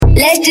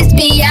Let's just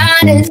be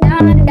honest.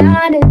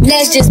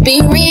 Let's just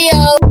be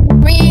real.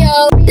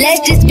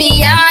 Let's just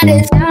be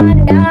honest.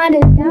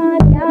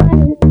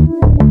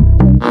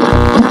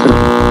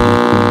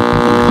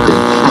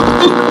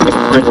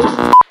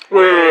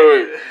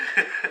 Wait.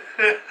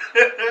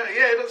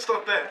 Yeah, it don't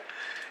stop there.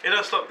 It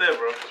don't stop there,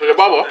 bro. So your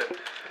barber?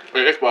 Or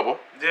your ex-barber?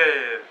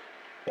 Yeah.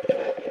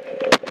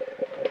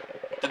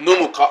 The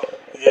normal cut.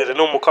 Yeah, the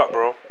normal cut,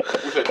 bro.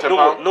 We said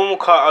 £10. Normal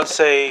cut, I'd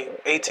say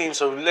 18.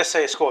 So let's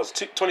say it scores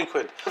 20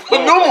 quid.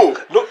 Normal?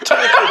 No, 20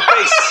 quid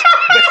base.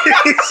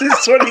 Base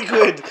is 20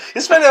 quid.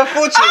 You're spending a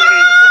fortune.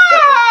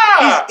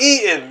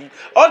 He's eating.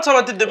 All the time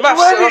I did the maths,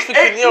 I was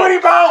thinking, yo,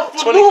 £20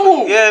 for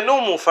normal. Yeah,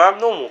 normal, fam,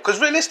 normal. Because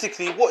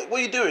realistically, what are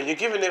you doing? You're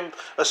giving him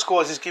a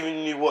score. He's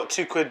giving you what,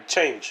 2 quid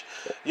change.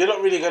 You're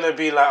not really gonna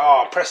be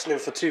like, pressing him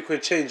for 2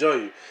 quid change, are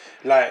you?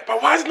 Like,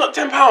 But why is it not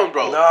 £10,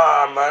 bro?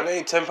 nah, man, it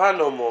ain't £10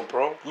 no more,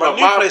 bro. My But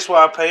new place where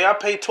I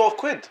pay 12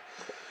 quid.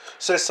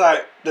 So it's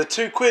like the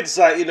 2 quid's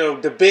like, you know,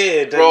 the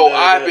beard. Bro, and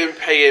I've been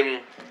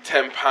paying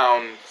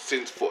 £10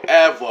 since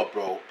forever,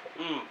 bro.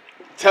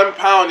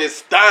 £10 is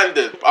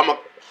standard. I'ma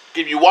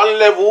give you one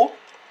level.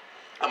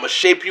 I'ma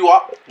shape you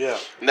up. Yeah.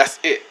 And that's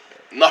it.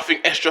 Nothing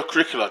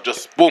extracurricular.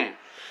 Just boom.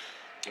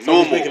 He's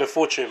Normal. making a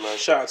fortune, man.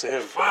 Shout out to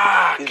him.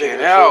 Fucking He's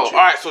making a hell. fortune.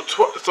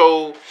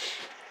 Alright,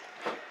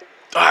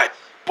 alright,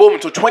 boom,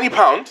 so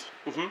 £20,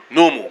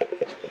 normal.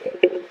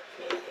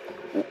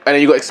 And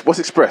then you got, what's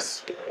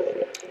Express?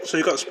 So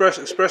you got Express.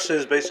 Express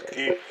is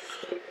basically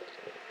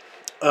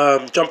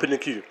jump in the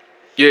queue.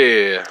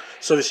 Yeah.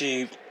 So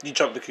obviously you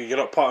jump the queue. You're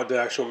not part of the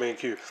actual main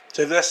queue.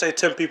 So if let's say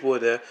 10 people were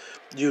there,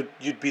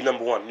 you'd be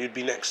number one. You'd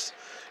be next.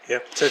 Yeah.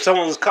 So if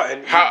someone was cutting,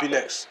 you'd be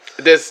next.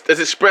 Does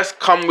Express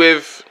come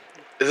with,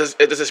 does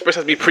Express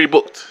have to be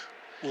pre-booked?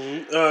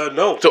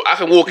 No. So I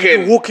can walk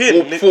in, walk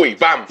 40,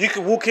 bam. You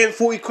can walk in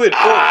 40 quid.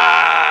 Boom.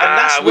 And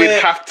that's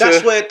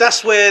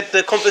where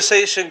the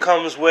conversation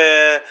comes.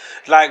 Where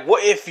like,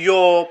 what if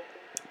you're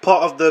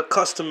part of the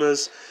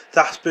customers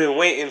that's been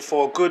waiting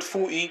for a good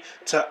 40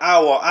 to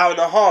hour and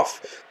a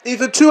half,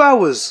 even 2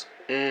 hours?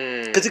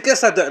 Because it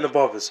gets like that in the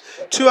barbers.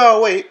 2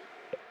 hour wait,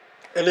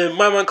 and then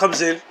my man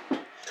comes in,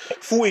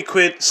 40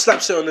 quid,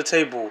 slaps it on the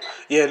table.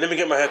 Yeah, let me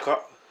get my hair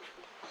cut.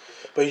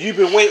 But you've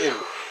been waiting.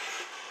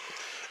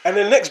 And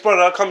then the next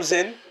brother comes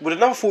in with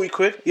another 40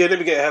 quid. Yeah, let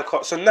me get a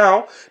haircut. So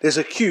now there's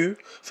a queue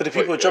for the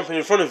people jumping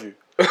in front of you.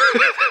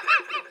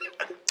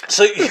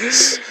 So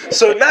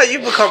now you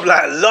become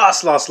like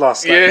last.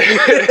 Like. Yeah.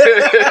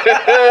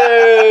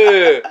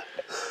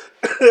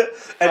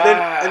 and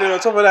then on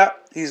top of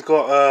that, he's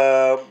got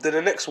then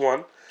the next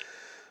one,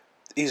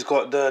 he's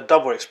got the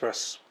double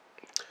express.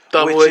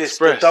 Double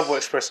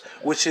Express,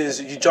 which is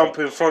you jump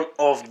in front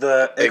of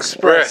the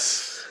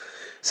express.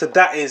 So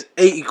that is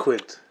 80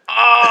 quid.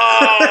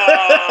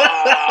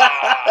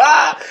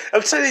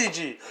 I'm telling you,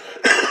 G.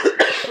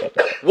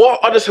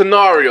 What are the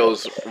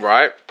scenarios,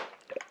 right?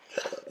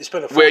 You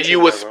spend a Where you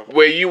was, fortune,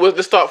 man.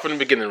 let's start from the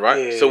beginning,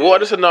 right? Yeah, so what are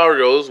the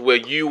scenarios where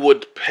you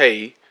would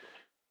pay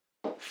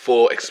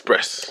for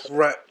Express?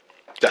 Right.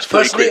 That's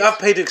 40 Personally, quid. I've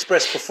paid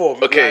Express before.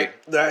 Okay.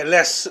 Like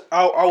less,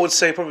 I would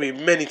say probably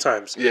many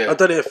times. Yeah. I've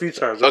done it a few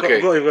times. Okay.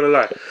 I'm not even gonna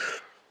lie.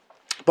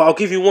 But I'll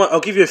give you one. I'll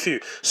give you a few.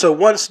 So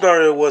one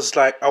scenario was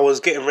like I was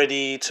getting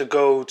ready to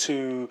go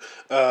to.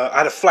 I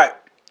had a flight.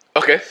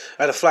 Okay.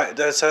 I had a flight.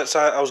 So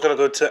I was gonna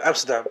go to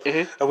Amsterdam,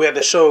 and we had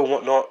the show and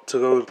whatnot to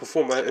go and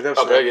perform in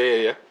Amsterdam.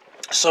 Okay, yeah.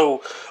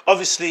 So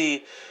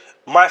obviously,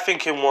 my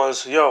thinking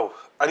was, yo,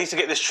 I need to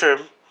get this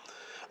trim.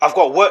 I've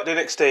got work the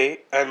next day,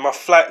 and my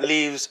flight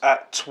leaves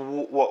at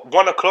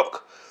 1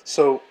 o'clock.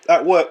 So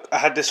at work, I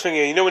had this thing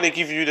here. You know when they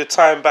give you the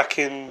time back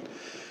in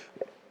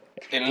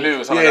lieu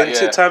or something like that,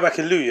 yeah. time back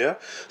in lieu, yeah.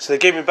 So they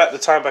gave me back the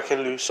time back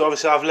in lieu. So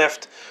obviously I've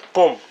left,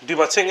 boom, do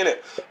my thing,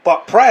 innit?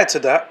 But prior to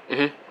that,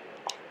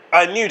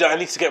 I knew that I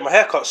need to get my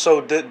hair cut.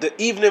 So the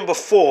evening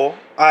before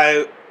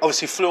I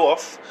obviously flew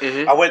off,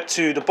 I went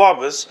to the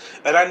barbers,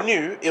 and I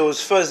knew it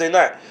was Thursday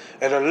night.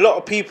 And a lot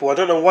of people, I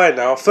don't know why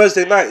now,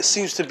 Thursday night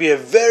seems to be a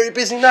very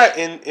busy night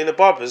in the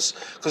barbers.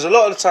 Because a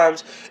lot of the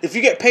times, if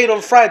you get paid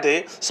on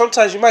Friday,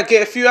 sometimes you might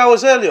get a few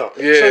hours earlier.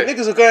 Yeah. So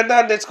niggas are going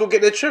down there to go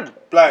get their trim.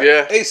 Like,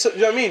 Yeah. hey, so, you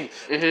know what I mean?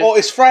 Or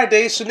it's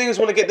Friday, so niggas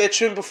want to get their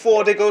trim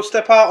before they go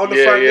step out on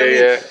the Friday. You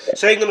know what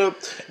I mean?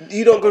 So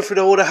you don't go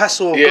through all the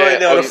hassle of going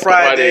there on a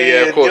Friday.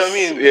 Yeah, of course. You know what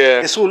I mean?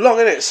 Yeah. It's all long,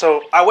 innit?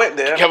 So I went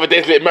there. You have a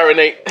day to let it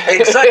marinate.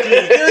 Exactly.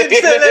 You know,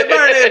 just let it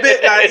marinate a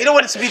bit. Like, you don't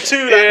want it to be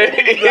too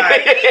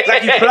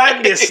like you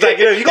planned this. Like,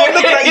 you know, you gotta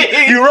look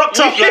like you rocked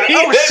up. Like,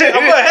 oh shit,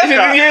 I'm gonna haircut.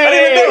 I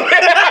didn't even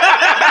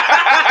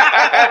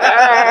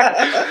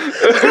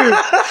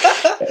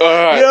know.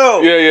 Alright.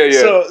 Yo.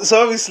 Yeah.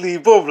 So obviously,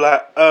 boom.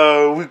 Like,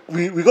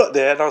 we got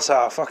there, and I was like,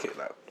 oh, fuck it.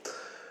 Like,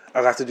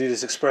 I'll have to do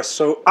this express.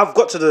 So I've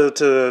got to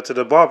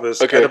the barbers,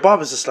 and the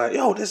barber's just like,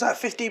 yo, there's like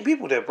 15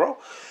 people there, bro.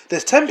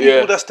 There's 10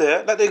 people that's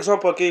there. Like the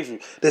example I gave you.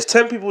 There's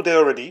 10 people there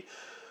already.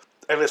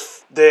 And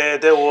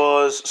there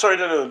was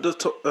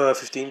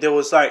 15. There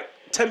was like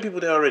 10 people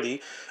there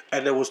already,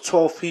 and there was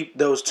 12 people.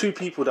 There was 2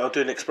 people that were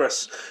doing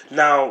express.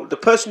 Now the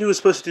person who was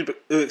supposed to do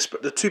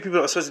the 2 people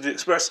that were supposed to do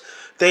express,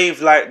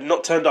 they've like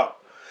not turned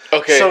up.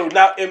 Okay. So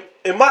now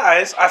in my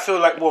eyes, I feel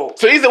like whoa.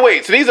 So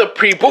these are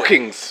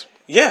pre-bookings.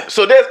 Yeah.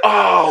 So there's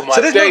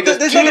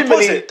there's no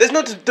deposit. There's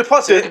no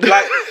deposit.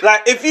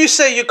 like if you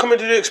say you're coming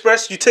to do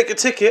express, you take a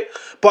ticket.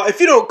 But if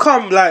you don't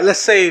come, like let's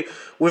say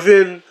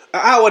within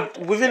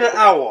an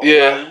hour.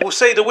 Yeah. We'll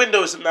say the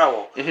window is an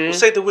hour. We'll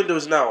say the window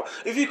is an hour.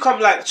 If you come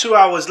like 2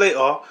 hours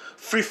later,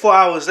 3-4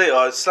 hours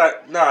later, it's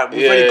like nah,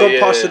 we've already gone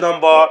past the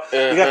number.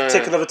 You have to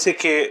take another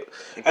ticket,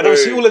 and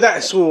obviously all of that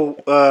is all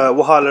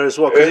wahala as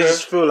well because you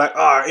just feel like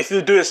if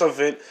you're doing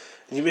something,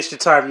 and you miss your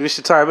time,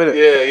 innit?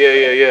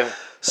 Yeah.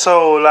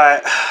 So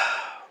like,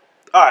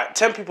 all right,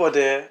 10 people are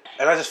there,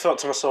 and I just felt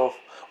to myself,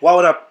 why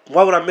would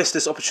I miss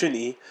this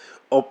opportunity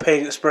of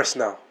paying express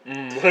now?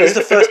 This is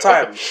the first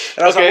time,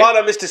 and I was like, why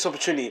would I miss this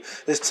opportunity?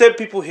 There's 10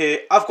 people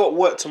here. I've got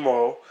work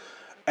tomorrow,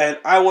 and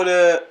I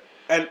wanna,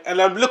 and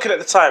I'm looking at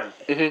the time,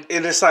 and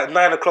it's like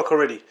 9 o'clock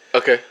already.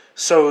 Okay.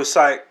 So it's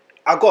like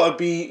I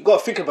gotta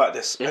think about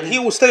this, and he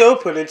will stay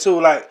open until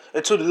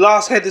the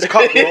last head is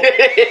cut, bro.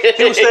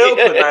 He will stay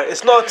open. Like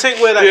it's not a thing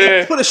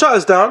where he put the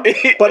shutters down,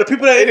 but the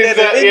people that are in there,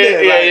 they're in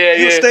there.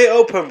 He'll stay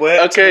open,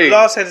 boy. Until the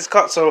last head is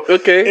cut. So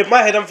in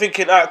my head, I'm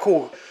thinking, alright,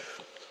 cool.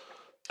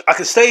 I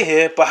can stay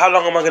here, but how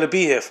long am I going to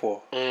be here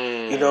for?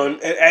 You know, and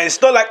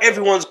it's not like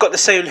everyone's got the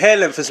same hair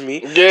length as me.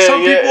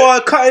 Some people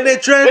are cutting their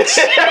dreads.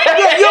 Yo,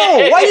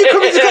 why are you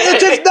coming to cut your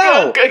dreads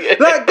now?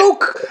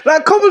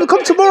 Like,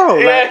 come tomorrow.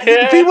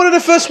 Be one of the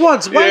first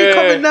ones. Why are you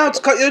coming now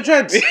to cut your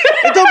dreads?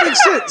 It don't make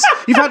sense.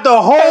 You've had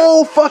the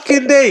whole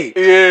fucking day.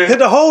 You had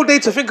the whole day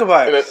to think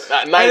about it.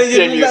 At 9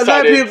 p.m. you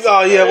started.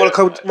 I want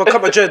to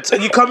cut my dreads.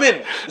 And you come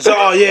in. So,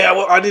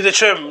 I need a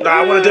trim. Nah,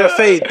 I want to do a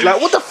fade. Like,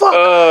 what the fuck? You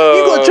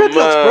got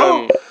dreadlocks,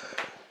 bro.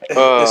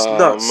 It's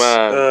nuts.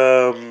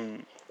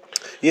 Man.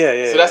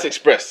 Yeah. So that's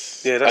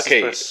express. Yeah, that's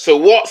express. So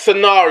what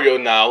scenario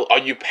now are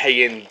you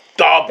paying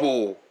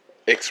double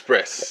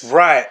express?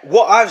 Right.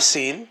 What I've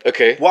seen.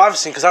 Okay.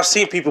 Because I've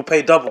seen people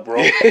pay double,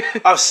 bro.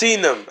 I've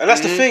seen them, and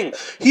that's the thing.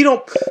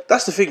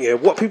 That's the thing. Yeah.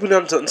 What people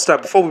need to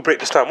understand before we break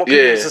this down. What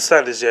people need to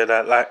understand is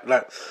that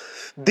like.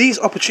 These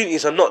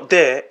opportunities are not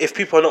there if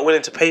people are not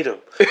willing to pay them.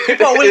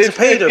 People are willing to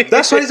pay them.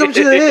 That's why these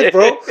opportunities are there,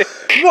 bro.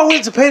 People are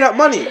willing to pay that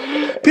money.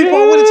 People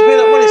are willing to pay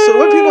that money. So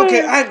when people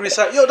get angry, it's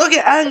like, yo, don't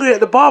get angry at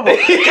the barber.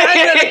 Get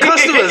angry at the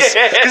customers.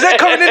 Because they're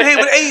coming in here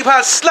with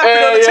 £80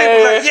 slapping on the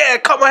table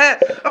like, cut my hair.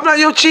 I'm like,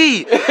 yo,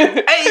 G,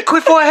 80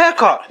 quid for a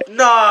haircut.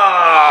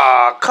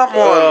 Nah, come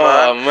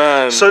on,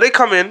 man. So they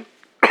come in.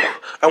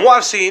 And what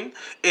I've seen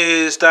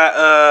is that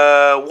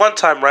one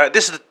time, right?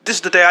 This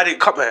is the day I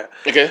didn't cut my hair.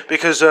 Okay.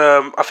 Because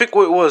I think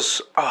what it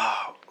was,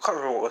 I can't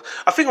remember what it was.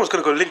 I think I was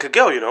gonna go link a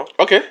girl, you know.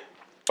 Okay.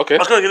 I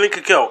was gonna go link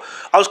a girl.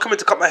 I was coming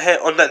to cut my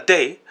hair on that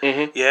day.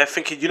 Yeah,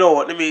 thinking, you know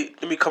what? Let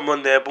me come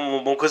on there, boom,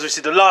 boom, boom. Because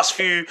obviously the last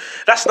few.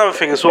 That's another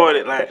thing as well.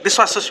 Isn't it? Like this is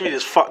why social media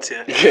is fucked,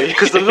 yeah.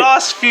 Because the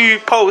last few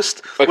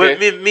posts were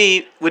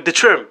me with the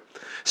trim,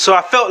 so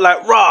I felt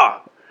like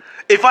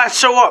if I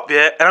show up,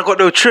 and I got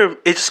no trim,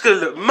 it's just gonna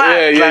look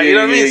mad. You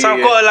know what I mean? So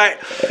I've got to like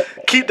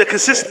keep the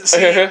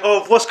consistency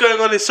of what's going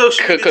on in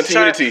social media.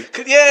 Continuity.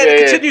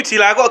 The continuity.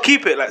 Like I got to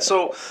keep it. Like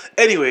so.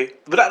 Anyway,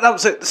 but that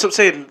was it. So I'm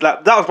saying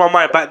like that was my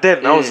mind back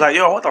then. I was like,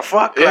 yo, what the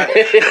fuck? Like,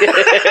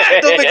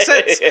 it don't make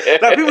sense.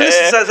 Like people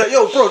listen to that, it's like,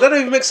 yo, bro, that don't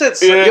even make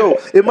sense. Like, yo,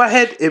 in my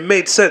head, it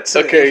made sense.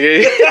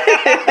 Okay,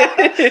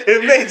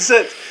 it made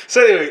sense.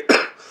 So anyway,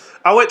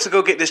 I went to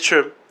go get this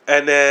trim.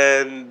 And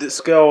then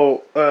this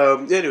girl, I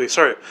went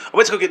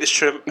to go get this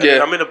trim. And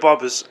then I'm in the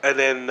barber's, and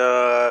then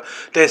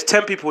there's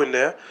 10 people in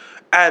there,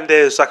 and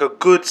there's like a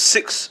good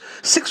six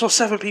or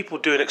seven people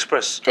doing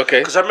express. Okay.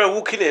 Because I remember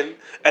walking in,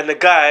 and the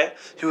guy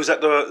who was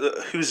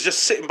he was just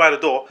sitting by the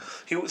door.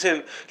 He walked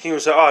in, he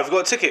was like, "Oh, have you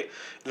got a ticket?"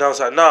 And I was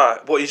like, "Nah,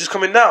 what? You just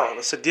coming now?" And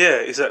I said,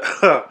 "Yeah." He's like,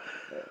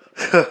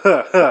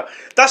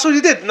 That's what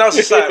he did, and I was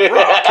just like, right,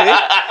 okay.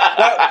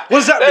 Like, what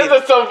does that mean?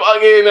 There's some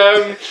fucking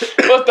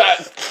what's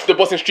that? The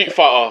boss in Street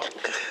Fighter.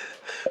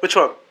 Which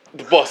one?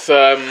 The boss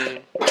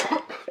in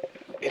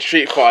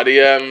Street Fighter,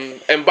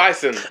 the M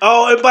Bison.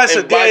 Oh, M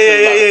Bison.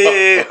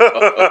 Yeah.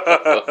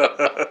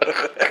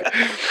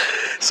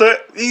 So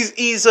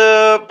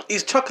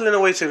he's chuckling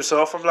away to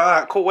himself. I'm like,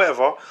 alright, cool,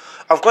 whatever.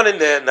 I've gone in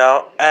there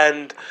now,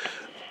 and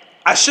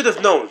I should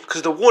have known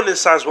because the warning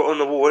signs were on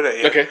the wall,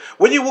 innit? Yeah? Okay.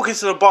 When you walk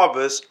into the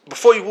barbers,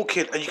 before you walk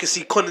in and you can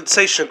see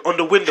condensation on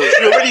the windows,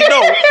 you already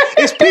know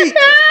it's peak.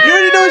 You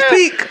already know it's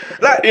peak.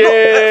 Like,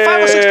 like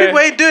 5 or 6 people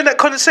ain't doing that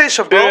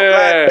condensation, bro.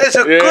 Like, there's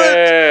a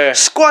good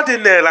squad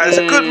in there. Like, there's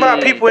a good amount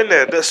of people in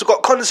there that's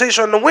got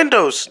condensation on the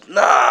windows.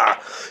 Nah.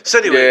 So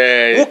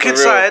anyway, walk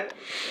inside.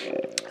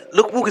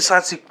 Walk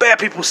inside, see bare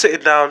people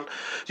sitting down.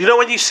 You know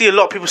when you see a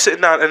lot of people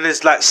sitting down and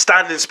there's like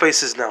standing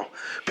spaces now.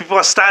 People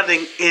are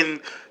standing in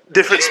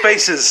different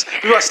spaces.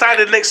 People are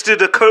standing next to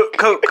the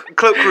cloakroom.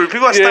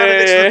 People are standing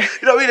next to,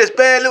 you know what I mean? There's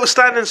bare little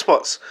standing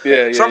spots.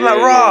 So I'm like,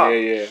 rah.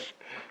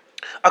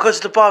 I go to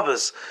the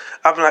barbers.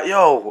 I'm like,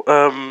 yo,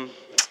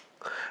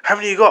 how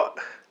many you got?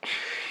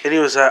 And he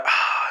was like,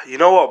 you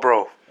know what,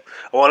 bro?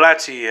 I won't lie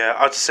to you, yeah.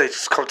 I'll just say,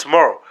 just come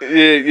tomorrow.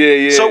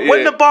 Yeah. So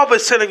when the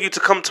barber's telling you to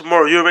come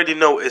tomorrow, you already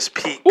know it's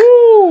peak.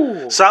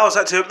 Ooh. So I was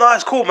like to him, no,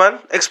 it's cool, man.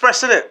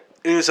 Express, innit?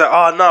 He was like,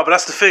 oh, no, but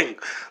that's the thing.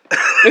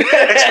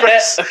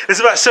 Express. There's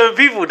about 7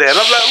 people there. And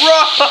I'm like,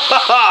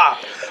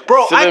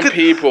 bro, I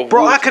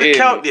could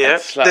count, yeah.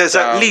 There's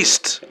at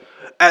least,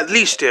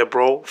 yeah,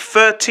 bro,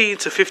 13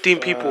 to 15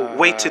 people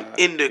waiting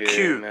in the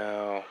queue.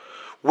 No.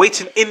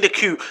 Waiting in the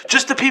queue.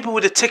 Just the people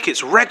with the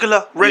tickets.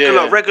 Regular,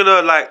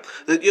 like,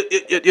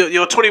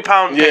 your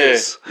 £20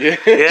 payers. Yeah.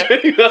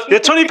 Your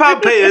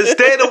 £20 payers,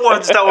 they're the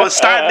ones that were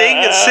standing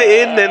and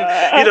sitting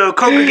and,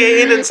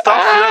 congregating and stuff.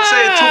 You know what I'm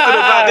saying? Talking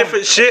about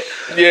different shit.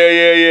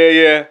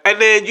 Yeah.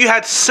 And then you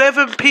had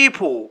 7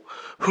 people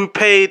who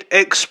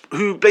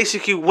who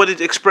basically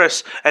wanted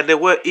Express, and they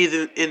weren't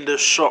even in the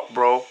shop,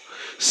 bro.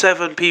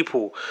 7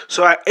 people.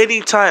 So at any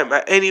time,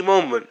 at any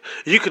moment,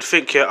 you could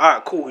think, yeah, all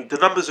right, cool. The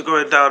numbers are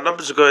going down.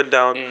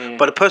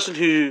 But the person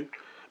who,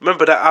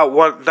 remember that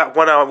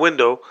 1 hour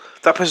window,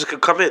 that person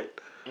could come in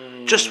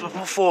just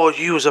before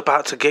you was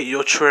about to get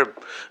your trim.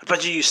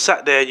 Imagine you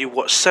sat there and you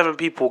watched 7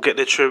 people get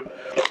their trim.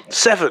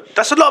 7.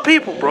 That's a lot of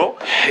people, bro.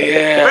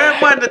 Yeah. Bear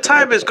in mind the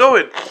time is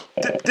going.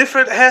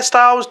 Different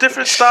hairstyles,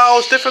 different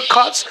styles, different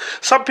cuts.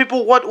 Some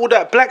people want all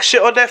that black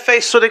shit on their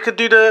face so they can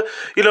do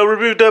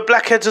remove the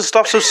blackheads and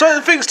stuff. So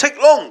certain things take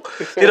long.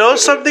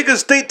 Some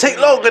niggas, they take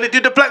long and they do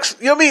the blacks.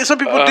 You know what I mean? Some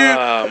people do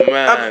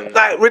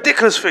like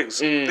ridiculous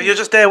things. And you're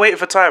just there waiting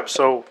for time.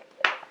 So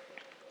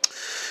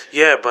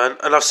yeah, man.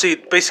 And I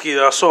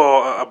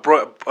saw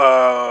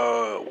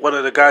one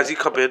of the guys, he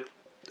come in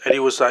and he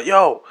was like,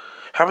 yo,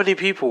 how many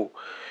people?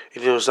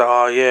 And he was like,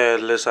 oh yeah,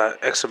 there's like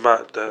X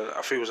amount.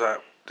 I think it was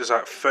like, there's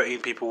like 13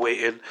 people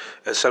waiting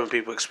and 7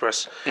 people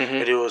Express.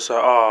 And he was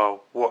like,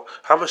 oh, what?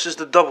 How much is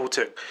the double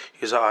tick? He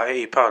was like,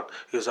 £80.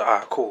 He was like,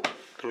 alright, cool.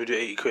 Let me do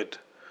 80 quid.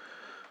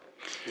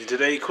 He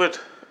did 80 quid.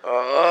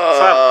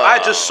 I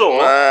just saw,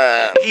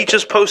 he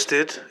just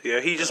posted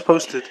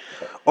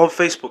on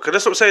Facebook, and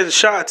that's what I'm saying,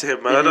 shout out to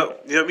him, man. You know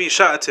what I mean,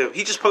 shout out to him.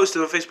 He just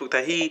posted on Facebook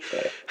that he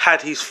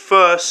had his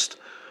first,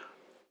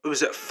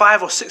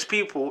 5 or 6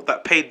 people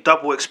that paid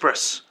double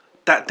Express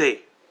that day.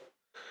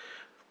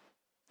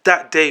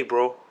 That day,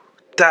 bro.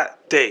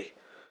 That day.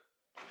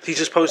 He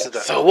just posted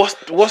that. So what's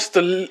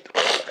the...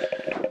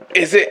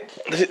 Does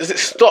it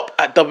stop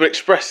at double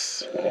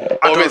Express?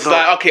 Or it's know.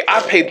 Like, okay,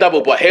 I paid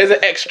double, but here's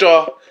an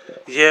extra...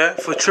 Yeah,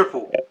 for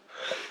triple.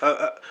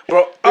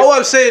 Bro, all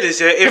I'm saying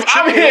is, if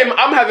I'm him,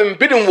 I'm having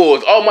bidding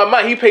wars. Oh, my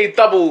man, he paid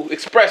double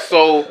Express,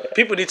 so...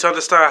 People need to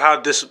understand how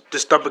this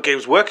number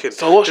game's working.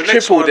 So what's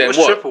triple then?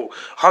 What's triple?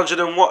 100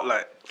 and what,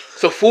 like?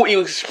 So 40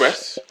 was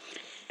Express,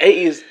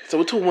 80 is... So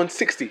we're talking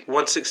 160.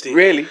 160.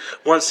 Really?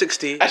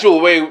 160. That's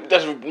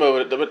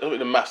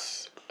the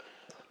maths.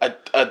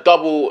 A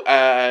double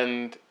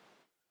and...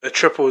 A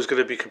triple is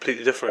going to be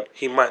completely different.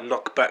 He might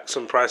knock back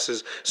some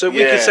prices. So we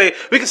can say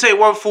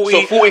 140.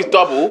 So 40 is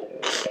double.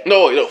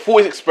 No,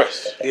 40 is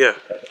Express. Yeah.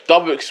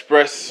 Double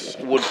Express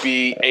would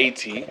be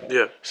 80.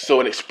 Yeah. So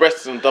an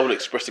Express and double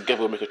Express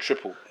together will make a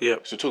triple. Yeah.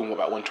 So we're talking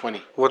about 120.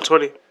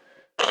 120.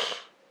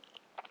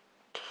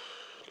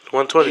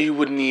 120. You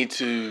would need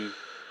to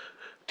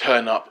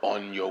turn up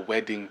on your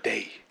wedding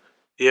day.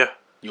 Yeah.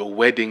 Your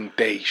wedding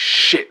day.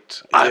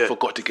 Shit. Yeah. I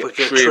forgot to get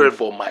trim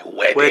for my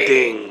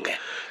wedding.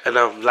 And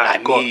I'm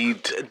like, I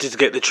need to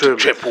get the trim.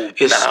 Triple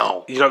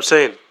now. You know what I'm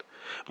saying?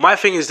 My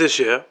thing is this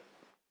year,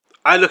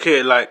 I look at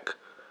it like,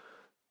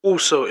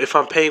 also, if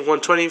I'm paying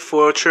 120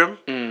 for a trim,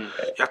 you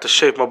have to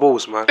shave my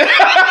balls, man. You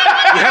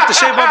have to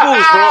shave my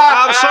balls, bro.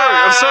 I'm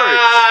sorry.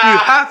 You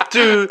have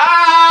to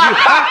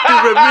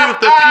remove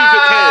the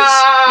pubic hairs.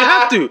 You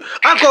have to.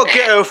 I've got to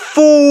get a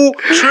full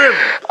trim.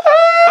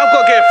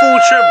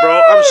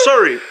 Bro. I'm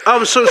sorry.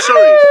 I'm so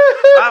sorry.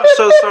 I'm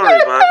so sorry,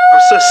 man.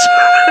 I'm so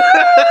sorry.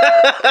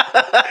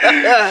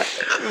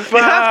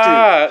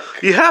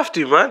 You have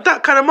to, man.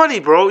 That kind of money,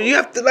 bro. You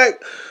have to,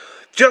 like...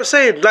 Do you know what I'm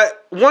saying? Like,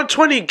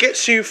 120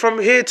 gets you from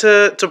here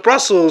to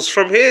Brussels,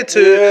 from here to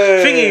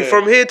thingy,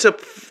 from here to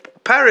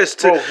Paris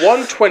to... Bro,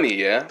 120,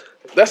 yeah?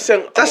 That's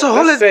a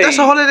holiday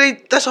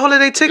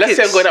ticket. Let's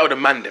say I'm going out with a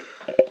man then.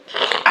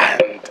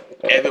 And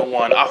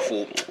everyone, I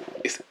thought,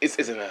 it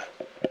isn't going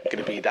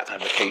to be that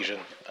kind of occasion.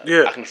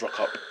 Yeah. I can just rock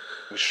up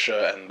with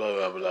shirt and blah,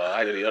 blah, blah.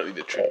 I don't need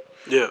the trim.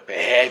 Yeah. But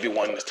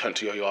everyone has turned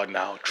to your yard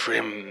now,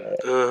 trim.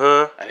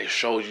 And it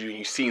shows you, and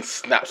you've seen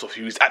snaps of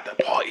who's at the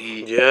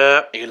party.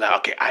 Yeah. And you're like,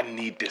 okay, I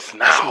need this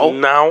now.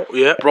 Now,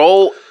 yeah.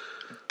 Bro,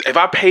 if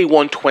I pay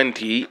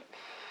 120,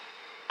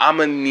 I'm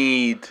going to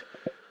need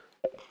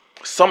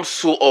some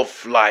sort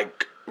of,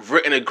 like,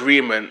 written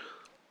agreement.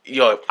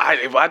 Yo,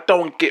 if I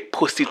don't get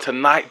pussy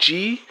tonight,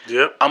 G,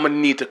 I'm going to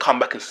need to come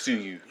back and sue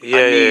you.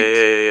 Yeah.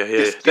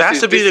 There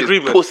has to be an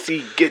agreement.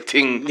 Pussy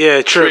getting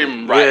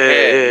trim right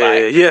here.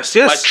 Like, yes.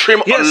 My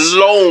trim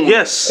alone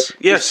yes.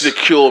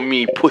 secure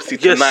me pussy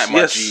tonight,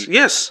 my G.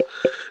 Yes.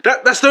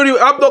 That's the only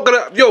way.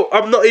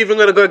 I'm not even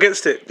going to go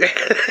against it. It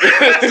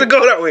has to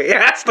go that way.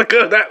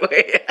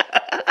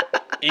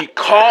 You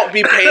can't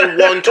be paying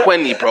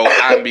 120, bro,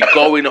 and be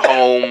going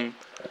home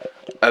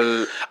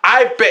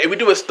I bet if we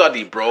do a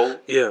study, bro.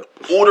 Yeah.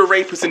 All the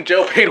rapists in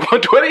jail paid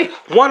 120.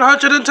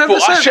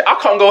 110%. I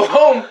can't go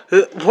home.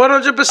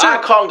 100%.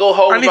 I can't go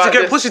home. I need to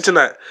get pussy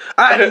tonight.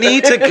 I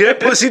need to get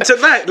pussy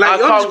tonight.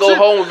 Like, I can't go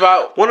home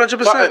without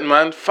 100%,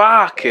 man.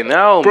 Fucking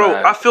hell, bro.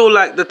 Man. I feel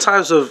like the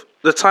times of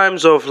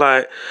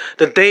like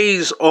the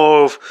days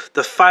of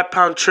the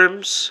 £5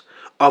 trims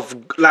of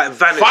like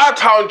vanished.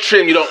 £5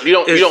 trim. You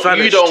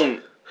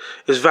don't.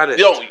 It's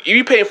vanished.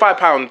 You paying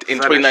 £5 in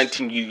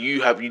 2019.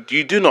 You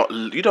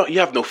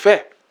have no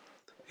fare.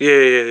 Yeah.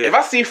 If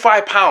I see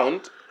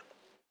 £5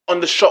 on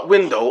the shop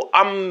window,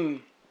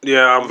 I'm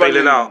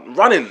bailing out.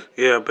 Running.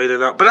 Yeah,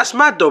 bailing out. But that's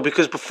mad though,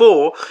 because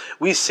before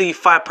we see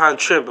 £5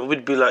 trim and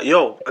we'd be like,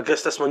 yo, I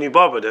guess that's my new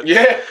barber then.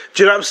 Yeah.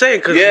 Do you know what I'm saying?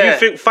 Because you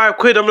think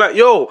 £5, I'm like,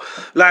 yo,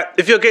 like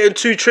if you're getting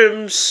 2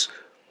 trims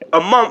a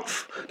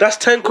month, that's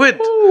 10 quid. Ooh.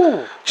 Do you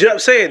know what I'm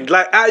saying?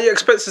 Like out of your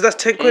expenses, that's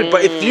 10 quid.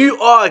 But if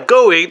you are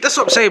going, that's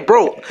what I'm saying,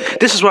 bro.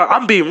 This is why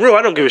I'm being real.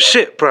 I don't give a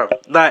shit, bro.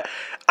 Like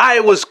I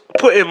was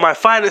putting my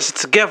finances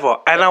together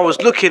and I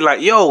was looking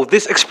like, yo,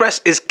 this express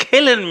is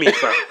killing me,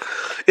 fam.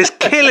 It's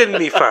killing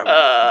me, fam.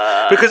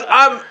 Because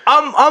I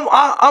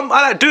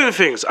like doing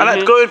things. I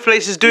like going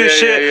places, doing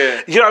shit.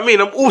 Yeah. You know what I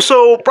mean? I'm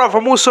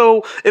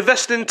also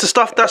investing into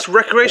stuff that's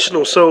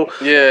recreational, so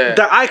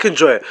that I can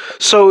enjoy.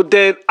 So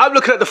then I'm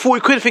looking at the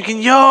 40 quid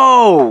thinking,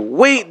 yo,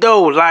 wait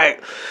though,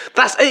 like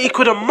that's 80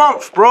 quid a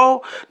month,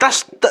 bro.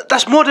 That's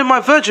more than my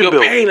Virgin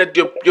bill.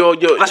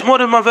 That's more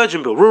than my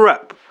Virgin bill. Real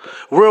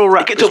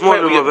rap. You get to a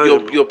point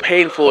where you're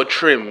paying for a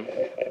trim,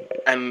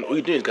 and all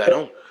you're doing is going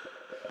home.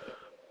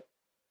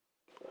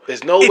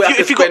 There's no way I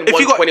can spend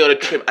 120 on a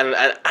trim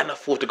and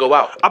afford to go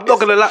out. I'm not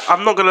gonna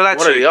lie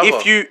to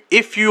you.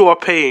 If you are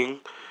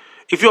paying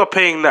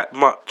that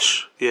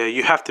much,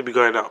 you have to be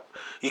going out.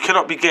 You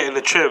cannot be getting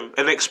a trim,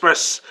 an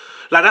express.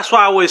 Like that's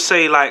why I always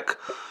say like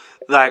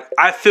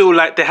I feel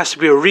like there has to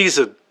be a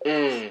reason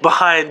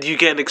behind you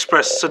getting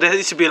express. So there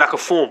needs to be like a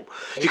form.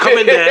 You come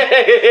in there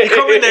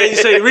and you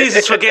say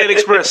reasons for getting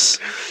express.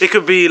 It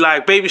could be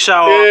like baby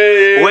shower,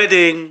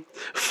 wedding,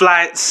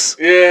 flights,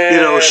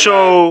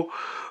 show,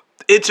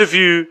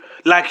 interview.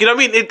 Like, you know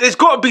what I mean? There's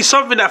got to be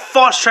something that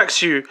fast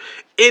tracks you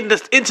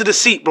into the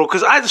seat, bro.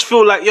 Because I just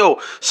feel like, yo,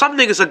 some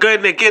niggas are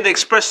going there getting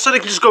express so they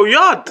can just go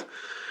yard.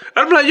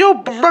 And I'm like, yo,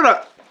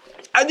 brother.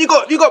 And you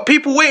got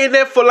people waiting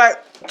there for like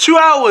 2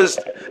 hours.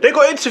 They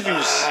got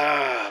interviews.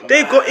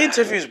 They've got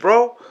interviews,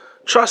 bro.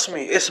 Trust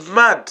me, it's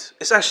mad.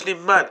 It's actually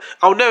mad.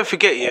 I'll never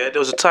forget, there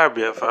was a time,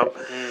 fam.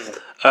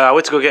 I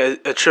went to go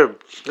get a trim.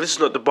 This is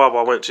not the barber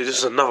I went to. This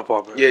is another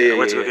barber. I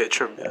went to go get a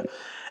trim,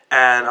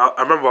 And I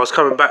remember I was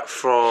coming back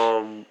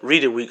from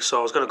reading week, so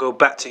I was going to go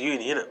back to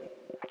uni, innit?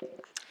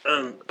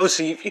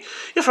 Obviously,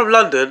 if you're from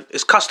London,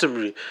 it's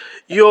customary.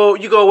 You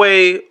go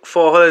away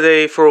for a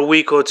holiday for a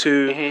week or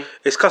two,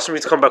 it's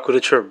customary to come back with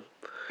a trim.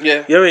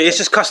 Yeah. You know what I mean? It's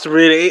just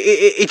customary.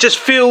 It just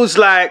feels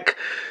like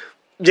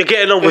you're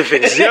getting on with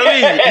things. You know what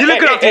I mean? You're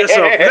looking after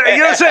yourself. You know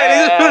what I'm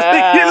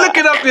saying? You're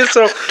looking after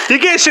yourself. You're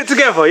getting shit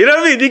together. You know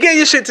what I mean? You get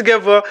your shit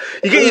together.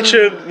 You get your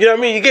trim. You know what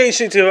I mean? You get your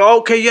shit together.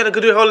 Okay, you had a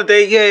good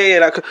holiday. Yeah.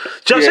 Like, do you know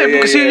what I'm saying?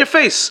 People can see it in your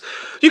face.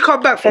 You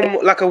come back from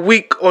like a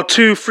week or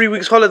 2, 3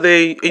 weeks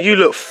holiday and you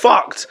look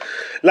fucked.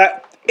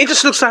 Like, it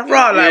just looks like,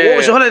 what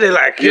was your holiday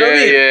like? You know what I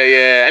mean?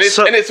 Yeah.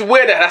 And it's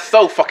weird that's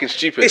so fucking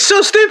stupid. It's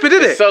so stupid,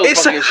 isn't it?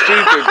 It's so fucking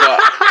stupid, but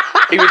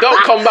if you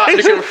don't come back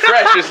looking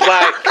fresh, it's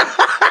like,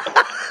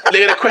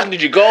 they're gonna question,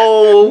 did you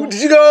go?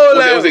 Did you go?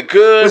 Was it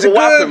good?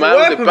 What happened, man?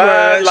 Was it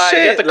bad? Like, you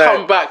have to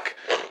come back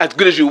as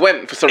good as you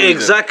went for some reason.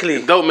 Exactly.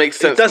 It don't make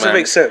sense, It doesn't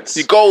make sense.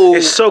 You go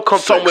it's so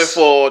complex. somewhere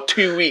for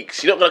 2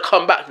 weeks, you're not gonna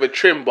come back with a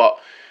trim, but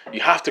you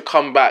have to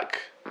come back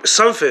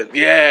something.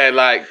 Yeah,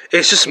 like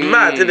it's just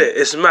mad, isn't it?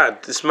 It's mad,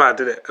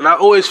 isn't it? And I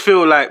always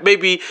feel like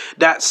maybe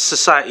that's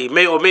society,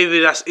 or maybe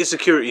that's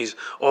insecurities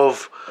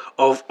of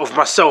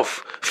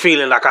myself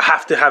feeling like I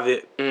have to have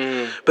it.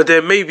 But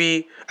then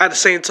maybe at the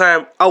same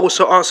time, I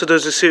also answer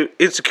those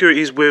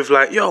insecurities with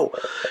like, yo,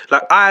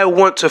 like I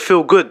want to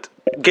feel good.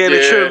 Getting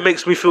a trim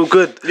makes me feel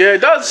good. Yeah,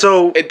 it does.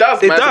 So it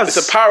does, man.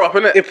 It's a power up,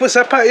 innit? It puts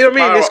that power. You know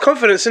what I mean? It's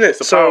confidence, innit?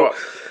 It's a power up.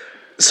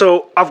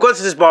 So I've gone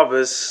to this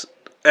barber's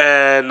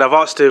and I've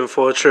asked him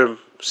for a trim.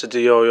 Said,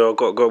 yo, I'm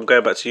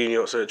going back to uni,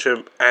 what's a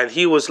trim? And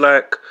he was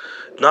like,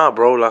 nah,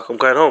 bro, like I'm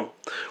going home.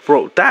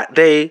 Bro, that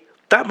day,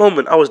 that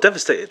moment, I was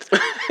devastated.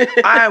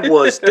 I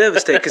was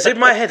devastated because in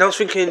my head I was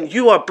thinking,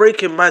 you are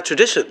breaking my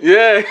tradition.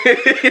 Yeah,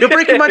 you're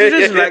breaking my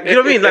tradition. Like, you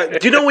know what I mean? Like,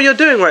 do you know what you're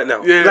doing right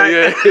now? Yeah,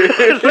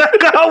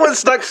 like, I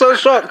was like so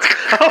shocked.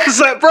 I was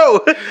like, bro,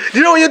 do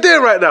you know what you're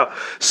doing right now?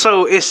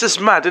 So it's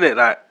just mad, isn't it?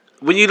 Like,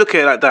 when you look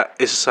at it like that,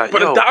 it's just like, but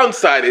the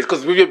downside is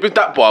because with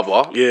that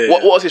barber,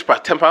 what was his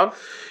price? £10?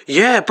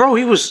 Yeah, bro,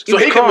 he was. So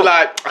he can be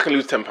like, I can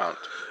lose £10.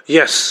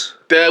 Yes.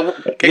 The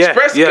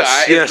express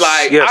guy is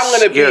like, I'm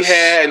gonna be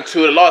here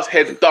until the last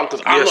head's done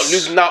because I'm not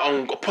losing out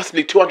on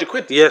possibly 200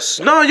 quid. Yes.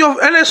 No,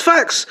 and there's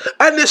facts.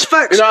 You know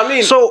what I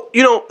mean? So,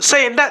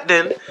 saying that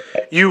then,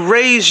 you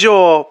raise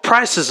your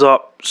prices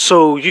up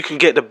so you can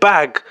get the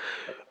bag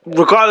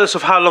regardless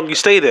of how long you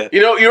stay there.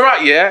 You know, you're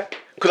right, yeah?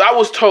 Because I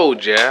was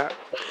told,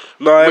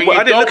 No,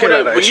 I didn't look at it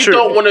like that. When you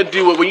don't want to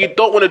do it, when you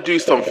don't want to do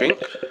something,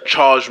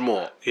 charge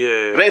more.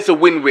 Yeah. And then it's a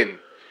win-win.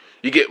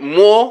 You get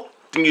more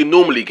than you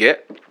normally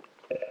get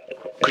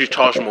because you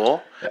charge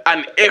more.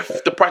 And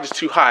if the price is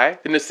too high,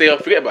 then they say, "Oh,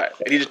 forget about it."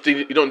 And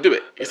you don't do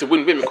it. It's a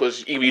win-win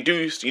because either you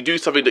do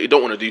something that you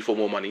don't want to do for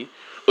more money,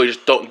 or you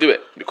just don't do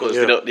it because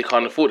they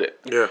can't afford it.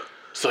 Yeah.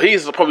 So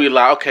he's probably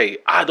like, okay,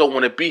 I don't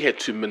want to be here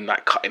to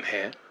midnight cutting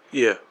hair.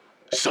 Yeah.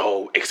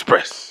 So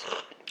express.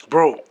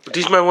 Bro,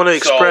 these men want to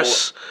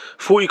express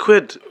 40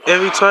 quid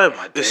every time.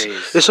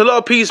 It's a lot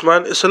of peas,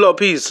 man. It's a lot of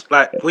peas.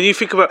 Like, when you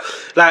think about,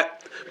 like,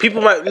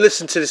 people might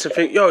listen to this and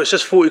think, yo, it's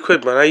just 40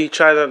 quid, man. Are you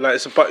trying to,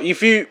 like, but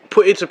if you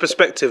put into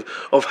perspective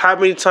of how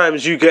many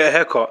times you get a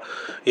haircut,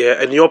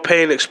 yeah, and you're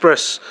paying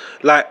express,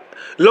 like,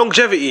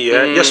 longevity,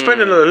 yeah, you're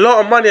spending a lot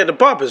of money at the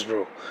barbers,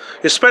 bro.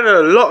 You're spending a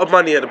lot of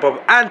money at the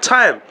barber and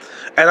time.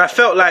 And I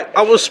felt like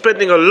I was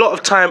spending a lot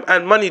of time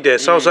and money there.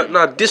 So I was like,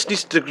 nah, this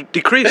needs to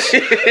decrease.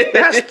 It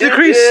has to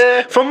decrease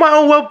for my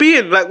own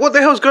well-being. Like, what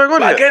the hell's going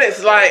on here? Again,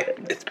 it's like,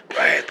 it's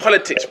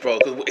politics, bro.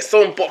 Because if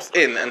someone bops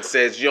in and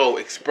says, yo,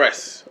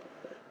 express,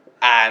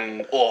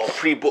 or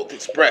pre-booked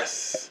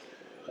express,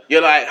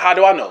 you're like, how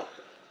do I know?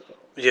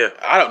 Yeah.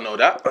 I don't know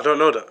that. I don't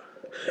know that.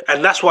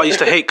 And that's what I used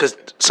to hate, because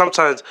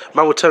sometimes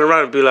man would turn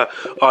around and be like,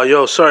 oh,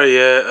 yo, sorry,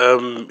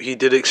 he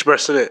did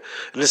express in it.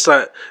 And it's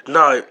like,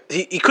 no,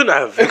 he couldn't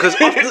have. Because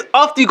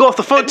after you got off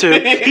the phone to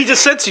him, he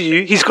just said to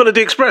you, he's going to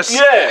do express.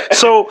 Yeah.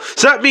 So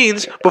that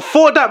means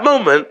before that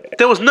moment,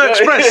 there was no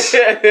express.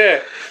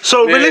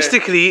 So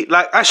realistically,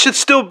 like, I should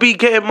still be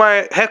getting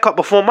my haircut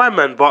before my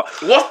man, but...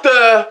 What's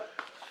the,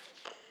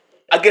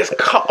 I guess,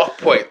 cut-off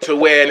point to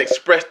where an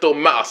express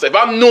don't matter? So if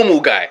I'm normal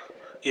guy,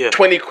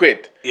 20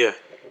 quid. Yeah.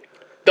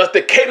 Does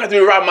the cape have to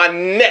be around my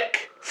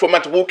neck for a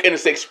man to walk in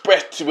and say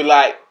express to be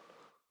like,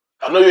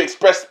 I know you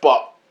express,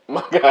 but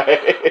my guy,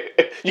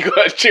 you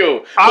gotta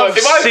chill. I've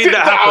seen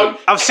that happen.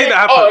 I've seen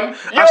that happen.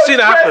 I've seen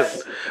that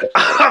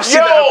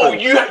happen.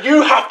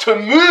 You have to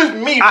move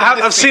me.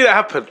 I've seen that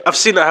happen. I've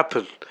seen that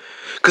happen.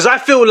 Because I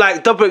feel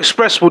like Double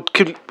Express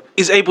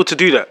is able to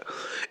do that.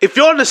 If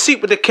you're on the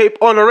seat with the cape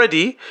on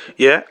already,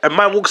 yeah, and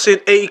man walks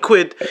in 80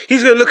 quid,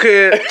 he's gonna look at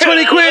it,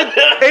 20 quid,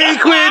 80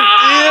 quid,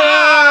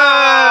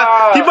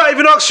 yeah. He might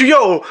even ask you,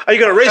 yo, are you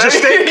gonna raise your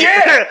stake?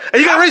 Are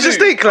you gonna raise your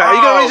stake? Like, are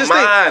you gonna raise your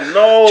stake? Man, no. Do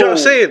you know what I'm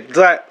saying?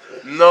 Like,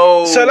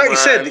 no. So like you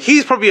said,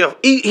 he's probably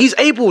he's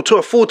able to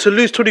afford to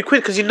lose 20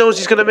 quid because he knows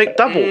he's gonna make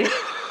double.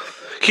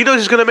 He knows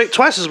he's gonna make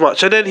twice as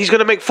much, and then he's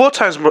gonna make 4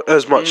 times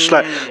as much.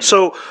 Like,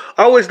 so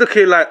I always look at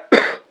it like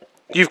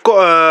you've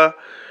got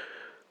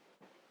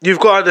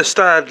to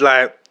understand,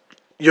 like,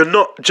 you're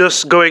not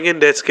just going in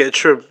there to get a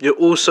trim. You're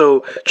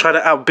also trying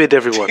to outbid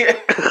everyone. You're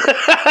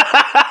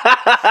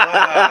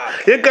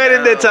going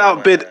in there to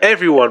outbid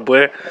everyone,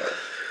 boy.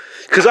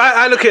 Because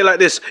I look at it like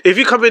this. If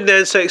you come in there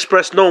and say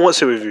express, no one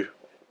wants it with you.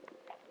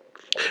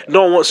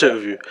 No one wants it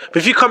with you. But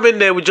if you come in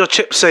there with your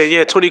chip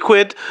saying, 20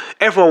 quid,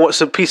 everyone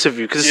wants a piece of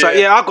you. Because it's like,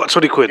 I got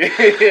 20 quid. Do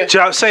you know what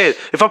I'm saying?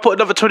 If I put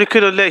another 20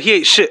 quid on there, he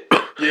ain't shit.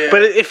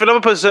 But if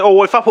another person says,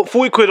 if I put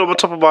 40 quid on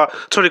top of my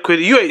 20 quid,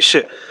 you ain't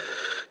shit.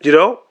 You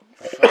know?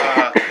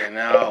 Fucking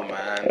hell,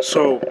 man.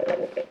 So,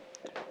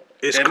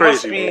 it's there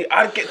crazy.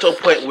 I'd get to a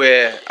point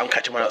where I'm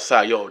catching one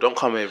outside. Yo, don't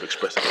come here with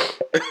express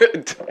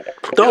again.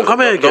 Don't come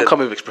here again. Don't come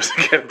here with express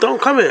again.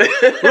 Don't come here.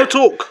 Real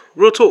talk.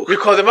 Real talk.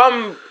 Because if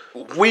I'm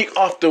week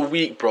after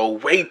week, bro,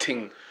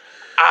 waiting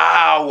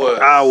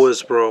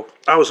hours, bro.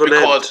 Hours on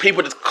end. Because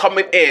people just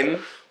coming in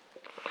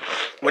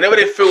whenever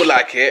they feel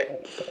like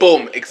it,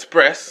 boom,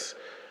 express.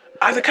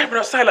 I had to camera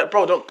outside, like,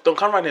 bro, don't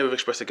come around here with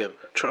express again.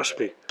 Trust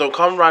me. Don't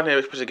come around here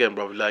with express again,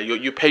 bro. Like,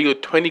 you pay your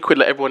 20 quid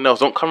like everyone else.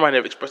 Don't come around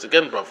here with express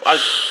again, bro.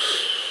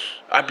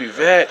 I'd be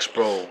vexed,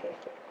 bro.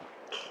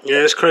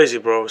 Yeah, it's crazy,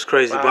 bro. It's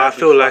crazy, but I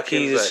feel like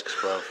he's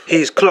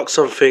clocked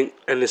something,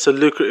 and it's a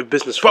lucrative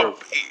business for him.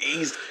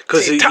 He's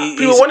tapped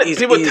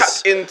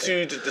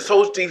into the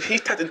social.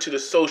 He's tapped into the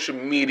social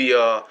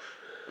media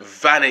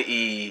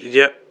vanity.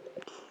 Yep.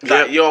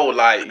 Like, yo,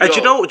 like. And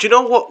do you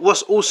know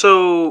what's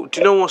also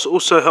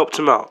helped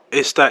him out?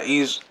 It's that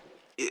it's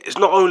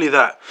not only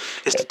that,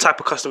 it's the type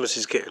of customers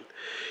he's getting.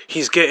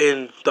 He's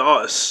getting the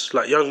artists.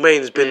 Like, Young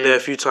Mane's been there a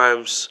few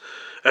times.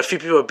 A few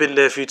people have been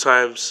there a few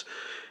times.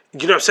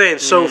 You know what I'm saying?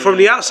 So from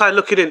the outside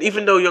looking in,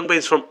 even though Young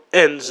Bane's from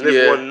Ends and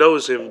everyone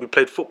knows him, we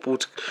played football.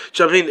 Do you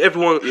know what I mean?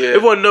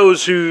 Everyone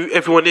knows who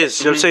everyone is.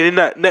 You know what I'm saying? In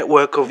that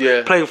network of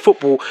playing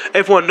football,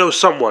 everyone knows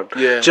someone. Do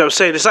you know what I'm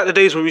saying? It's like the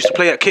days when we used to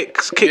play at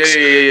Kicks.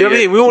 You know what I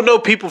mean? We all know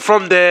people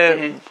from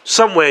there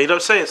somewhere. You know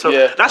what I'm saying? So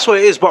that's what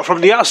it is. But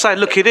from the outside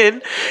looking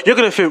in, you're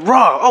gonna think,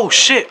 "Raw, oh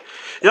shit,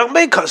 Young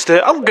Bane cuts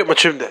there. I'm gonna get my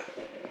trim there."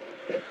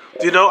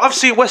 You know, I've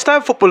seen West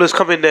Ham footballers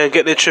come in there and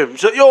get their trim.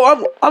 So, yo,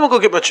 I'm gonna go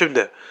get my trim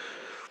there.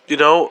 You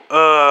know,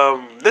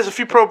 there's a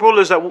few pro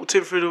brawlers that walked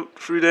in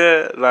through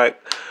there. Like,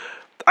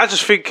 I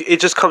just think it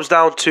just comes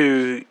down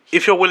to,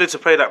 if you're willing to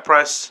pay that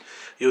price,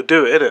 you'll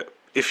do it, innit?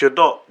 If you're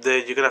not,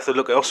 then you're gonna have to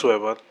look elsewhere,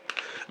 man.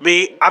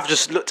 Me, I've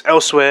just looked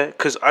elsewhere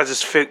because I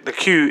just think the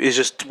queue is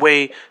just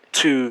way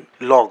too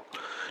long.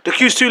 The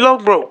queue's too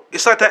long, bro.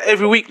 It's like that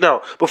every week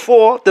now.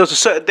 Before, there was a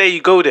certain day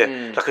you go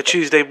there, like a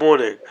Tuesday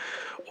morning,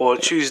 or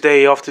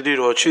Tuesday afternoon,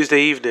 or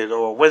Tuesday evening,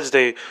 or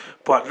Wednesday.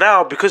 But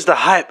now, because the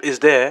hype is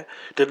there,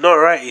 the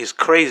notoriety is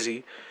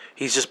crazy.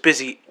 He's just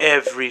busy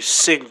every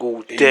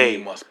single day.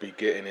 He must be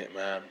getting it,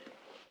 man.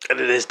 And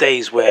then there's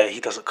days where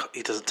he doesn't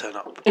turn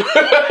up. There's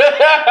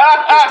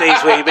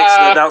days where he makes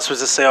an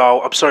announcement and say,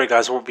 "Oh, I'm sorry,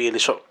 guys, I won't be in the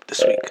shop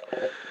this week."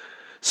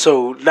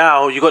 So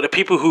now you got the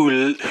people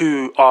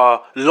who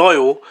are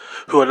loyal,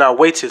 who are now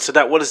waiting. So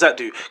that, what does that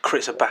do?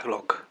 Creates a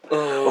backlog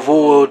of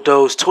all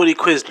those 20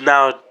 quids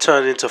now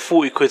turn into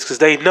 40 quids because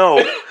they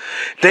know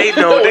they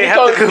have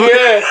to go.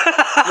 Yeah.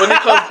 When he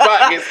comes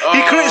back, it's,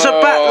 he creates a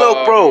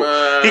backlog, bro.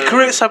 Man. He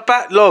creates a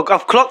backlog.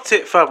 I've clocked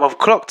it, fam. I've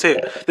clocked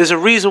it. There's a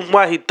reason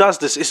why he does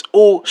this. It's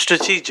all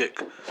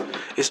strategic.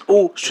 It's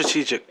all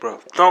strategic,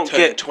 bro. Don't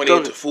get 20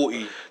 into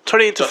 40.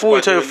 20 into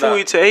 40, turn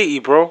 40 to 80,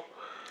 bro.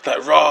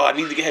 Like, I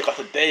need to get haircut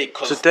today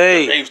because the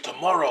rave's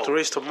tomorrow. The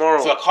rave's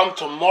tomorrow. So I come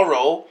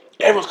tomorrow.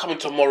 Everyone's coming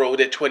tomorrow with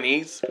their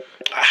 20s.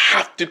 I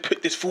have to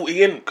put this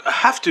 40 in. I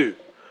have to.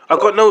 I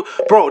got no...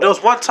 Bro, there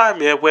was one time,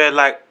 where,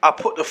 like, I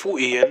put the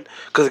 40 in.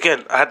 Because,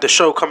 again, I had the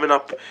show coming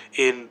up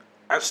in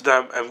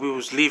Amsterdam and we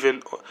was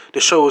leaving. The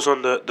show was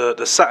on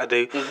the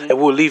Saturday and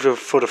we were leaving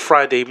for the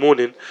Friday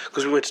morning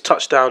because we went to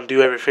touchdown,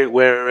 do everything,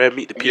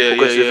 meet the people,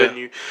 go to the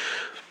venue.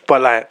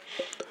 But like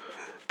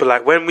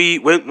when we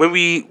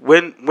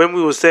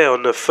was there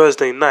on the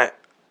Thursday night,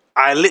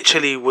 I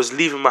literally was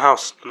leaving my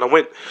house and I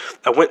went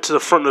to the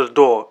front of the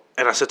door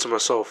and I said to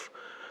myself,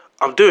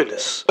 I'm doing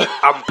this.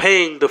 I'm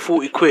paying the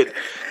 40 quid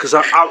because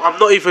I'm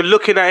not even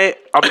looking at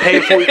it. I'm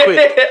paying 40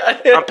 quid.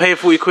 I'm paying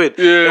 40 quid.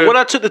 Yeah. And when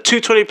I took the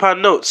two £20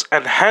 notes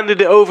and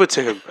handed it over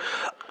to him,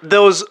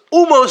 there was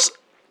almost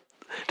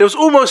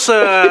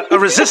a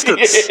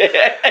resistance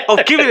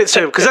of giving it to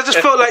him because I just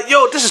felt like,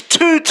 yo, this is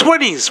 2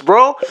 20s,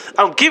 bro.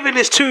 I'm giving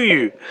this to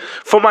you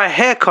for my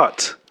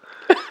haircut.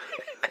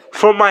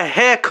 For my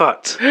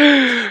haircut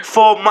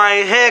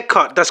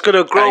that's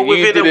gonna grow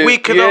within a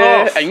week and a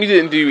half. And you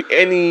didn't do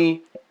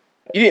any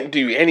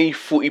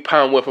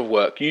 £40 worth of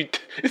work. It's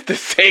the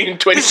same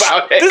 £20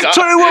 haircut. This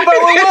 £21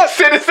 work. It's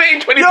the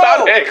same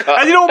 £20 haircut.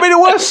 And you know what made it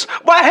worse?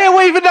 My hair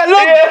wasn't even that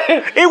long.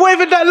 Yeah. It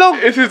wasn't even that long.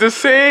 This is the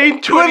same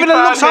 £20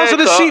 haircut. So I was on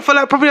the seat for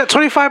probably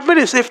 25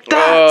 minutes, if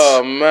that.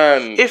 Oh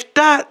man. If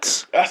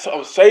that. That's what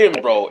I'm saying,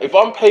 bro. If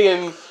I'm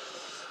paying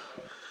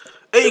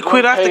 80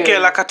 quid, I have to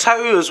get like a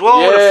tattoo as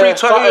well. Yeah, a free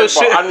tattoo and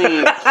shit.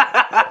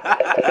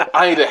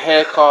 I need a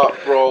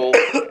haircut, bro.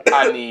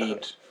 I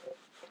need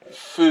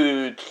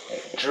food,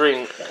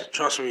 drink.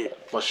 Trust me.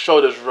 My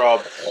shoulders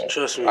rubbed.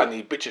 Trust me. I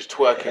need bitches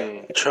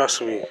twerking.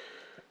 Trust me.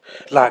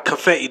 Like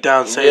confetti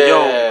down saying,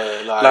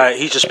 yo, like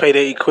he just paid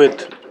 80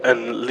 quid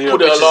and you know,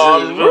 put the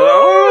alarm.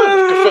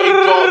 Confetti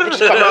drop,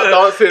 bitches come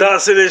out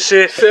dancing and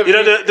shit. You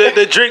know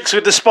the drinks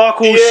with the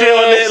sparkle shit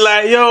on it,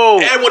 like yo.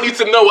 Everyone needs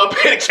to know I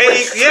paid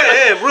Express.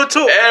 Yeah, real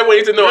talk. Everyone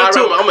needs to know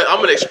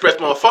I'm an Express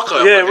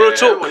motherfucker. Yeah, real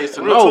talk. Everyone needs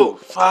to know.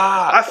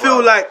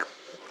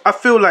 I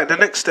feel like the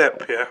next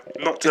step,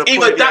 not to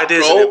either put that, the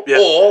ideas bro, in it,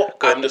 or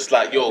I'm just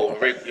like, yo,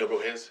 bro,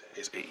 here's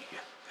 80.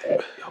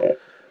 Yo.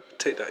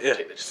 Take that, yeah.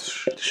 Take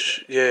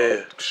that.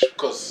 Yeah.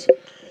 Because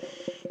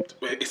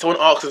if someone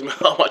asks me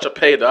how much I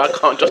paid, I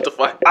can't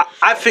justify.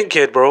 I think,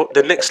 bro,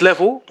 the next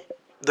level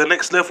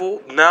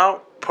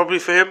now, probably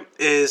for him,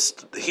 is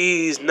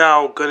he's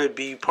now going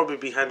to probably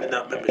be handing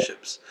out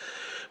memberships.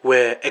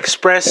 Where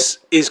Express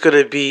is going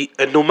to be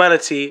a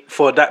normality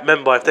for that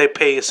member if they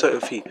pay a certain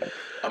fee.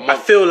 I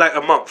feel like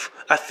a month.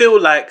 I feel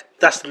like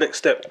that's the next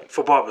step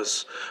for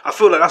barbers. I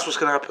feel like that's what's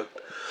going to happen.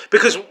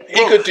 Because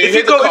if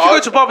you go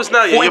to barbers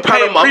now, you're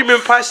paying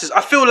premium prices. I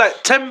feel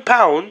like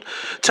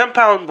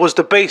 £10 was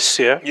the base,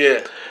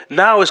 Yeah.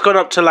 Now it's gone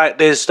up to like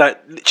there's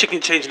like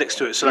chicken change next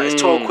to it, so like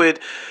it's 12 quid.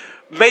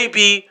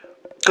 Maybe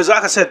because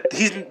like I said,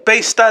 his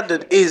base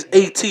standard is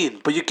 18,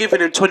 but you're giving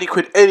him 20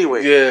 quid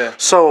anyway. Yeah.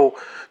 So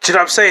do you know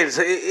what I'm saying?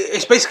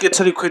 It's basically a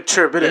 20 quid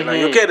trim, isn't it? Like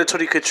you're getting a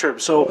 20 quid trim.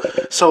 So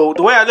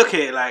the way I look at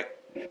it, like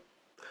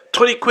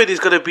 20 quid is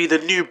gonna be the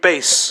new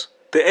base,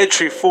 the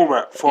entry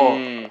format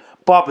for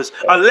barbers.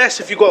 Unless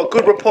if you've got a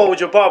good rapport with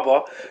your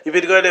barber, you've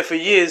been going there for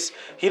years,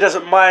 he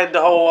doesn't mind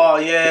the whole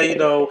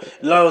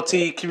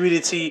loyalty,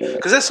 community.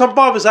 Because there's some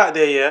barbers out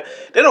there,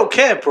 they don't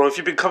care, bro, if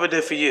you've been coming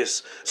there for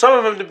years. Some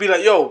of them to be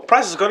like, yo,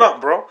 price has gone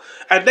up, bro.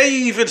 And they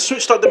even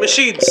switched up the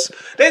machines.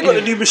 They ain't got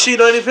a new machine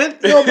or anything.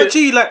 Yo, but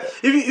gee, like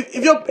if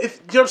you know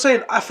what I'm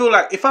saying, I feel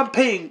like if I'm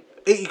paying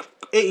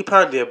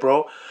 £80 there,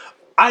 bro,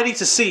 I need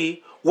to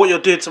see what you're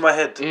doing to my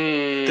head.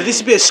 There needs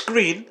to be a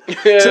screen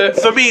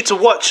for me to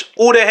watch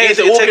all their hairs. Is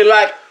it walking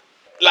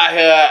like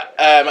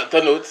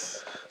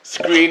McDonald's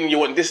screen? You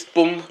want this,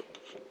 boom,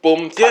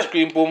 touch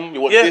screen, boom. You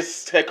want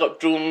this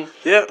haircut, boom,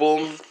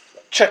 boom.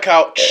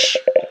 Checkout,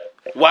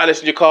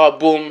 wireless in your car,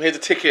 boom. Here's a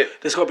ticket.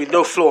 There's got to be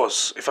no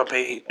flaws. If I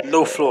pay,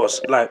 no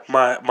flaws. Like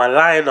my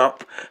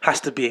lineup has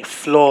to be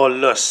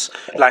flawless.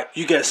 Like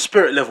you get a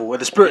spirit level,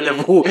 and the spirit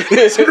level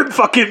is in the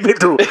fucking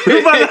middle.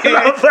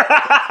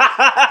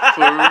 For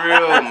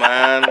real,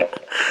 man.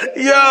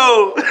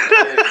 Yo.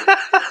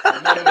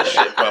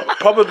 Membership, bro.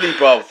 Probably,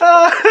 bruv.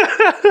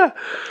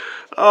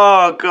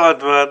 Oh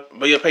God, man.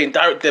 But you're paying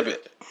direct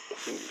debit.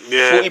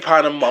 Yeah.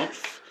 £40 a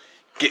month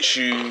gets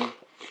you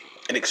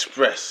an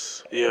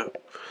express. Yeah.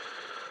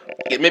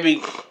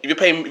 Maybe if you're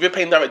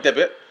paying direct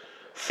debit,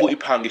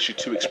 £40 gets you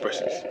 2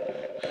 expresses.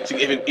 So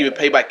you can either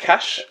pay by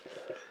cash,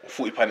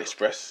 £40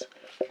 express,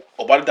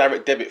 or by the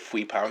direct debit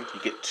 £40,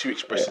 you get 2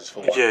 expresses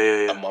for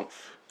a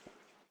month.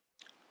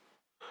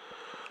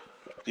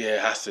 Yeah,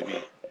 it has to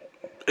be.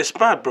 It's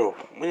mad, bro.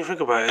 When you think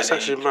about it, it's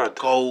actually mad.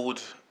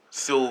 Gold,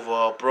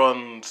 silver,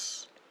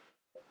 bronze.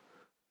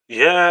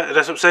 Yeah,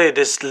 that's what I'm saying.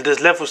 There's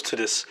levels to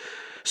this.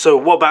 So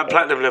what about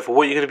platinum level?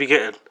 What are you going to be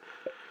getting?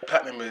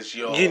 Platinum is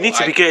your... You need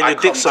to be getting your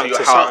dick sucked to your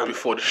house something.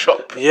 before the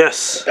shop.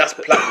 Yes. That's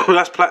platinum.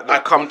 That's platinum. I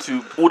come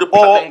to all the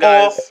platinum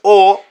guys.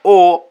 Or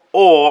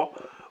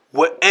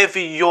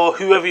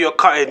whoever you're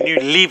cutting, you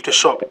leave the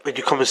shop and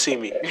you come and see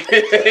me.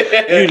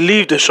 You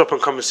leave the shop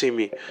and come and see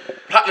me.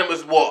 Platinum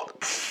is what?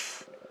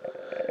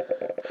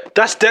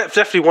 That's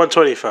definitely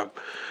 120, fam.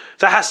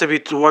 That has to be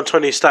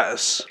 120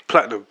 status.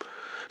 Platinum.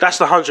 That's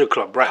the 100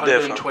 club right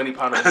there, fam. £120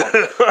 a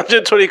month.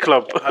 120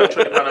 club.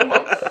 £120 a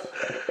month.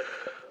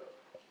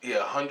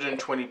 Yeah,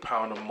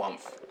 £120 a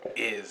month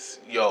is,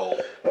 you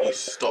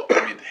stop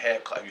mid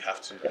haircut if you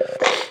have to.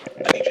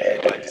 I need your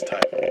hair by this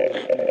time.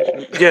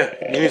 Yeah,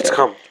 you need to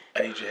come.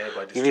 I need your hair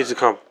by this time. You need to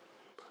come.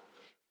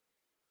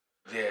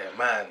 Yeah,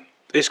 man.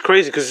 It's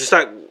crazy because it's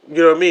like, you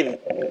know what I mean?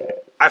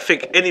 I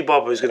think any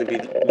barber is going to be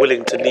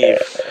willing to leave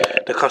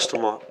the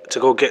customer to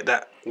go get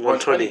that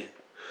 120.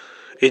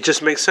 It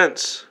just makes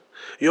sense.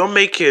 You're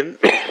making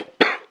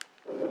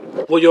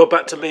what you're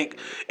about to make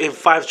in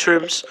 5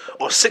 trims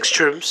or 6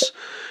 trims,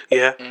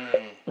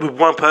 with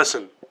one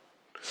person.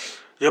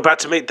 You're about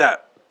to make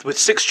that. With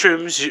 6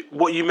 trims,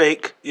 what you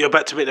make, you're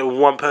about to make that with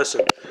one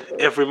person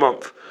every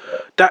month.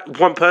 That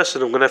one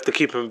person, I'm going to have to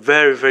keep him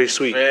very, very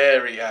sweet.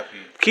 Very happy.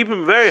 Keep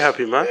him very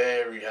happy, man.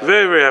 Very happy.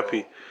 Very, very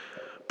happy.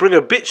 Bring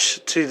a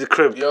bitch to the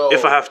crib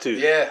if I have to.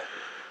 Yeah.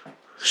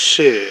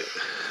 Shit.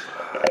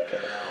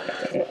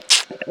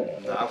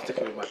 Nah, I'm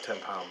sticking with my £10,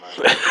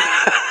 man.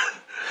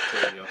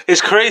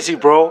 It's crazy,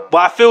 bro. But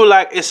I feel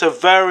like it's a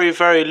very,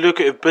 very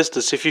lucrative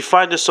business. If you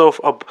find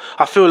yourself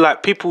I feel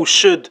like people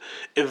should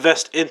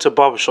invest into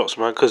barbershops,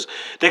 man, because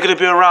they're going to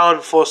be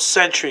around for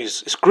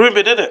centuries. It's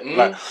grooming, isn't it?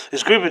 Like,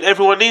 it's grooming.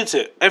 Everyone needs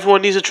it.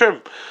 Everyone needs a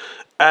trim.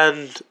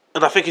 And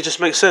I think it just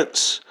makes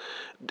sense.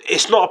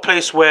 It's not a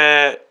place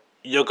where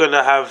you're going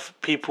to have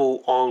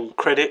people on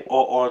credit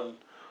or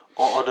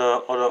on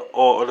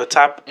a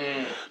tab. Do you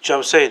know what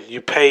I'm saying? You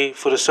pay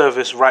for the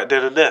service right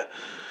then and there.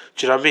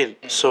 Do you know what I mean?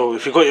 So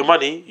if you got your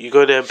money, you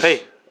go there and pay.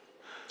 Yeah.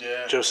 Do you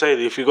know what I'm saying?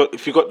 If you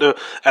got the,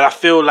 and I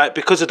feel like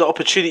because of the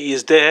opportunity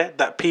is there,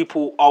 that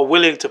people are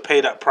willing to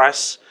pay that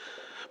price.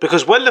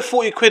 Because when the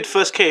 40 quid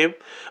first came,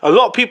 a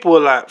lot of people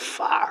were like,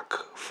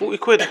 fuck, 40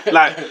 quid.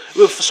 Like,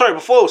 sorry,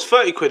 before it was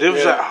 30 quid. It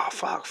was like, oh,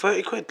 fuck,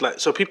 30 quid. Like,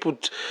 so people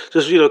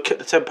just, kept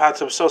the £10 to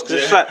themselves.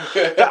 Because it's like,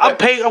 I'm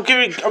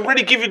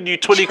already giving you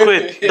 20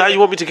 quid. Now you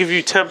want me to give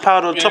you £10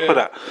 on top of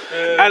that.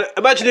 And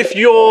imagine if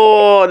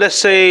you're, let's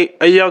say,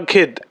 a young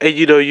kid and,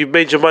 you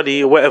made your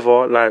money or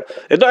whatever. Like,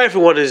 and not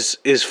everyone is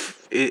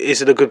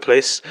in a good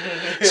place.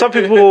 Some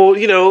people,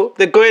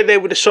 they're going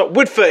there with the shop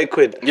with 30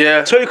 quid.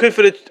 Yeah. 20 quid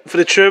for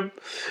the trim.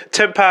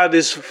 £10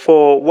 is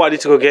for what I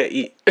need to go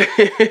eat.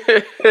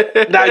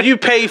 Now you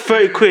pay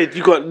 30 quid,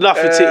 you got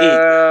nothing to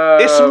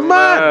eat. It's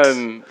mad.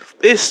 Man.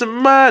 It's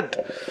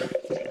mad.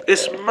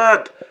 It's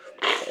mad.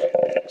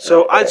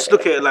 So I just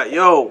look at it like,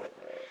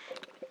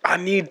 I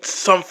need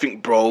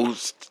something,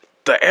 bros,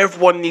 that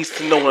everyone needs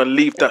to know when I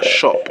leave that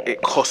shop.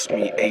 It cost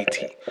me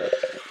 80.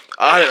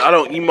 I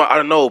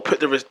don't know.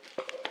 Put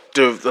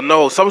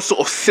some sort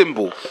of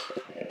symbol,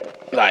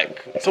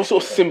 like some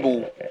sort of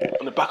symbol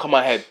on the back of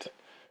my head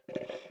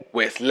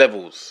where it's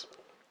levels.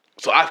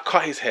 So I've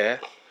cut his hair,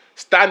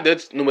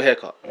 standard normal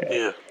haircut.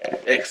 Yeah.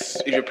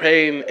 If you're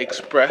paying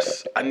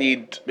express, I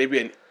need maybe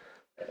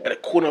at the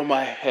corner of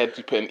my head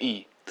you put an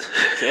E,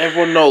 so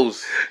everyone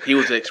knows he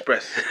was an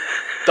express.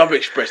 Double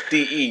express,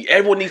 DE.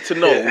 Everyone needs to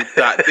know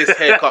that this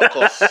haircut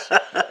costs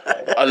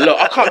a lot.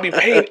 I can't be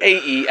paying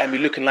 80 and be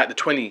looking like the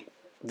 20.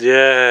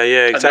 Yeah,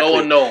 exactly. And no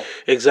one know.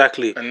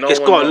 Exactly. It's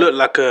got to look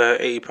like a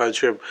 £80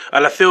 trim.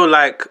 And I feel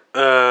like,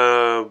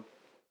 you're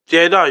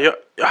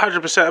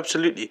 100%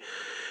 absolutely.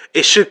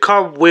 It should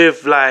come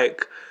with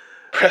like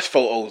press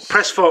photos.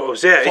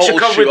 Yeah. It should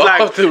come with like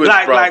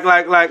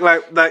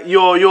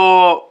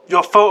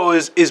your photo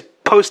is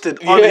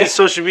posted on his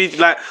social media.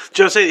 Like, do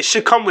you know what I'm saying? It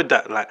should come with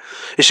that. Like,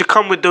 it should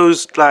come with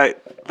those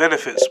like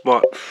benefits.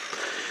 But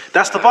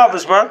that's the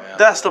barbers, man.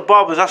 That's the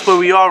barbers. That's where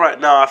we are right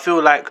now. I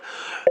feel like.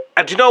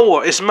 And do you know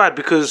what? It's mad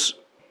because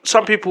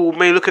some people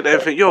may look at that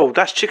and think,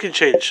 that's chicken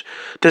change.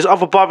 There's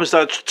other barbers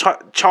that are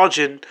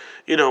charging,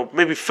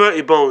 maybe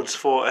 30 bones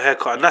for a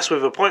haircut, and that's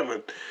with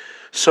appointment.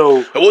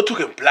 So we're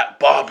talking black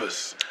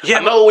barbers. Yeah,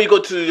 I know when you go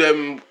to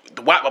the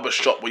white barber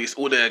shop where it's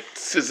all the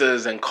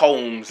scissors and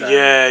combs. And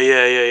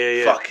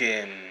yeah.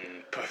 Fucking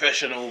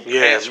professional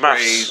maths.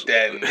 hairsprays,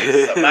 then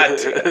it's a mad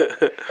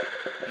thing.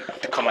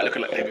 To come out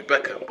looking like David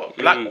Beckham. But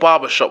black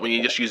barbershop when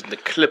you're just using the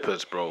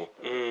clippers, bro.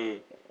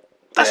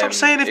 That's what I'm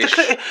saying.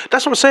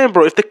 That's what I'm saying,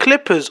 bro. If the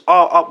clippers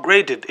are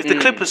upgraded, if the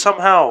clippers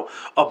somehow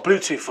are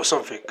Bluetooth or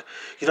something,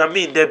 you know what I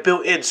mean? They're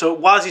built in. So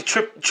while he's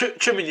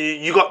trimming you,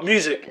 you got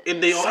music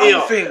in your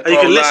ear, and you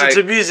can listen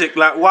to music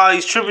like while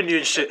he's trimming you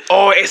and shit.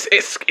 Oh, it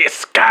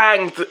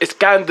scans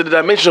the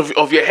dimension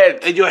of your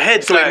head. In your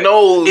head, so like, it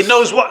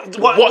knows what's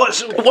the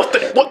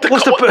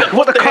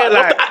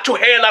actual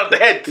hairline of the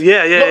head.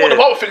 Yeah. Not what the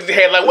barber fixes the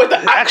hairline. Where's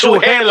the actual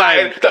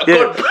hairline that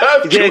God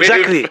birthed you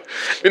exactly. with?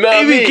 You know what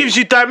I mean? It even gives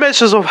you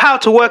dimensions of how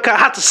to work out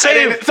how to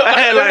save a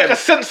hairline. Like a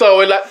sensor,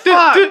 where like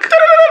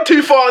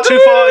too far. So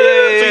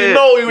you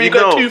know when you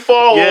go too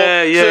far. So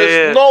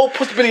there's no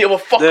possibility of a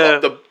fuck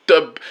up.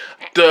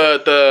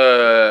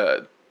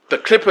 The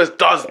clippers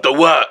does the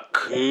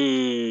work.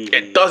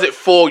 It does it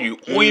for you.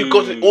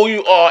 All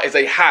you are is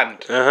a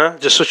hand.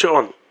 Just switch it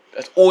on.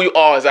 That's all you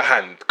are is a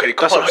hand.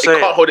 Because it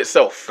can't hold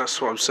itself.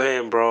 That's what I'm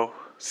saying, bro.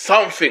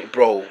 Something,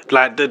 bro.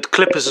 Like the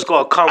clippers has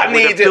got to come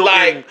with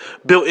a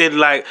built-in,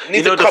 like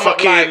you know the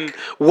fucking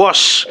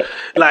wash,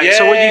 like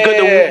so when you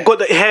got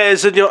the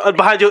hairs in your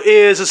behind your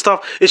ears and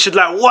stuff, it should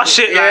like wash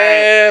it,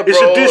 like it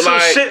should do some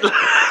shit,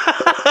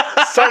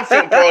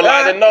 something, bro. Like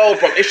I don't know,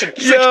 bro. It should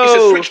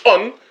switch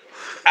on,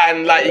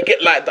 and like you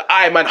get like the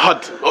Iron Man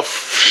HUD of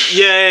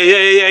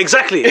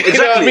exactly. You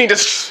know what I mean?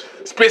 Just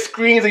split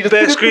screens, and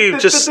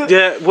just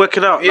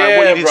working out like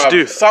what you need to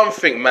do.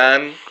 Something,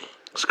 man.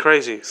 It's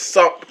crazy.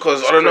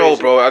 Because I don't know,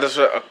 bro. I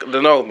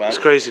don't know, man. It's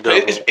crazy, though.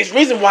 It's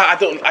reason why I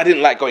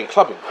didn't like going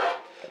clubbing.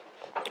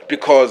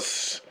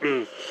 Because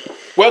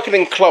working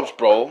in clubs,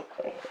 bro,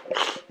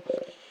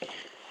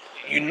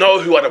 you know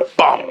who are the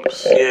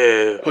bums.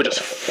 Yeah. Who are just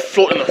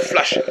floating and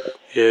flashing.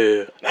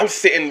 Yeah. And I'm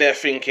sitting there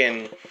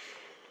thinking,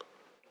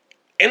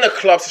 in a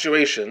club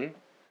situation,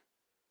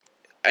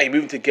 and you're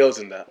moving to girls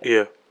in that.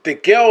 Yeah. The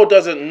girl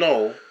doesn't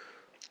know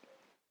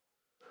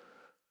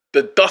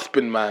the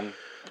dustbin man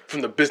from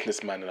the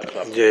businessman in a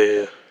club.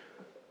 Yeah.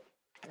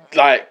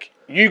 Like,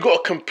 you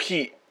got to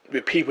compete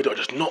with people that are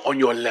just not on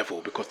your level,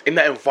 because in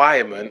that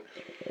environment,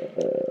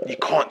 you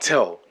can't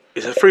tell.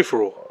 It's a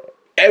free-for-all.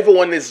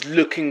 Everyone is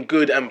looking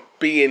good and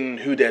being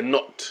who they're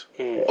not,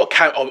 or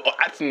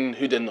acting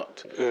who they're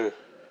not.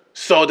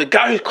 So the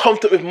guy who's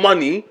confident with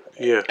money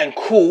and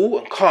cool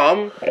and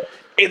calm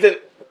isn't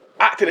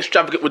acting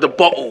extravagant with the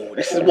bottle.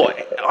 This is what?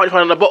 How you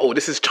find a bottle?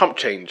 This is chump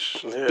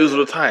change. Deals all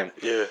the time.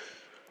 Yeah.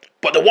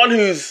 But the one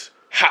who's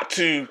had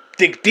to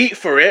dig deep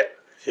for it.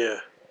 Yeah.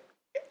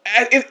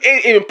 It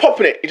ain't even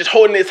popping it. He's just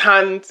holding his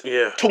hand,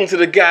 talking to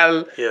the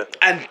gal. Yeah.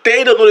 And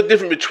they don't know the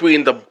difference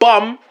between the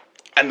bum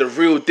and the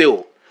real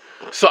deal.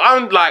 So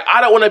I'm like,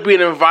 I don't want to be in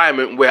an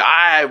environment where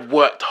I've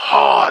worked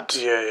hard.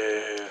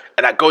 Yeah.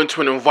 And I go into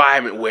an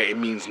environment where it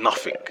means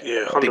nothing.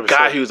 Yeah, 100%. The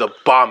guy who's a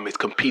bum is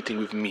competing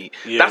with me.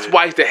 Yeah. That's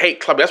why I used to hate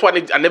clubbing. That's why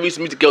I never used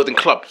to meet the girls in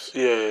clubs.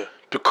 Yeah.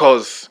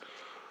 Because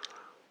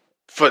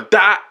for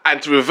that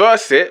and to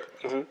reverse it,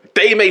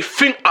 they may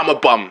think I'm a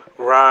bum.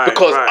 Right.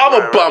 Because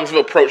other bums have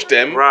approached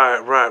them. Right.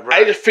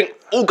 I just think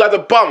all guys are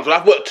bums. But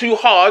I've worked too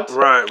hard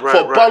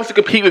for bums to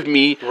compete with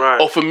me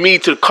or for me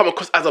to come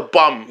across as a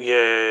bum.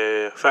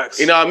 Yeah. Facts.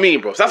 You know what I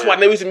mean, bro? So that's why I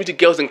never used to meet the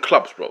girls in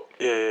clubs, bro.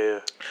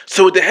 Yeah.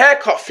 So with the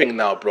haircut thing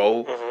now,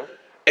 bro,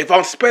 if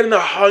I'm spending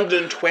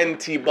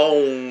 120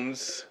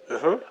 bones,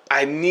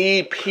 I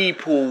need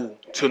people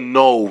to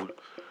know,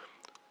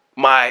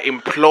 my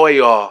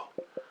employer,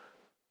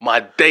 my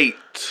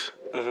date.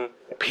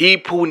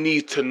 People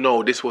need to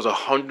know this was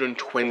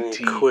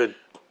 120 quid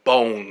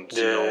bones,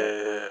 you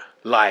know.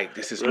 Like,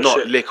 this is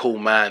not little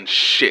man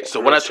shit. So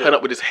when I turn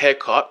up with this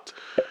haircut,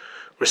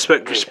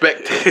 respect it.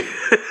 Respect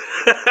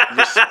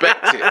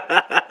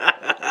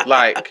it.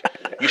 Like,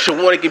 you should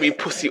want to give me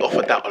pussy off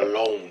of that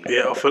alone.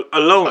 Yeah,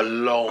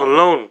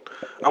 alone.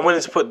 I'm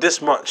willing to put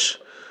this much.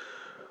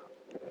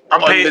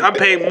 I'm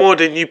paying more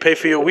than you pay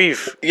for your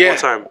weave one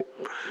time.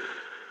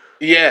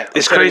 Yeah,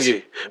 it's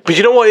crazy. But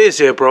you know what it is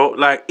here, bro?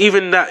 Like,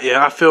 even that,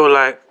 I feel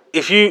like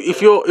if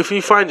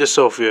you find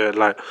yourself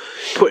like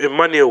putting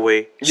money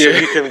away so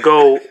you can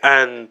go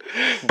and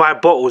buy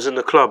bottles in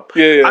the club,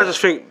 I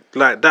just think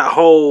like that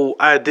whole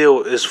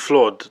ideal is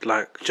flawed.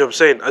 Like, do you know what I'm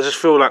saying? I just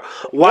feel like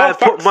why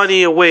put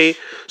money away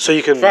so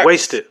you can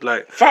waste it?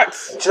 Like,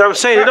 facts. Do you know what I'm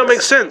saying? It don't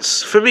make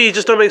sense. For me, it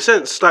just don't make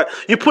sense. Like,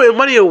 you're putting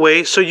money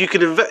away so you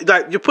can invest.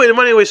 Like, you're putting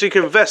money away so you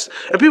can invest.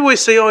 And people always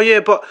say, "Oh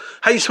yeah, but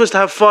how you supposed to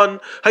have fun?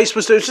 How you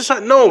supposed to?" It's just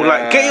like, no.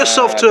 Like, get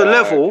yourself to a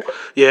level,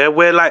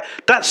 where like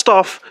that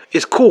stuff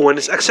is cool and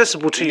it's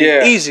accessible to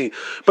you, easy.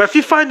 But if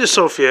you find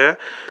yourself,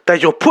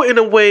 that you're putting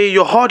away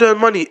your hard-earned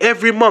money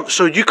every month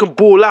so you can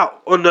ball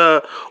out on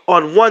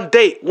one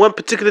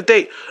particular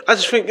date, I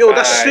just think,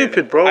 that's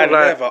stupid, bro. I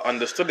never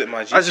understood it,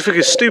 my G. I just think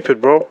it's stupid,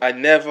 bro. I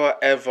never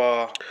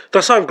ever.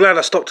 That's why I'm glad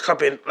I stopped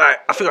clubbing. Like,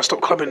 I think I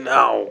stopped clubbing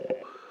now.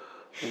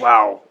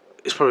 Wow,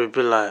 it's probably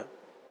been like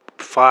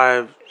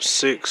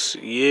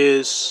 5-6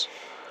 years.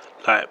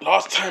 Like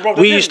last time, bro,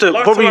 we used to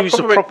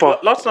proper.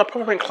 Last time I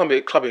proper went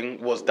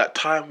clubbing was that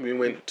time we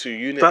went to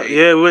Unity.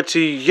 Yeah, we went to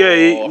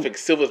I think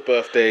Silver's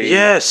birthday.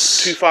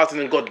 Yes. 2000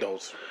 and God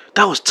knows.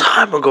 That was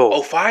time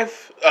ago.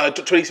 05?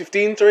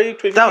 2015, sorry?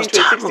 2015, that was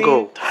time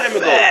ago. Time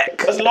ago.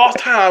 That's the last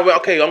time I went,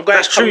 okay, I'm going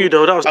That's true, you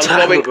know. That was time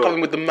ago. I'm going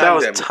clubbing with the man. That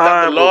was them. time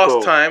That's the last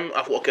ago. time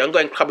I thought, okay, I'm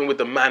going clubbing with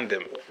the man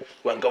them.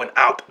 Where I'm going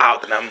out,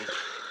 and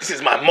this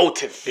is my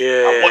motive.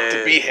 I want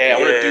to be here. I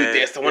want to do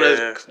this. I want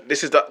to.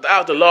 This is that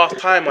was the last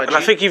time I. And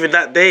I think even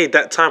that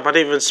time, I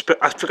didn't even spend.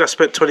 I think I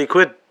spent 20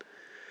 quid.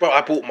 Bro,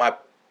 I think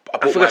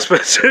I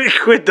spent 20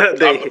 quid that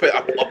day.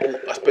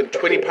 I spent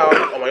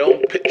 £20 on my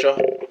own picture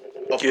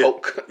of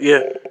Coke.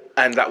 Yeah.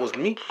 And that was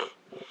me.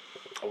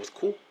 I was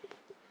cool.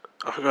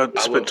 I think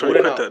I spent 20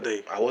 quid that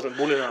day. I wasn't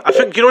balling out. I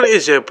think, you know what it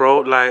is, yeah, bro?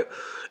 Like,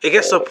 it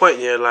gets to a point,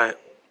 yeah, like,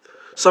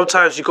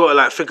 sometimes you gotta,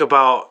 like, think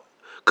about.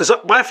 Because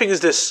my thing is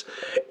this: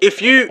 if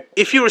you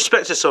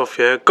respect yourself,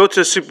 yeah, go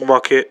to the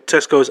supermarket,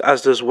 Tesco's,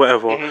 Asda's,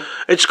 whatever, and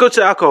just go to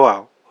the alcohol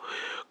aisle.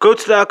 Go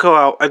to the alcohol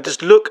aisle and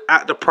just look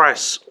at the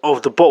price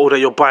of the bottle that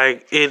you're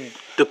buying in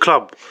the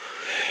club,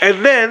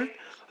 and then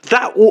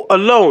that will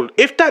alone,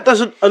 if that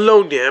doesn't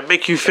alone, yeah,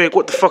 make you think,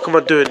 what the fuck am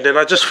I doing? Then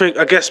I just think,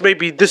 I guess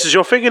maybe this is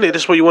your thing, innit?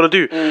 This is what you want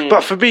to do.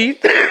 But for me,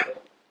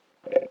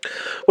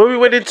 when we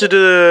went into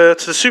the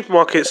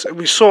supermarkets and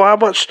we saw how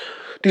much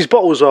these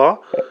bottles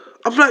are,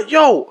 I'm like,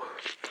 yo.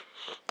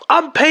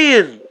 I'm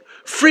paying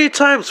 3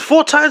 times,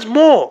 4 times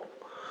more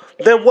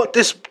than what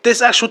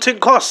this actual thing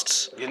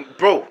costs.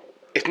 Bro,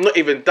 it's not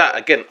even that.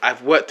 Again,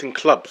 I've worked in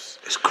clubs.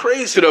 It's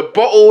crazy. So the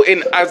bottle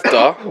in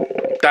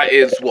Asda, that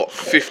is what,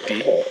 50,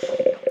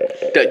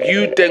 that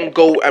you then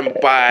go and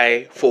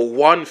buy for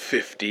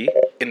 150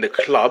 in the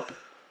club,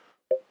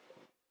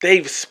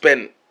 they've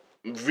spent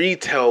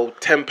retail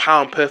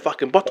 £10 per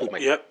fucking bottle,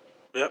 mate.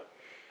 Yep.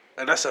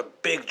 And that's a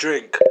big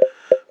drink.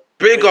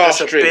 Big ass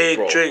drink, big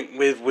bro. drink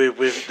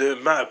with the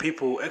amount of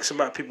people, X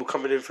amount of people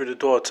coming in through the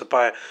door to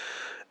buy.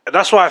 And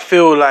that's why I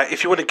feel like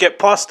if you want to get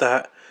past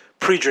that,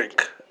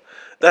 pre-drink.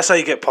 That's how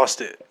you get past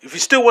it. If you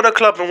still want a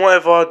club and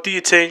whatever, do your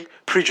thing,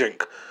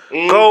 pre-drink.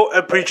 Go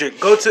and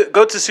pre-drink. Go to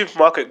the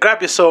supermarket, grab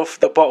yourself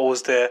the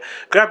bottles there,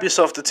 grab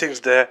yourself the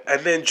things there,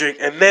 and then drink,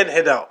 and then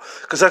head out.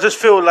 Because I just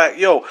feel like,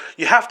 yo,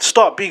 you have to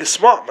start being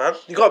smart, man.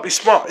 You got to be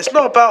smart. It's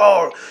not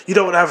about, you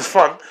don't want to have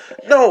fun.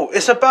 No,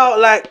 it's about,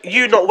 like,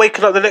 you not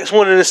waking up the next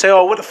morning and say,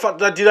 oh, what the fuck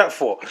did I do that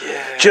for?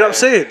 Yeah. Do you know what I'm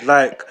saying?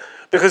 Like,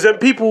 because then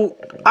people,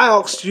 I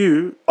asked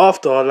you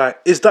after, like,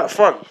 is that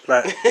fun?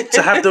 Like,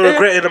 to have the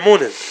regret in the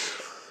morning.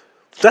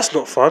 That's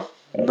not fun.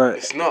 No,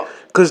 it's not.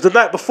 Because the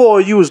night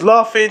before you was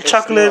laughing,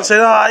 chuckling,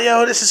 saying,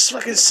 yo, this is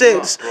fucking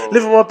sick.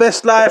 Living my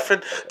best life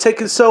and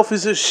taking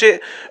selfies and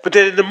shit. But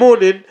then in the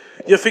morning,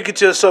 you're thinking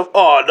to yourself,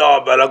 oh,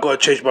 no, man, I got to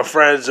change my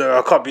friends.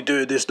 I can't be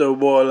doing this no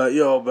more. Like,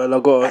 yo, man, I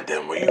got to... And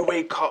then when you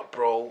wake up,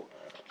 bro,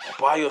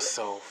 by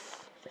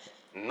yourself,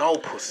 no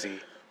pussy.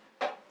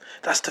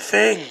 That's the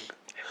thing.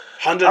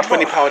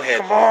 £120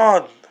 head. Come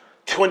on.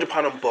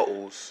 £200 on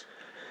bottles.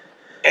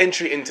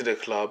 Entry into the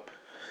club.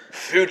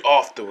 Food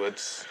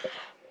afterwards.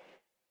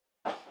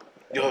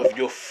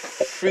 You're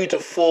 300 to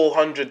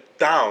 400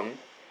 down.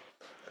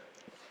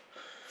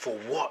 For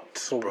what?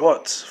 For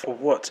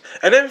what?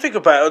 And then think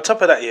about it, on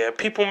top of that, yeah,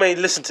 people may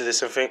listen to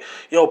this and think,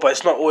 yo, but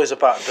it's not always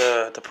about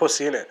the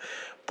pussy, innit?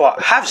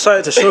 But have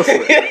something to show for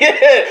it.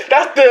 Yeah,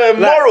 that's the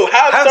moral.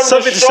 Have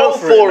something to show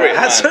for it.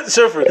 Have something to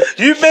show for it.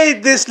 You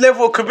made this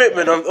level of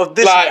commitment of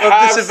this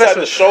investment.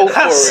 To show for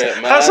it,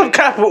 man. Have some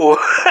capital.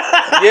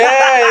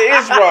 Yeah, it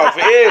is, bruv.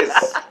 It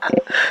is.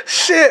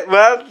 Shit,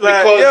 man.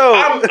 Like,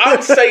 because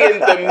I'm saying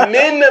the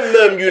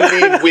minimum you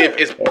leave with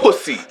is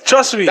pussy.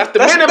 Trust me. That's the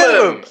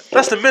minimum.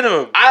 That's the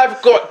minimum.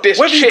 I've got this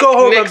whether chick you go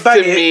home next and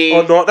bang to me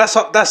it or not, that's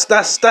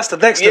the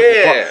next level.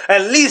 Yeah.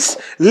 But at least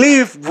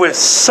leave with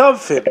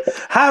something.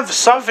 Have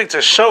something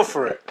to show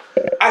for it.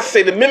 I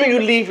say the minimum you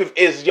leave with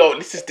is, yo,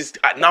 this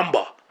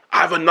number. I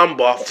have a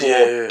number for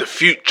the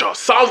future.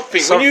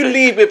 Something. When you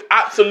leave with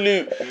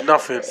absolute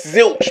nothing,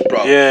 zilch,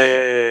 bro.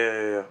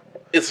 Yeah.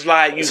 It's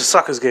like it's a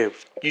sucker's game.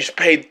 You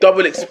paid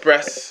double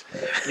express.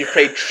 You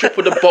paid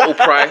triple the bottle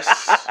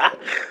price.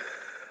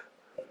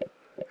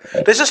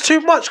 There's just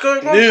too much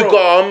going on, New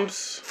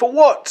garms. For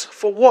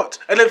what?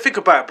 And then think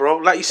about it, bro.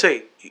 Like you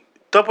say,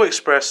 double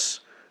express,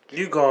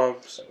 new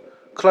garms,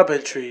 club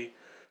entry,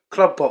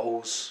 club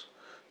bottles,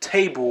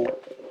 table.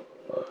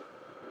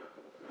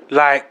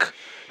 Like,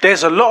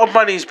 there's a lot of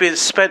money being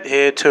spent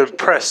here to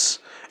impress,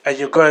 and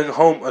you're going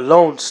home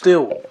alone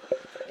still.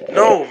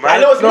 No, man. I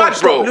know what's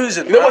mad, bro.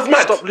 Losing, you know what's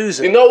mad? Stop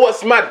losing. You know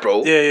what's mad,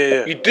 bro?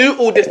 Yeah. You do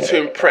all this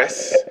to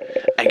impress,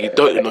 and you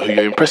don't even know who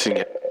you're impressing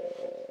yet.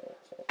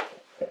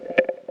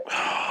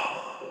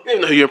 You don't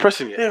even know who you're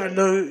impressing yet. You don't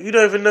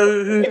even know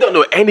who... You don't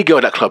know any girl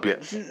at that club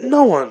yet.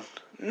 No one.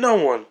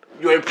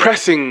 You're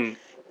impressing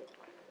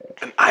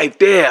an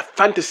idea, a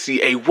fantasy,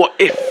 a what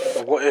if.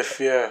 A what if,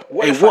 yeah.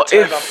 What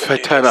if I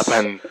turn up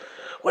and...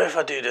 What if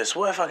I do this?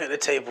 What if I get the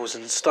tables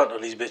and stunt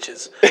on these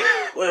bitches?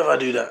 What if I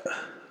do that?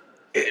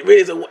 It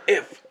really is a what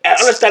if. I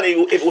understand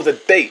if it was a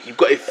date. You've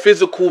got a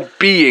physical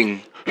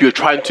being who you're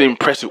trying to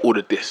impress with all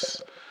of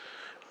this.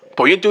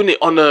 But you're doing it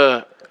on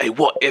a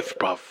what if,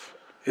 bruv?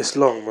 It's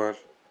long, man.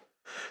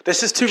 There's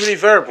just too many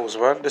variables,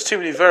 man. There's too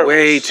many variables.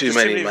 Way too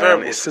many,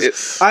 man.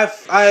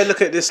 I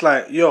look at this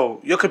like,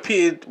 yo, you're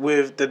competing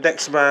with the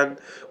next man,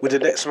 with the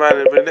next man,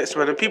 and with the next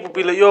man, and people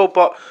be like, yo,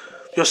 but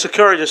you're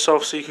securing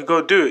yourself so you can go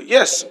and do it.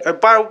 Yes,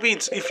 and by all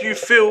means, if you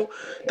feel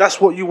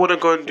that's what you want to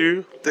go and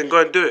do, then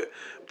go and do it.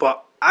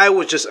 But I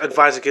would just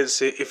advise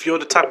against it if you're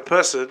the type of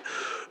person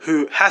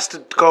who has to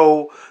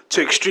go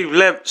to extreme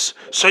lengths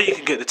so you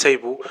can get the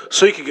table,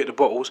 so you can get the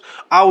bottles.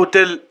 I would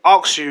then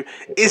ask you,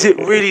 is it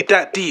really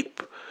that deep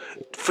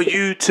for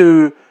you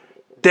to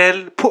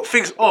then put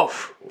things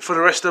off for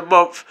the rest of the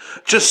month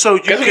just so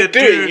you can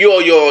do?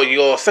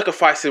 You're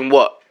sacrificing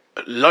what?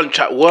 Lunch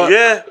at work?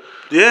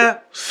 Yeah.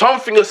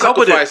 Something you're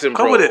sacrificing,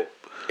 bro. Come with it.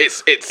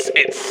 It's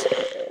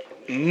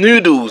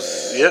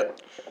noodles. Yep.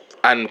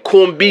 And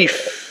corned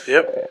beef.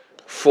 Yep.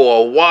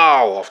 For a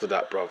while after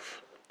that, bruv.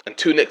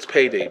 Until next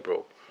payday,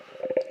 bro.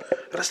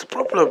 That's the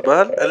problem,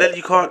 man. And then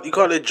you can't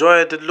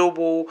enjoy the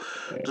normal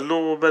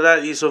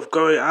modalities of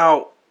going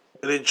out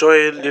and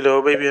enjoying,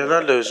 maybe a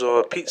Nando's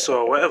or a pizza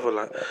or whatever.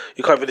 Like,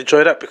 you can't even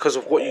enjoy that because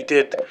of what you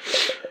did at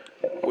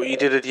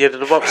the end of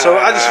the month. So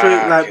I just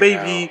think like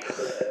maybe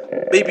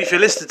if you're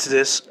listening to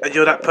this and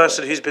you're that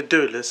person who's been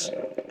doing this,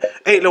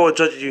 ain't no one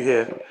judging you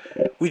here.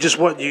 We just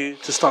want you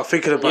to start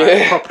thinking about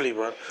it properly,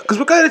 man. Because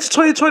we're going into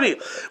 2020.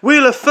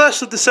 We're the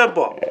 1st of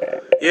December.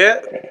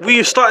 Yeah?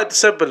 We started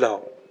December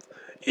now.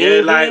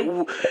 Yeah, like,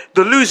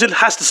 the losing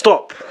has to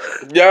stop.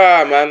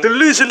 Yeah, man. The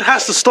losing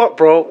has to stop,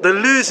 bro. The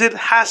losing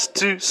has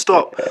to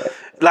stop.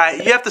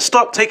 Like, you have to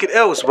stop taking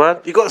L's, man.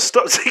 You got to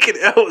stop taking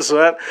L's,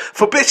 man.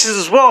 For bitches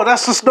as well.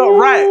 That's just not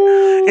right.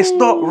 It's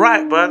not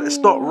right, man. It's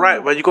not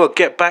right, man. You got to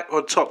get back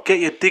on top. Get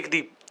your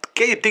dignity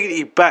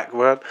back,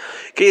 man.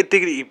 Get your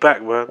dignity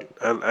back, man.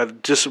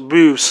 And just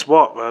move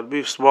smart, man.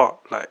 Move smart.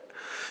 Like,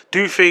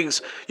 do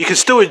things. You can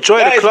still enjoy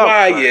the club.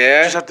 That is why, man. You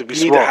just have to be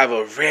smart. You need to have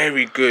a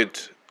very good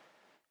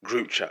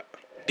group chat.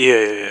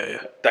 Yeah.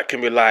 That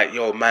can be like,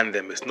 yo, man,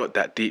 it's not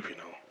that deep,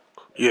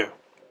 Yeah.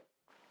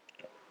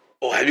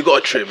 Oh, have you got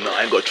a trim? No,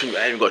 I ain't got a trim.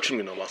 I ain't got a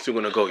trim, I'm still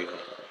gonna go,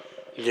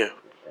 Yeah.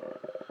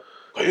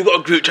 Have you got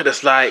a group chat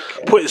that's like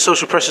putting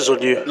social pressures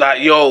on you?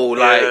 Like, yo,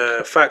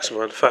 like facts,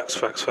 man. Facts.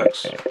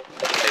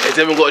 Has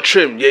anyone got a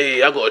trim?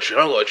 Yeah, I got a trim.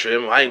 I got a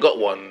trim. I ain't got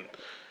one.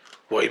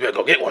 Well, you better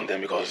go get one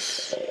then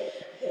because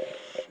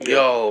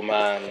yo,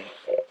 man.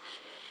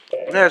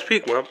 Yeah, it's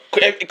peak, man.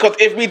 Because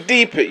if we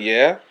deep it,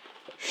 yeah.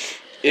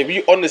 If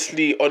you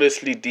honestly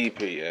deep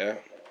it, yeah.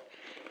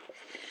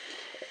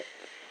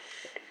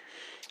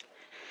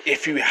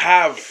 If you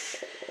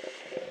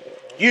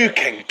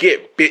can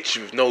get bitch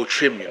with no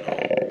trim,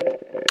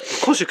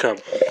 Of course you can.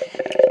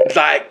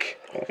 Like,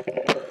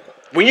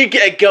 when you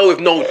get a girl with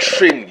no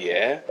trim,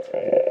 yeah,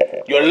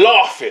 you're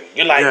laughing.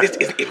 You're like, this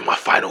isn't even my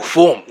final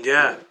form.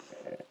 Yeah.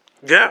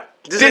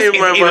 This isn't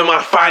even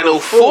my final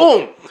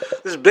form.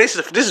 This is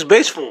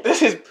base form.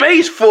 This is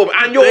base form,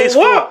 and you're base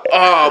what? Form.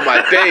 Oh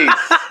my days!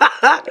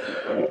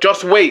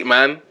 Just wait,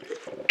 man.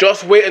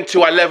 Just wait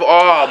until I level.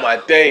 Oh my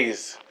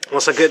days!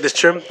 Once I get this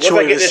trim, she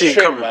won't even see it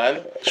coming,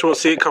 man. She won't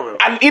see it coming.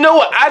 And you know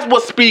what? As we're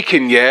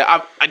speaking,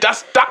 yeah,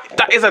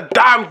 that is a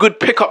damn good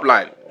pickup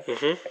line.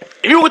 Mm-hmm.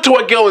 If you go to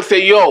a girl and say,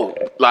 yo,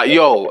 I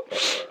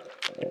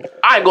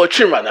ain't got a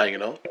trim right now,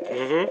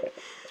 Mm-hmm.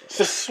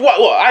 So what?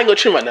 I ain't got a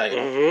trim right now,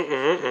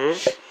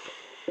 Mm-hmm.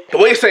 But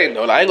what are you saying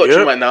though? Like, I ain't got a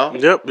trim right now.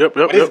 Yep.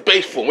 But this is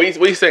base form. What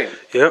are you saying?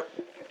 Yep.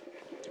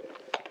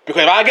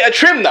 Because if I get a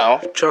trim now,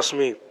 trust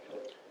me.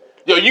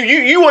 Yo,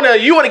 you wanna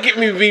get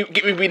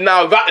me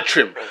now without the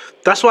trim.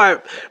 That's why.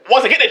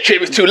 Once I get the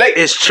trim, it's too late.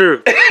 It's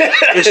true.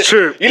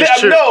 You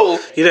let them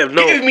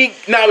know. Give me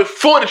now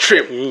before the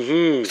trim,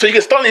 mm-hmm. so you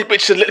can start these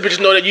bitches. Let the bitches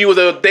know that you was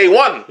a day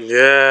one.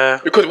 Yeah.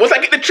 Because once I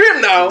get the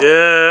trim now.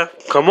 Yeah.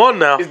 Come on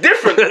now. It's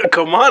different.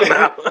 Come on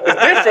now. It's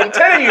different. I'm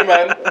telling you,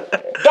 man.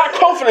 That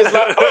confidence,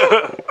 like.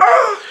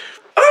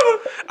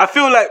 I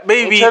feel like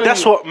maybe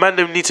that's what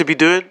Mandem need to be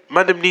doing.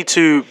 Mandem need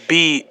to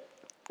be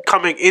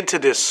coming into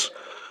this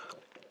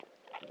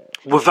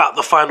without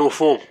the final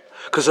form.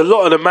 Because a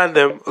lot of the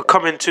Mandem are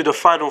coming to the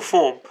final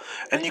form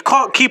and you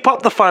can't keep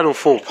up the final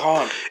form. You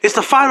can't. It's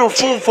the final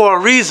form for a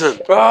reason.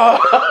 For a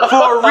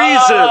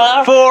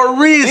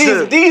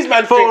reason. These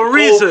man for a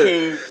reason.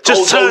 Goku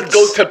just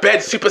goes to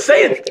bed Super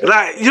Saiyan.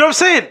 Like, you know what I'm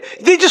saying?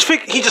 They just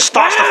think he just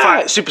starts to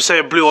fight Super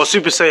Saiyan Blue or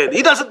Super Saiyan.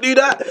 He doesn't do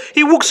that.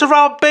 He walks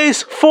around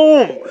base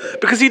form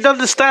because he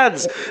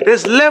understands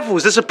there's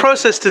levels. There's a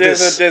process to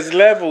this. There's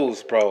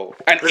levels, bro.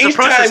 And there's each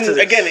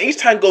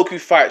time Goku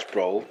fights,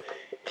 bro.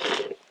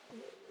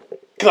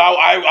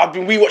 Because I've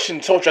been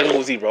rewatching so much Dragon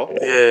Ball Z, bro.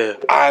 Yeah.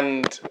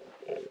 And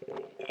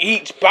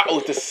each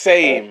battle's the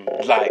same.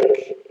 Like,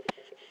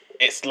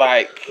 it's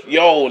like,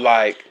 yo,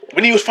 like,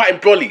 when he was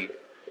fighting Broly,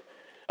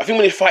 I think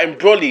when he was fighting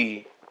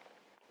Broly,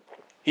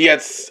 He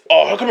had,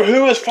 I can't remember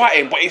who was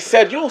fighting, but he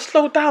said, "Yo,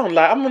 slow down,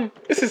 like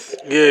this is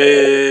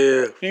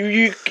you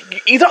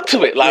he's up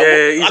to it, like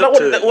he's up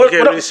to it. We're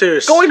really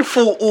serious. Going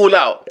full all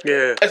out.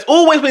 Yeah, it's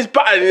always when he's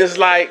battling, it's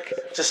like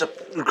just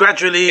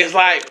gradually, it's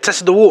like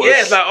testing the waters.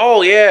 Yeah, it's like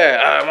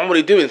I'm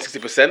only doing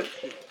 60%.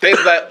 Then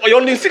it's like, you're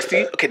only doing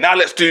 60. Okay, now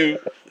let's do.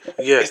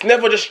 Yeah, it's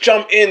never just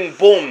jump in,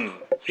 boom.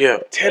 Yeah,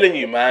 telling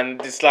you, man,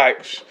 it's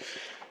like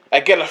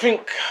again, I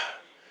think.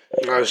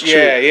 No, it's true.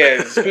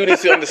 Yeah. People need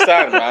to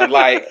understand, man.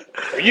 Like,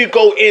 when you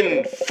go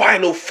in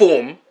final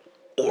form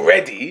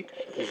already,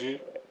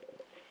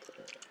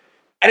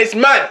 and it's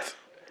mad.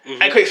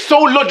 And it's so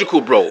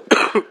logical, bro.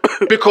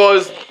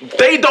 Because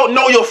they don't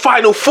know your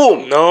final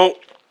form. No.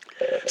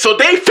 So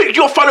they think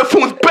your final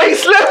form is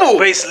base level.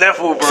 Base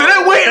level, bro. So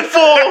they're waiting for...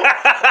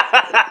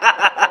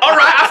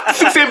 Alright, after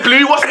 6 in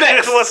blue,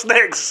 what's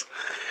next?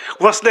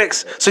 What's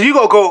next? So you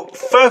gotta go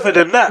further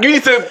than that. You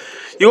need to...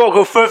 You gotta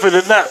go further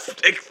than that.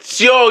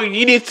 Yo,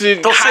 you need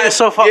to... Don't set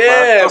yourself up,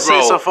 man. Don't set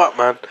yourself up,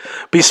 man.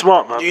 Be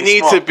smart, man. You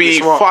need to be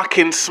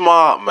fucking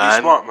smart, man.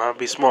 Be smart, man.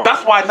 Be smart.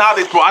 That's why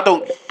nowadays, bro,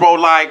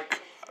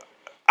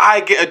 I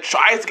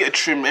used to get a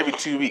trim every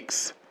 2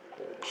 weeks.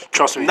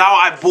 Trust me. Now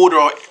I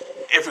border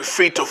every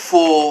 3 to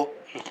 4,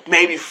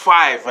 maybe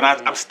 5, and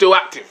I'm still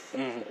active.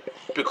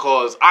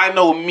 Because I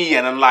know me,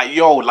 and I'm like,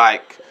 yo,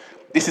 like,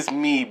 this is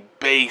me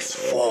base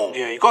form.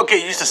 Yeah, you gotta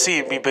get used to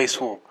seeing me base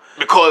form.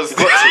 Because you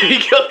gotta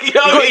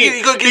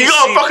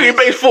fucking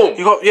base form.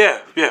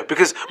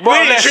 Because more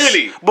or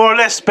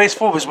less base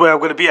form is where I'm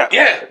gonna be at.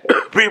 Yeah.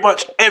 Pretty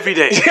much every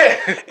day. Yeah.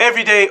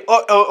 Every day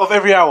of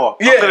every hour.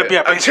 Yeah. I'm gonna be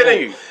at base form. I'm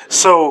telling you.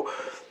 So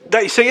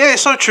that you say, yeah,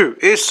 it's so true.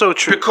 It's so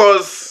true.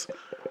 Because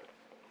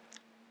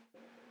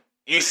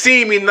you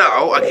see me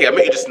now, okay, I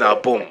met you just now,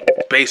 boom,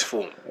 base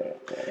form.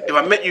 If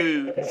I met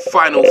you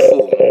final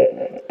form,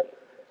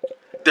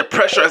 the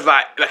pressure is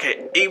like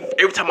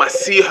every time I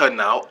see her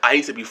now, I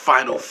need to be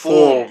final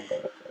form.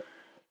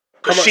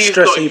 Because she's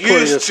not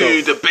used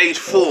to the base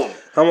form.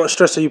 How much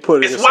stress are you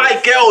putting on yourself?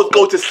 It's why girls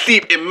go to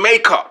sleep in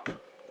makeup.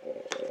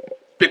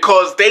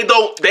 Because they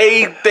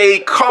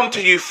come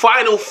to you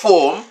final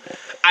form,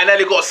 and then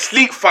they got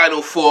sleep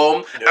final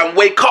form, and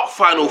wake up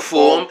final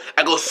form,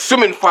 and go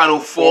swimming final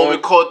form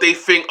because they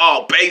think,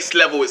 base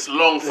level is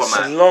long for man.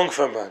 It's long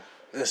for man.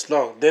 It's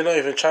long. They're not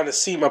even trying to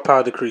see my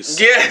powder crease.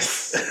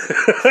 Yes.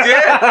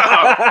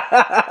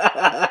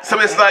 Yeah. So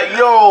it's like,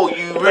 yo,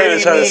 you really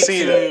need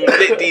to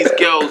let these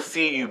girls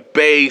see you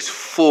base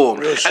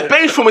form. And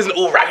base form isn't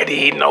all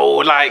raggedy,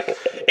 like,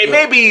 it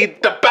may be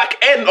the back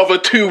end of a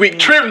 2-week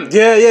trim.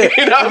 Yeah. You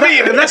know what I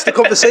mean? And that's the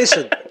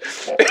conversation.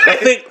 I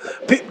think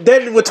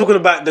then we're talking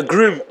about the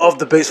groom of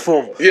the base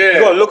form. Yeah. You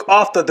gotta look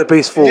after the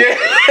base form. Yeah.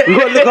 You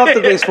gotta look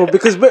after base form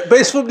because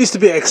base form needs to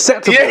be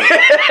acceptable. Yeah.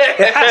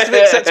 It has to be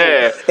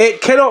acceptable.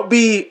 It cannot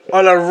be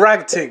on a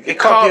rag thing. It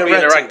can't be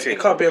a rag thing. It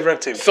can't be a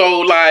rag thing. So,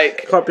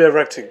 like... It can't be a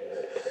rag thing.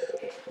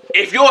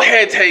 If your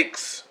hair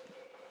takes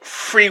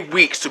 3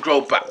 weeks to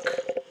grow back,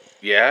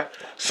 yeah?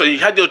 So you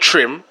had your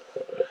trim,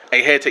 and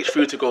your hair takes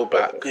 3 weeks to grow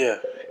back. Yeah.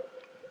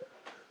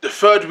 The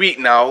 3rd week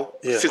now,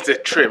 since the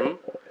trim,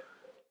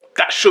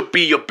 that should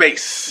be your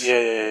base.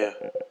 Yeah.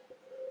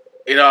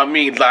 You know what I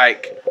mean?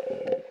 Like,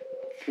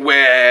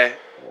 where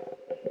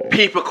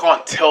people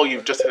can't tell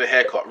you've just had a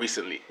haircut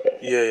recently.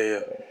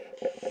 Yeah.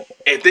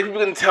 If people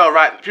can tell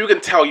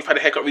you've had a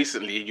haircut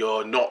recently,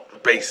 you're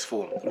not base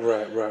form.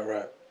 Right.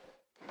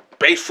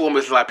 Base form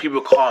is like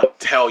people can't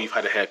tell you've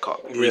had a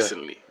haircut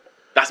recently.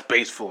 That's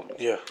base form.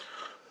 Yeah.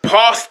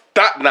 Past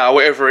that now,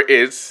 whatever it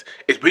is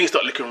when you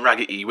start looking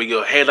raggedy, when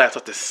your hairline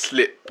starts to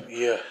slip.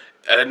 Yeah.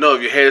 And I know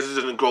if your hair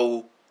doesn't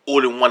grow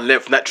all in one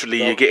length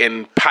naturally, you're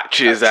getting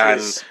patches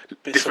and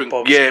different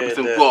bits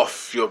and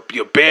bluff. Your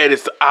beard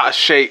is out of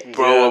shape,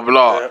 blah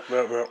blah.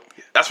 Yeah.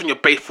 That's when your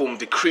base form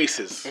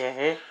decreases.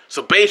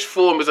 So base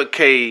form is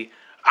okay.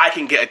 I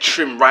can get a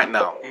trim right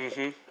now.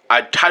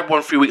 I had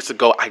one 3 weeks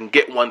ago. I can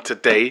get one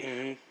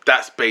today.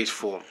 That's base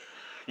form.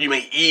 You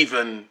may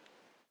even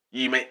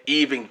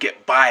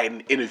get by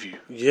an interview.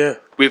 Yeah.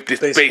 With this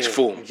base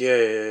form. Yeah.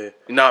 You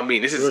know what I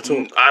mean? This is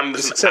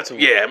it's acceptable.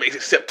 Yeah, it's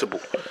acceptable.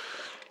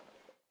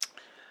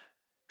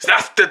 So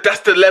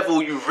that's the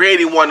level you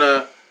really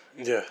wanna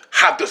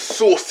have the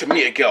sauce to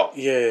meet a girl.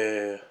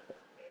 Yeah.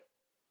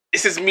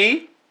 This is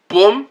me,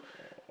 boom,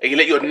 and you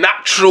let your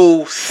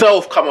natural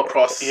self come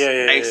across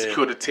and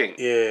secure the thing.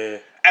 Yeah.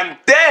 And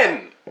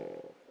then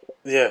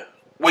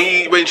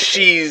when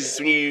she's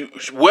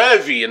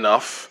worthy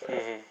enough,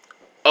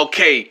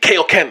 okay, K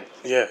or Ken.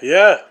 Yeah.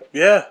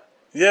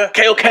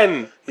 K or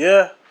Ken.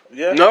 Yeah.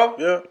 No?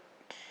 Yeah.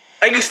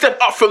 And you step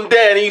up from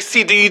there and you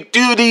see,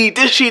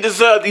 does she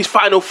deserve these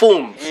final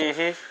forms?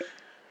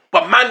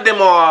 But man,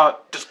 them are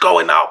just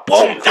going out,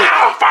 boom,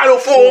 final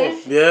form.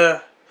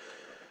 Yeah.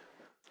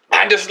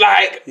 And just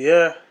like,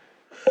 trying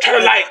to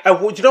like.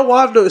 And you know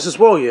what I've noticed as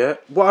well,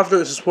 What I've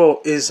noticed as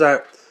well is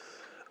that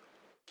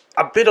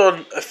I've been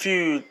on a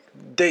few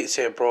dates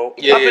here, bro. I've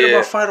been in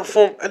my final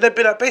form and they've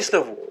been at base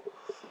level.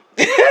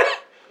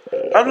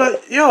 I'm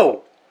like,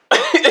 yo,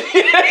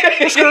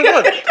 What's going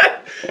on?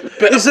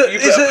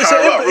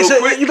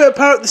 You better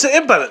power up. It's an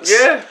imbalance.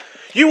 Yeah.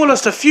 You want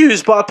us to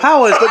fuse, but our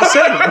power is not the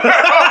same.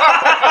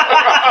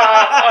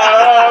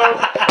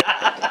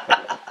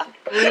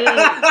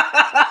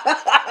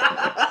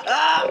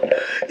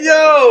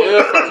 Yo!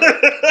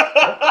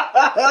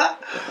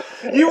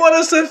 You want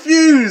us to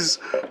fuse,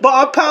 but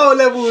our power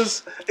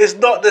levels is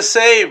not the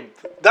same.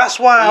 That's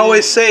why I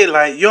always say,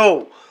 like,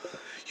 yo,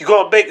 you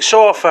gotta make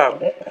sure, fam.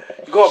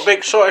 You gotta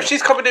make sure. If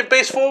she's coming in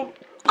base form,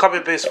 come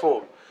in base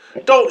form.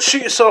 Don't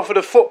shoot yourself in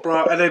the foot,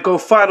 bro, and then go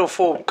final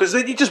form, because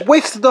then you just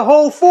wasted the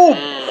whole form.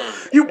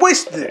 You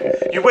wasted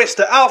it. You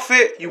wasted the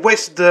outfit. You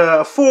wasted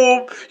the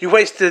form. You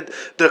wasted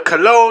the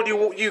cologne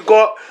you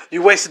got.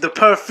 You wasted the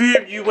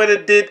perfume you went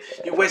and did.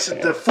 You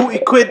wasted the 40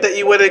 quid that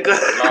you went and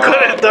got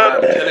and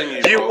done.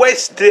 You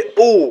wasted it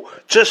all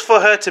just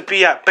for her to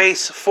be at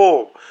base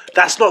form.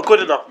 That's not good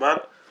enough, man.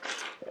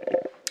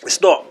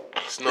 It's not.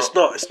 It's not.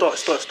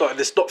 And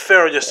it's not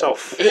fair on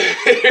yourself.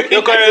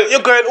 You're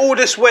going all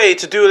this way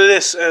to do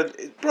this, and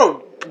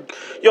bro,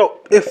 yo,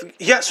 if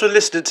Yats were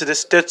listening to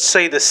this, they'd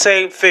say the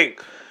same thing.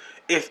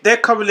 If they're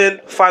coming in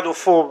final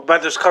form,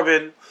 man, just come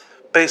in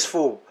base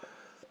form.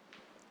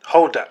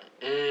 Hold that.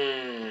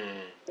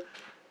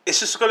 It's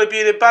just gonna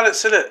be an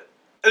imbalance, isn't it?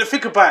 And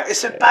think about it,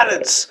 it's a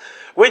balance.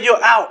 When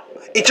you're out,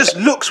 it just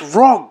looks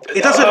wrong.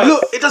 It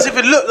doesn't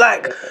even look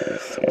like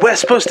we're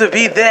supposed to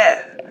be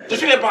there.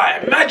 Just think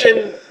about it.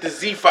 Imagine the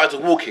Z fighters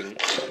walking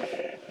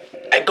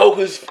and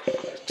Goku's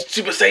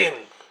Super Saiyan.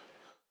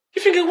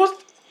 You thinking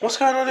what's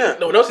going on here?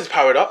 No one else is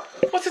powered up.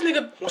 What's this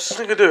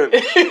nigga doing?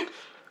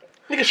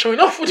 Nigga showing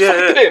off. What's he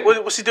doing?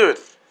 What's he doing?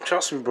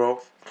 Trust me,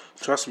 bro.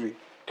 Trust me.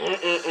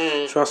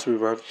 Trust me,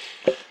 man.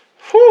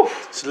 Whew.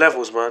 It's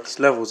levels, man. It's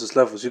levels.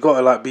 You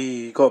gotta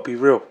be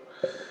real.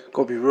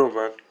 Gotta be real,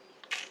 man.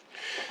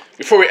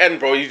 Before we end,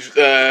 bro,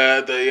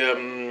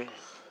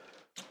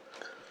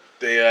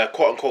 the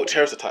quote-unquote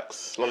terrorist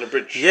attacks, London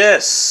Bridge.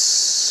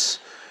 Yes.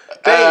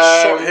 They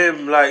shot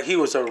him like he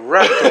was a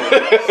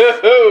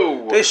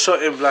ragdoll. They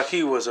shot him like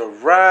he was a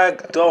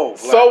ragdoll.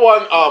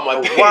 Someone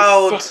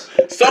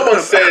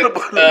said,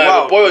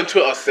 the boy on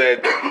Twitter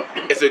said,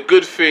 it's a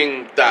good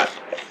thing that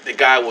the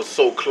guy was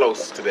so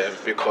close to them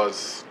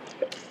because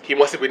he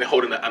must have been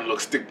holding an analog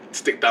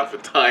stick down for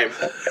time.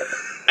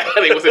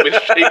 And he must have been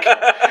shaking.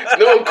 So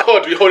no one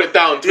could. We hold it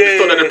down to the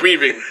start of the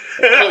breathing.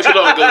 Coach it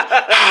on and goes,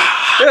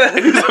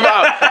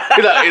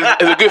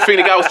 it's a good thing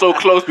the guy was so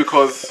close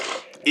because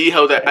he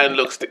held that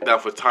analog stick down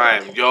for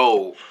time.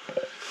 Yo.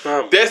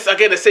 There's,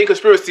 again, the same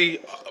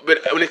conspiracy. When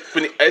every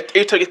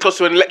time you get close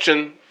to an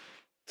election,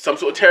 some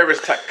sort of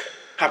terrorist attack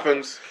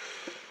happens.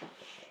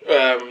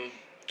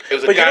 It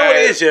was a guy. You know what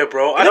it is, yeah,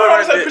 bro?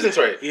 Prison,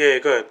 sorry. Yeah,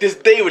 go ahead. This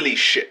day release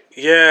shit.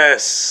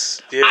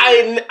 Yes.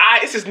 Yeah.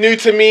 This is new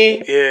to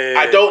me. Yeah.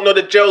 I don't know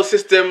the jail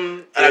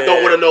system, and I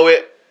don't want to know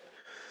it.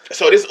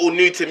 So this is all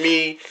new to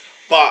me,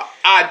 but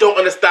I don't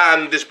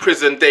understand this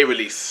prison day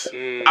release.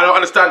 I don't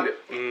understand it.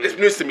 It's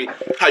news to me.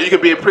 How you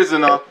can be a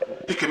prisoner,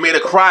 you can commit a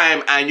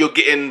crime, and you're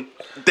getting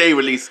day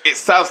release. It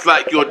sounds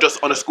like you're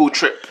just on a school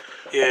trip.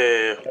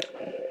 Yeah.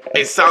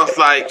 It sounds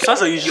like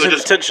you're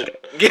just detention.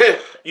 Yeah.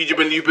 You've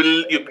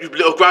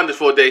been grounded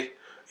for a day.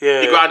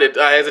 Yeah. You're grounded.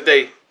 Here's a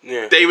day.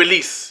 Yeah. Day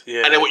release.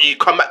 Yeah. And then you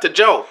come back to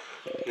jail.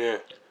 Yeah.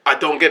 I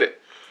don't get it.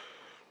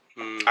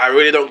 I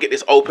really don't get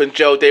this open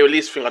jail day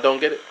release thing. I don't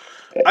get it.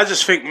 I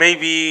just think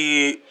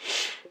maybe.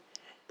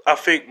 I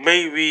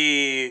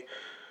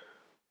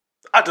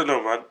don't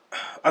know, man.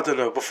 I don't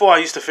know. Before I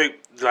used to think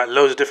like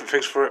loads of different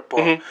things for it, but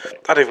I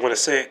don't even want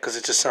to say it because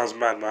it just sounds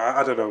mad, man.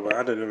 I don't know, man.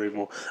 I don't know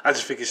anymore. I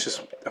think it's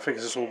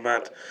just all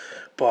mad.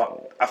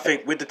 But I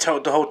think with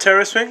the whole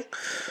terrorist thing,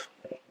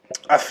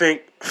 I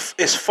think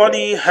it's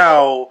funny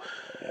how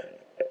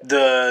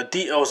the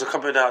details are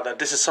coming out that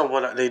this is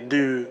someone that they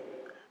knew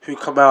who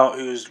come out,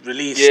 who's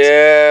released.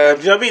 Yeah.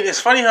 You know what I mean?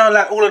 It's funny how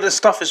like all of this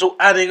stuff is all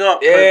adding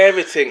up. Yeah,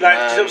 everything, like,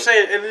 man. You know what I'm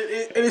saying?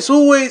 And it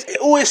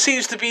always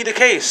seems to be the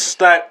case.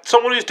 Like,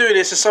 someone who's doing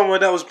this is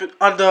someone that was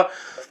under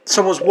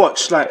someone's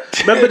watch. Like,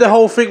 remember the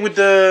whole thing with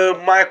the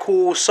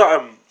Michael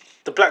Sutton,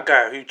 the black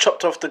guy who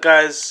chopped off the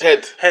guy's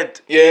head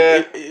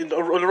yeah.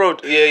 on the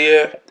road?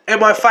 Yeah.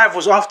 MI5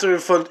 was after him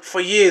for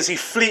years. He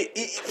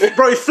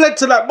fled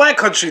to like my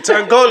country, to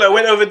Angola.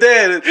 Went over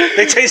there. And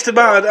they chased him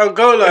out in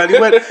Angola, and he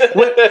went,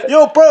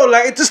 yo, bro,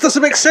 like it just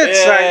doesn't make sense.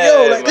 Yeah, like,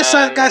 yo, like this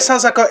guy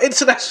sounds like an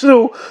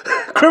international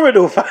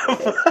criminal, fam.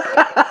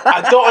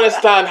 I don't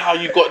understand how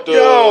you got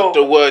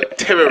the word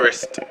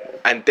terrorist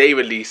and day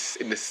release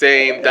in the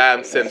same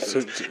damn sentence.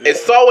 If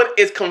someone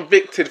is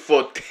convicted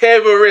for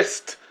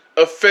terrorist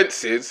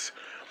offences,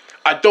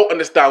 I don't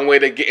understand where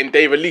they're getting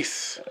day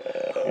release.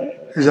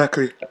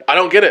 Exactly. I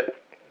don't get it.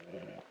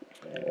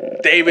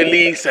 Day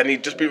release and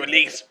he'd just be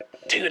released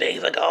 2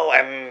 days ago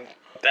and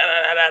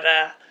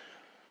da.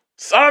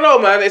 So I don't know,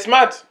 man. It's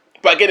mad.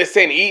 But again, it's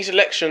saying each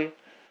election,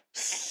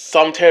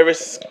 some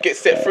terrorists get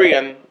set free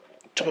and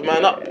chop a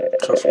man up.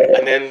 Trust me.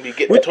 And then we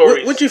get the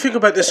Tories. What do you think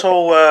about this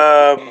whole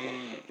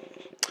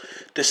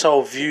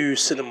View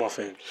cinema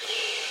thing?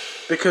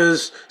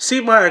 Because see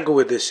my angle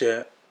with this,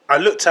 yeah. I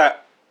looked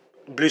at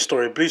Blue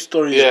Story. Blue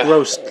Story is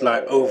grossed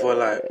like over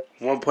like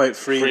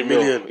 1.3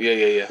 million.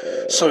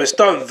 Yeah. So it's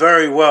done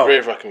very well.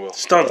 Very fucking well.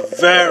 It's done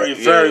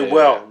very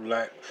well.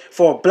 Like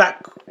for a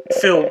black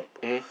film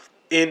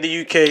in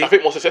the UK. I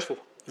think more successful.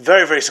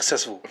 Very, very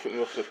successful.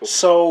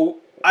 So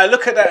I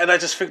look at that and I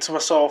just think to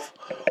myself,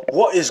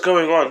 what is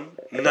going on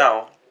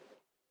now?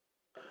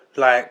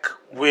 Like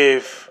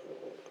with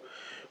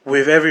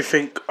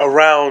everything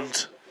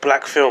around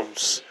black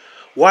films.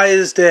 Why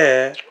is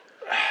there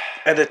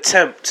an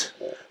attempt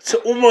to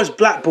almost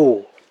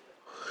blackball?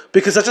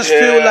 Because I just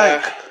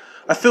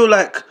feel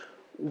like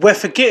we're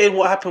forgetting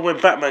what happened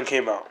when Batman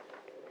came out.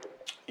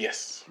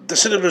 Yes. The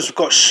cinemas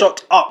got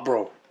shot up,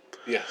 bro.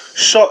 Yes.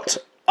 Shot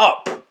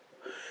up.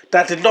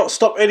 That did not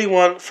stop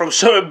anyone from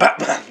showing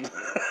Batman.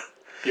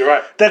 You're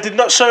right. That did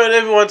not show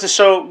everyone to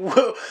show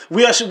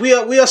we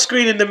are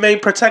screening the main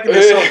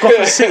protagonist of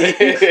Gotham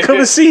City. Come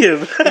and see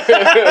him.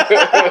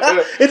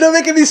 It don't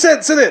make any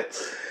sense,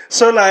 innit?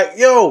 So like,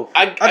 yo,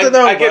 I don't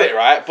know. I get it,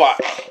 right? But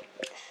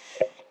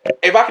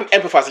if I can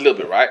empathise a little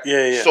bit, right?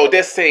 Yeah. So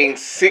they're saying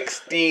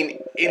 16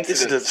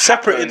 incidents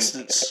separate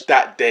incidents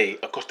that day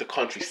across the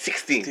country.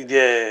 16.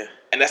 Yeah.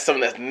 And that's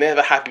something that's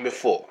never happened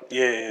before.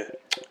 Yeah.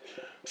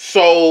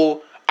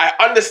 So I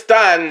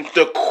understand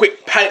the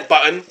quick panic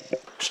button.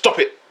 Stop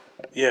it.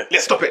 Yeah.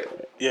 Let's stop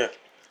it. Yeah.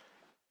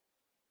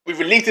 We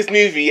released this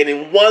movie, and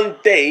in one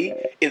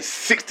day, in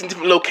 16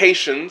 different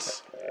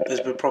locations,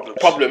 there's been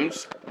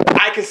problems.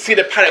 I can see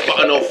the panic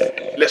button of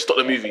let's stop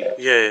the movie.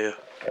 Yeah.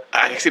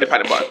 I can see the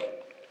panic button.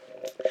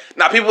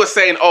 Now people were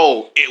saying,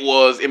 "Oh, it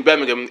was in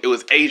Birmingham. It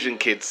was Asian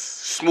kids,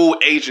 small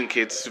Asian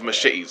kids with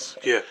machetes."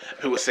 Yeah.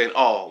 Who were saying,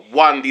 "Oh,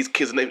 one, these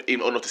kids are not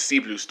even old enough to see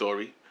Blue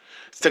Story.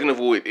 Second of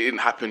all, it didn't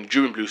happen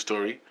during Blue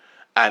Story,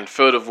 and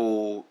third of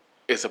all,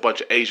 it's a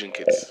bunch of Asian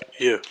kids."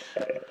 Yeah.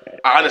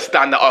 I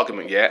understand that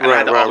argument, yeah, and I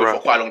had that argument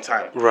for quite a long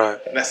time. Right.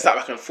 And I sat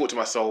back and thought to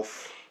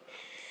myself,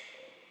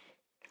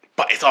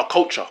 but it's our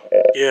culture.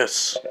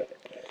 Yes.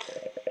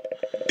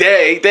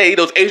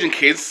 Those Asian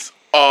kids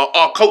are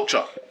our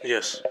culture.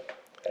 Yes.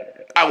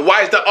 And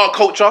why is that our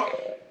culture?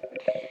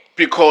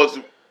 Because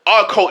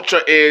our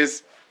culture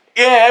is,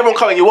 everyone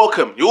coming, you're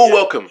welcome. You're all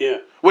welcome. Yeah.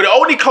 We're the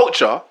only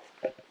culture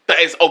that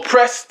is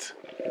oppressed,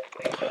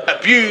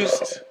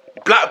 abused,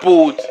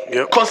 blackballed,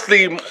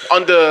 constantly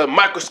under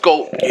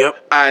microscope,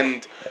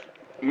 and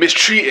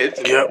mistreated.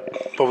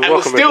 But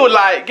we're still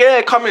like,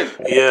 come in.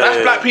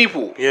 That's black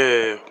people.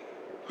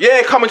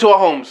 Yeah, come into our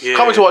homes.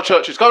 Come into our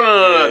churches.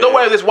 No. Don't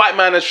worry, this white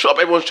man has shut up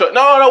everyone's church.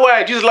 No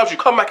way. Jesus loves you.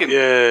 Come back in.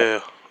 Yeah.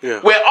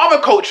 Where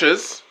other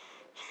cultures,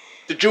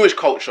 the Jewish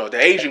culture,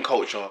 the Asian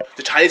culture,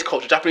 the Chinese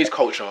culture, Japanese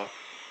culture,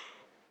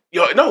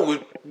 no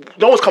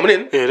one's coming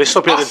in. Yeah, they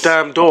stop you at the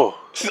damn door.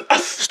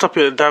 Stop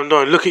you at the damn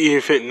door and look at you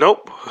and think,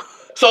 nope.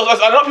 So a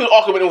lot of people's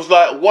argument was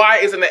like, why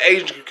isn't the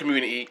Asian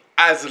community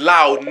as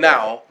loud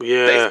now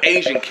that it's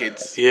Asian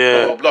kids?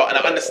 Yeah. Blah, blah, blah. And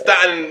I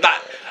understand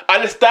that. I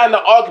understand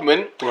the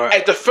argument. Right.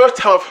 It's the first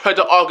time I've heard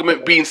the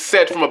argument being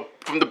said from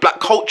the black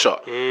culture.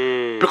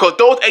 Because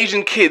those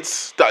Asian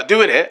kids that are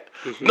doing it,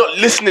 not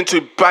listening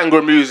to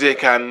Bhangra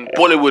music and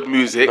Bollywood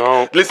music,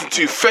 listen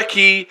to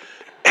Feki,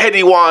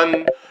 Heady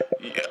One,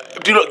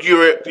 Do Not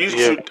Europe,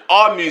 listen to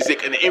our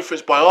music and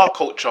influenced by our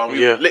culture. And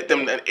we let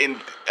them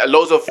in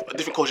loads of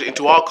different culture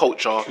into our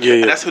culture.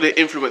 And that's who they're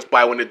influenced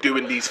by when they're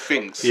doing these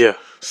things.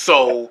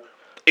 So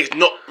it's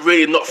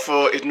really not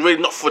for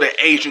the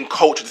Asian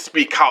culture to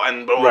speak out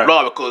and blah blah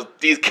blah, because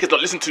these kids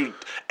don't listen to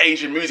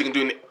Asian music and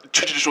doing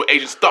traditional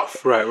Asian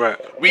stuff. Right.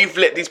 We've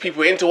let these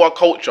people into our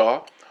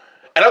culture,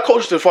 and our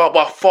culture is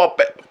by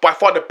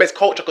far the best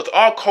culture, because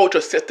our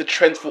culture sets the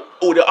trends for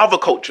all the other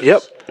cultures.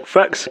 Yep,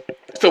 facts.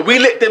 So we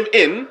let them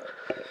in,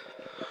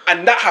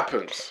 and that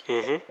happens.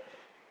 And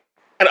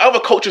other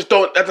cultures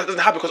don't. That doesn't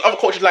happen, because other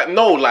cultures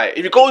if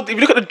you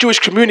look at the Jewish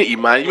community,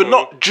 man, you're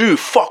not Jew.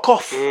 Fuck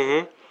off.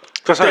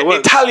 That's how it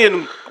works.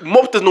 Italian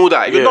mobsters and all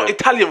that. If you're not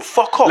Italian,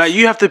 fuck off. Like,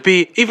 you have to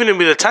be, even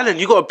with Italian,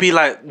 you gotta be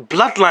like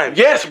bloodline.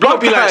 Yes, bloodline. You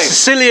gotta be like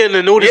Sicilian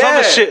and all this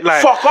other shit.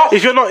 Like, fuck off.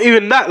 If you're not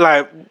even that,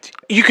 like,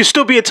 you can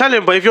still be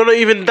Italian, but if you're not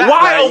even that,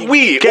 why are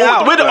we?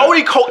 We're the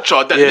only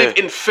culture that live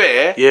in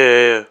fear.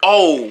 Yeah.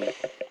 Oh,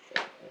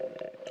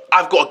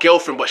 I've got a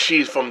girlfriend, but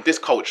she's from this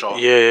culture.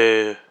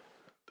 Yeah.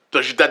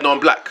 Does your dad know I'm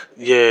black?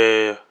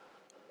 Yeah.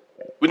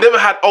 We never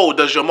had,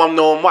 does your mum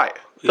know I'm white?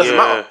 Doesn't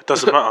matter.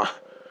 Doesn't matter.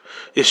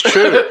 It's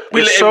true.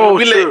 we let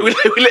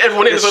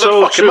everyone in, so it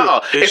doesn't fucking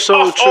matter. It's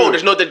so true.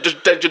 Does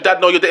your dad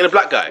know you're dating a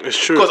black guy?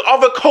 It's true. Because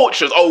other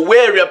cultures are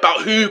wary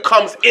about who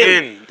comes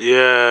in.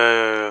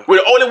 Yeah. We're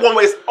the only one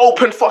where it's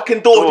open fucking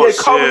doors.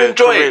 Come and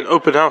enjoy it.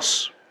 Open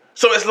house.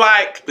 So it's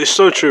like... It's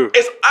so true.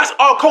 That's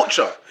our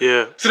culture.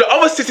 Yeah. So the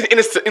other city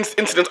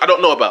incidents I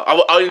don't know about.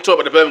 I only talk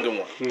about the Birmingham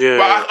one. Yeah.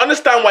 But I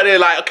understand why they're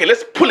like, okay,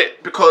 let's pull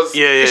it, because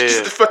it's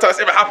just the first time it's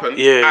ever happened.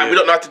 And we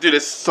don't know how to do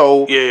this.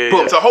 So,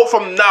 boom. So I hope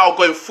from now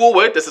going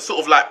forward, there's a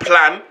sort of like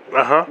plan.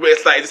 Where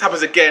it's like, if this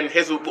happens again,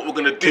 here's what we're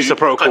going to do. Here's the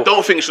protocol. I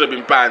don't think it should have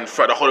been banned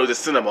throughout the whole of the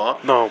cinema.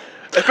 No.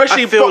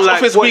 Especially box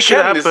office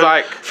weekend is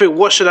like... I think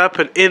what should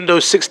happen in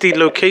those 16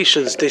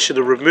 locations, they should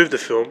have removed the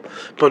film,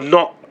 but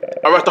not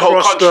Across the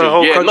whole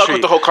country. Not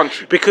across the whole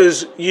country.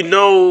 Because,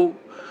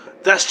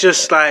 that's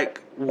just like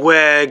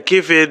we're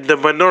giving the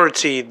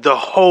minority the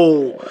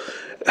whole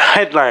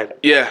headline.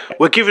 Yeah.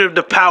 We're giving them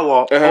the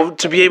power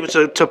to be able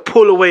to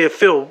pull away a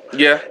film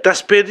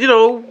that's been,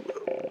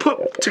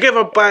 put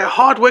together by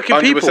hardworking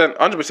people.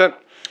 100%.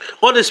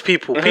 Honest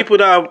people. People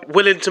that are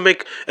willing to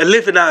make a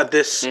living out of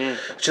this. Do you know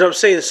what I'm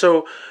saying?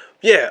 So,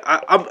 yeah,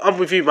 I'm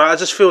with you, man. I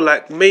just feel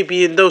like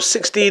maybe in those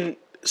 16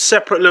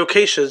 separate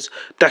locations,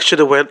 that should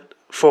have went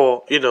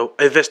for,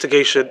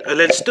 investigation, and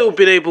then still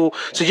been able.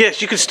 So yes,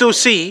 you can still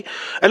see,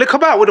 and then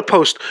come out with a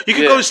post. You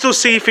can go and still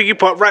see Thingy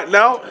Part right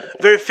now.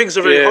 Things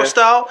are very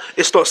hostile.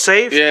 It's not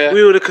safe. Yeah.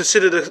 We would have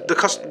considered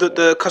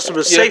the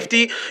customer's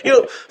safety.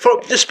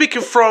 From just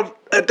speaking from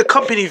the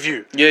company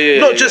view.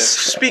 Not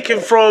just speaking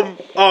from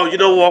you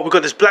know what, we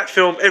got this black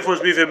film.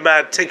 Everyone's moving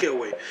mad. Take it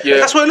away. Yeah.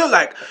 That's what it looked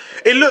like.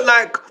 It looked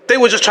like they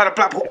were just trying to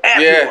blackball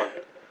everyone.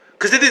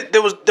 Because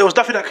there was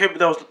nothing that came.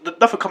 There was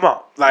nothing come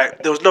out.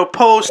 Like there was no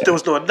post. There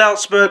was no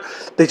announcement.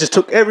 They just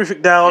took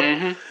everything down,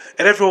 and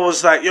everyone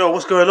was like, "Yo,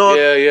 what's going on?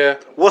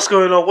 What's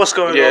going on? What's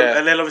going on?"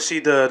 And then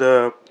obviously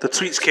the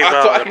tweets came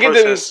out. I can give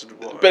them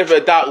a bit of a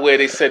doubt where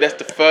they said that's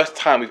the first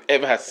time we've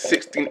ever had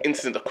 16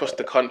 incidents across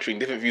the country in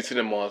different view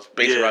cinemas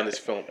based around this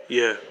film.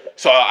 Yeah.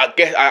 So I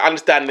guess I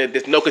understand that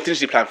there's no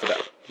contingency plan for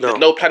that. No. There's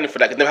no planning for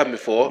that. It's never happened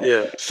before.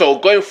 Yeah. So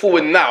going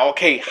forward now,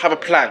 okay, have a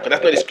plan, because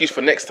that's not an excuse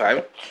for next time.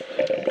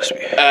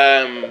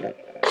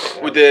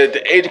 With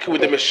the age kid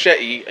with the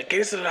machete, again,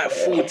 this is like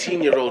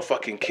 14-year-old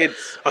fucking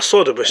kids. I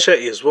saw the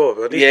machete as well,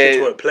 man. These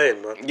kids weren't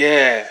playing, man.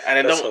 Yeah, and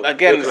then it's like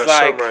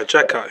Samurai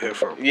Jack out here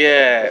from.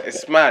 Yeah,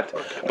 it's mad.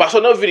 Okay. But I saw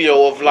another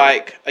video of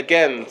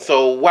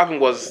so what happened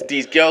was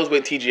these girls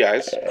went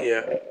TGIs.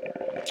 Yeah.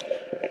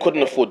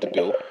 Couldn't afford the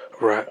bill.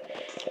 Right.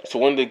 So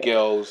one of the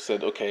girls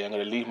said, okay, I'm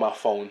going to leave my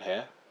phone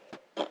here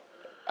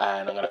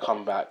and I'm going to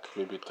come back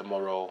maybe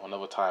tomorrow,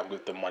 another time,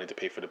 with the money to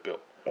pay for the bill.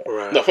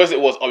 Right. No, first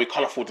it was, we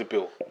can't afford the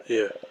bill.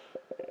 Yeah.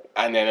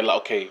 And then they're like,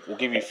 okay, we'll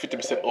give you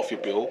 50% off your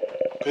bill,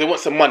 because they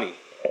want some money.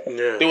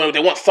 Yeah. They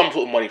want some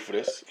sort of money for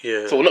this.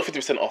 Yeah. So we're not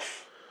 50%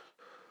 off.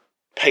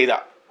 Pay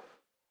that.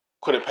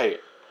 Couldn't pay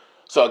it.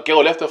 So a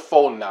girl left her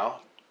phone now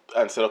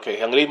and said, okay, I'm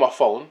going to leave my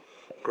phone.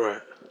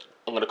 Right.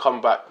 I'm going to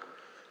come back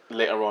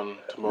later on,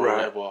 tomorrow,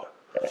 whatever,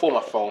 for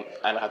my phone,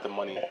 and I had the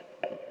money.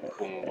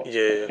 Boom, boom.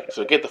 Yeah.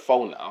 So get the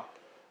phone now,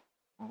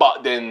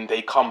 but then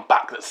they come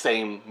back that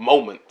same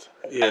moment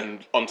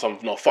and on some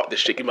fuck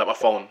this shit, give me my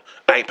phone,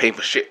 I ain't paying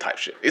for shit type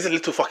shit. These are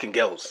little fucking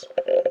girls.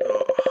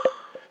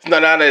 No,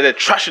 they're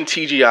trashing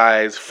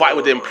TGIs, fighting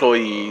with the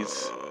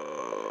employees.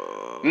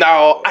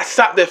 Now I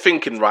sat there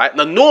thinking, right?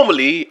 Now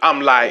normally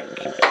I'm like,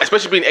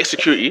 especially being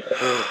ex-security,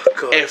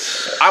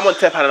 if I'm on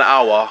 £10 an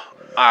hour,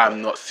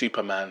 I'm not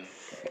Superman.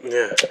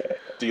 Yeah.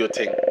 Do your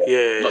thing.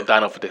 Yeah. Not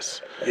down for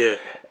this. Yeah.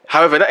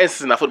 However, in that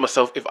instance, I thought to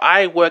myself, if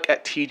I work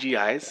at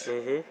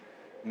TGIs,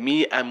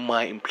 me and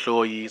my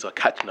employees are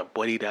catching a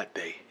body that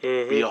day.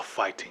 We are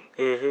fighting.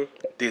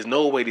 There's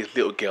no way these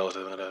little girls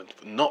are going to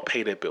not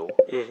pay their bill,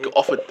 get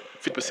offered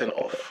 50%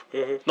 off,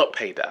 not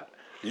pay that,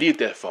 leave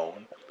their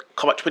phone,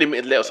 come back 20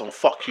 minutes later, saying,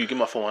 fuck you, give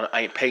my phone,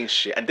 I ain't paying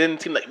shit, and then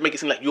make it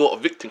seem like you're a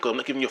victim because I'm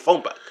not giving your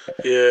phone back.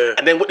 Yeah.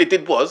 And then what they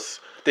did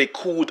was, they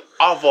called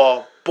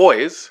other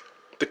boys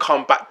to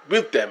come back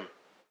with them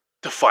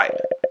to fight.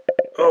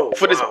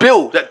 For this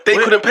bill that they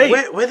couldn't pay.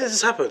 Where did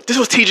this happen? This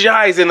was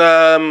TGI's in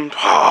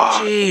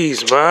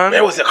jeez, man.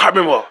 Where was it? I can't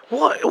remember.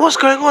 What's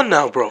going on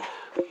now, bro?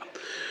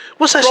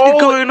 What's actually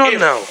going on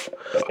now?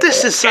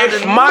 This is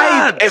sounding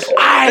mad. If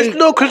I there's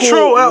no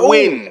control at all.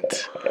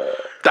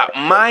 That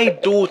my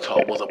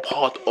daughter was a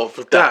part of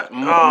that.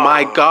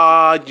 My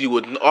God, you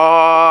would.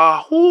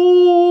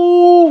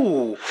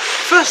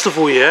 First of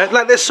all,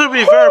 there's so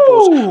many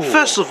variables.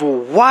 First of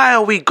all, why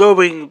are we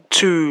going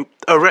to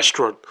a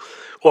restaurant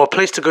or a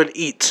place to go and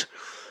eat,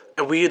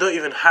 and we don't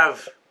even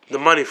have the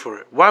money for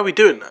it? Why are we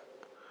doing that?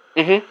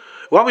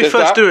 Why are we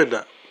doing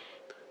that?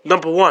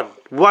 Number one,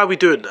 why are we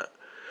doing that?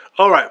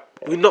 All right,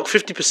 we knock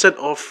 50%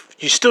 off.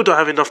 You still don't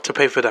have enough to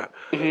pay for that.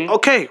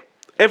 Okay,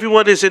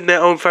 everyone is in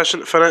their own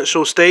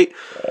financial state.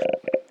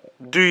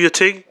 Do your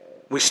thing.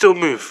 We still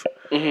move.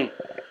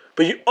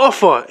 But you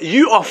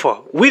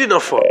offer. We didn't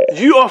offer.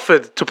 You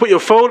offered to put your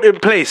phone in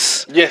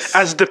place. Yes.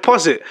 As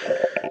deposit.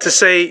 To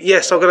say,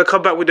 yes, I'm going to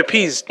come back with the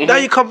peas. Now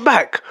you come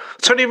back.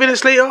 20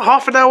 minutes later,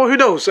 half an hour, who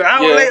knows? An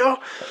hour later,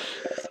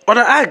 on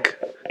an ag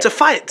to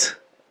fight.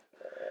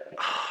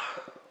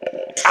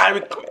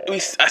 You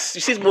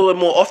see it more and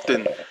more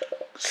often.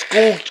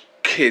 School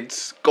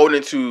kids going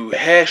into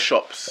hair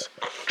shops,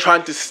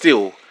 trying to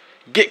steal,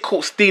 get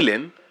caught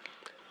stealing,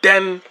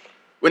 then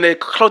when they're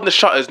closing the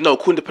shutters,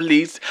 calling the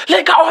police,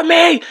 let go of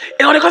me!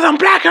 It's only because I'm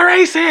black and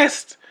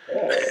racist!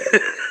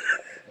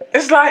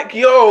 It's like,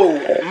 yo,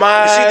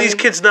 man. You see these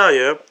kids now,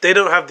 they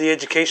don't have the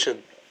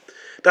education.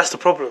 That's the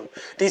problem.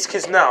 These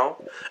kids now,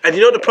 and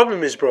you know what the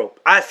problem is, bro?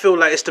 I feel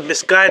like it's the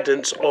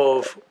misguidance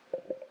of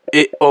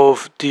the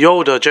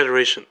older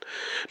generation.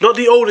 Not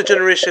the older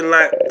generation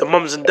like the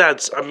mums and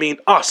dads, I mean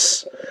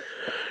us.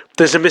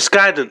 there's a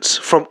misguidance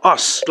from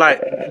us,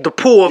 like the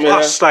pool of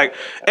us, like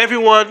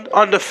everyone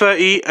under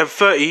 30 and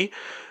 30,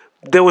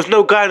 there was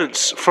no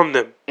guidance from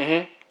them.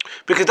 Mm-hmm.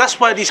 Because that's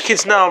why these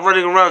kids now are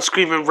running around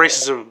screaming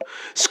racism,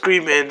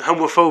 screaming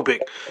homophobic,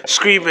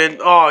 screaming,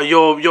 "Oh,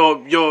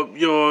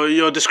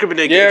 you're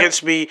discriminating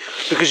against me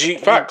because you."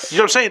 Facts. You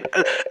know what I'm saying?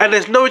 And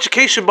there's no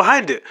education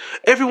behind it.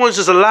 Everyone's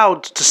just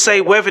allowed to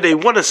say whatever they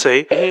want to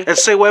say and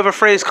say whatever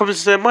phrase comes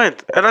into their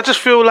mind. And I just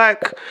feel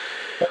like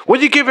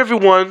when you give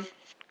everyone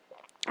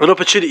an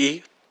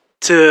opportunity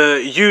to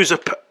use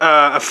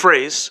a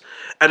phrase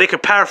and they can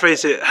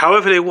paraphrase it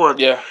however they want,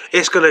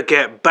 it's gonna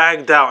get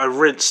banged out and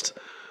rinsed.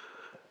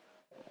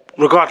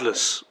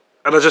 Regardless,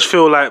 and I just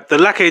feel like the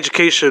lack of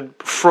education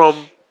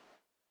from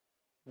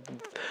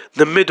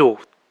the middle,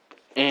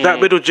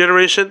 that middle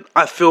generation,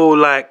 I feel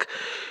like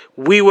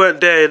we weren't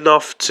there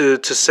enough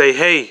to say,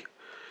 hey,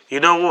 you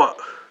know what?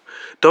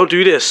 Don't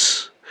do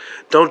this.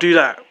 Don't do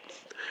that.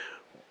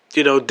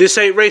 You know, this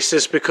ain't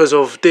racist because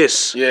of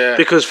this. Yeah.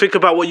 Because think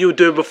about what you were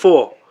doing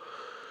before.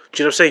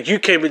 Do you know what I'm saying? You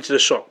came into the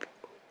shop.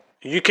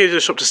 You came to the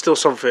shop to steal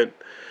something.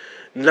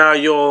 Now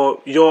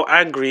you're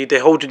angry.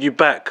 They're holding you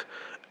back.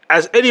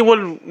 As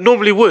anyone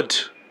normally would.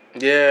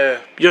 Yeah.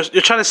 You're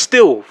trying to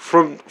steal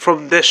from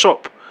their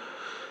shop.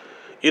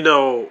 You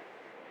know.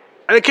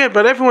 And again,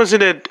 man,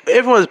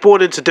 everyone's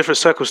born into different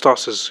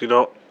circumstances, you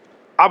know.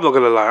 I'm not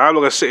gonna lie, I'm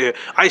not gonna sit here.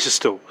 I used to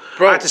steal.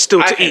 Bro, I had to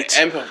steal to eat.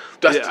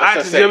 That's you know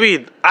what I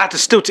mean? I had to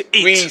steal to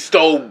eat. We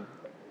stole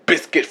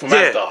biscuits from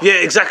Asda. Yeah,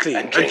 exactly.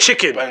 And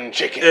chicken. And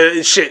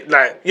shit,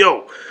 like,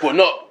 yo. But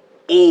not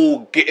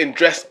all getting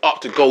dressed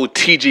up to go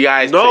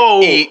TGI's to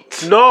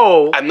eat.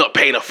 No. And not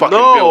paying a fucking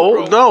bill,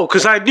 bro. No,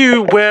 because I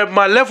knew where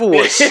my level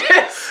was.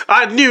 Yes.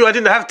 I knew I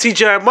didn't have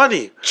TGI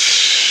money.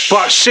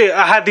 But shit,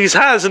 I had these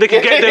hands and they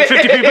could get them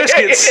 50p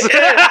biscuits.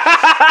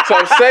 So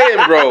I'm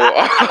saying, bro.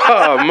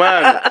 Oh,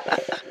 man.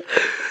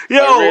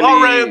 Yo,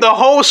 I ran the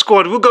whole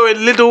squad. We'll go in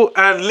Lidl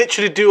and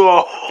literally do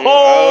a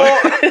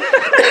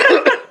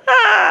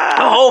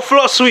whole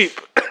floor sweep.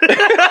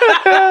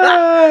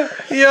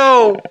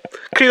 Yo,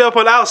 clean up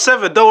on aisle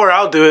 7. Don't worry,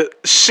 I'll do it.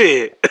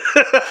 Shit.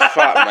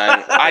 Fuck,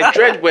 man. I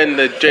dread when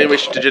the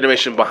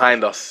generation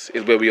behind us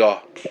is where we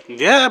are.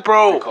 Yeah,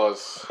 bro.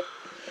 Because...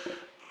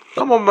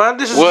 Come on, man.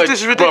 This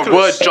is ridiculous. Bro,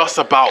 we're just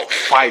about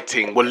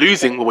fighting. We're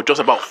losing, but we're just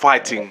about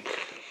fighting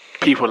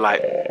people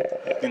like,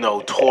 you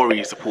know,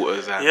 Tory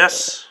supporters. And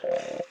yes.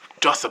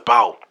 Just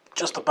about.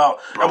 Bro.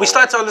 And we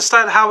start to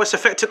understand how it's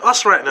affecting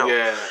us right now.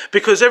 Yeah.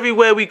 Because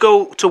everywhere we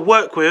go to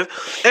work with,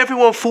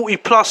 everyone 40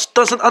 plus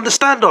doesn't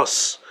understand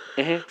us.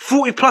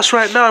 40 plus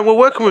right now, and we're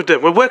working with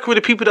them. We're working with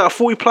the people that are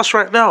 40 plus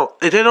right now.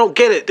 And they don't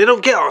get it. They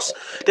don't get us.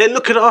 They're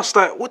looking at us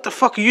like, what the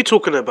fuck are you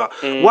talking about?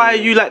 Why are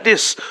you like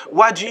this?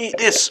 Why do you eat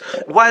this?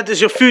 Why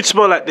does your food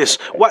smell like this?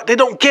 Why? They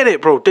don't get it,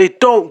 bro. They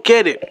don't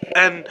get it.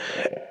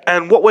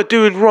 And what we're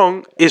doing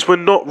wrong is we're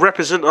not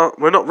representing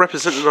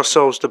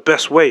ourselves the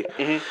best way.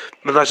 And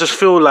I just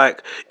feel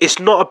like it's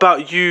not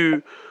about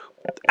you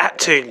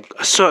acting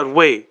a certain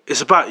way.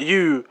 It's about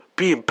you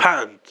being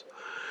patterned.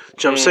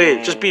 Do you know what I'm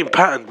saying? Just being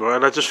patterned, bro.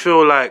 And I just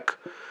feel like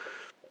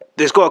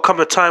there's got to come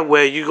a time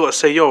where you got to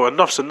say, yo,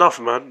 enough's enough,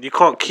 man. You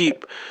can't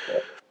keep,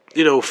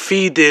 you know,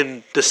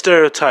 feeding the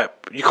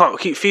stereotype. You can't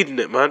keep feeding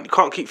it, man. You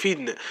can't keep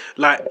feeding it.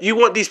 Like, you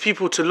want these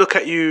people to look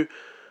at you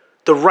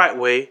the right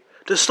way.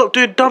 Just stop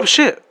doing dumb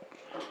shit.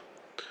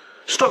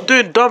 Stop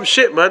doing dumb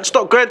shit, man.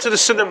 Stop going to the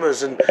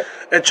cinemas and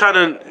trying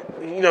to,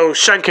 you know,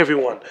 shank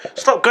everyone.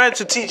 Stop going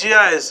to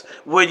TGI's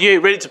when you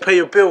ain't ready to pay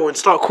your bill and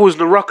start causing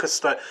a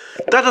ruckus. Like,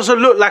 that doesn't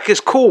look like it's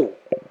cool.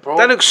 Bro,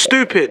 that looks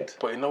stupid.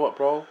 But you know what,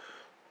 bro?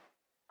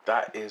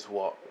 That is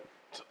what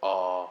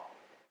our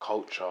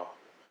culture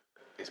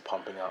is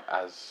pumping out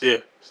as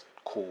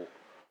cool.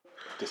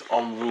 This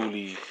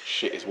unruly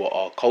shit is what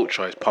our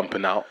culture is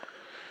pumping out,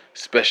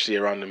 especially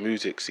around the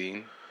music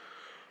scene.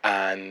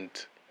 And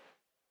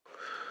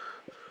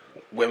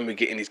when we're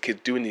getting these kids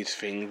doing these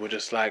things, we're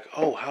just like,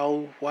 oh,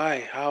 how,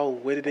 why, how,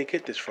 where did they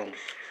get this from?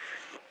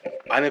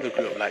 I never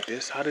grew up like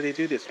this. How did they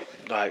do this?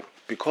 Like,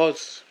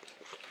 because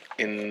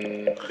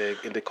in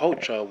the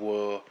culture,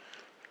 we're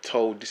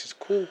told this is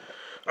cool.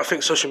 I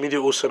think social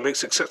media also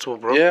makes it acceptable,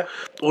 bro. Yeah.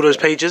 All those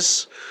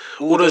pages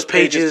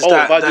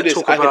that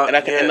talk about... And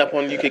I can end up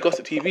on UK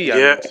Gossip TV.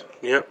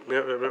 Yeah.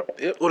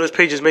 All those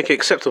pages make it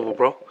acceptable,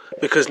 bro.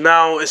 Because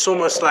now it's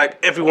almost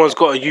like everyone's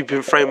got a You've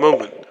Been Framed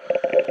moment.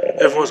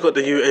 Everyone's got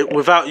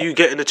without you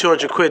getting the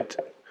 200 quid,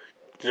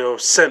 you know,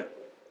 sent.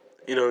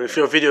 You know, if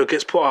your video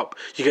gets put up,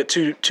 you get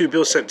two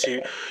bills sent to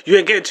you. You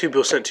ain't getting 2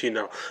 bills sent to you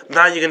now.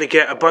 Now you're gonna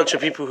get a bunch of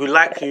people who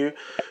like you,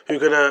 who are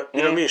gonna, you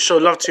know what I mean, show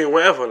love to you and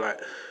whatever. Like,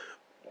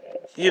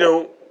 you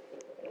know,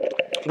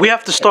 we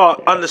have to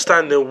start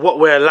understanding what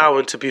we're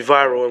allowing to be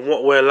viral and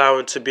what we're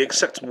allowing to be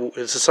acceptable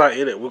in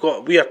society,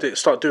 innit? We have to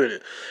start doing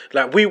it.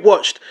 Like, we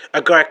watched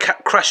a guy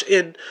crash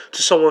in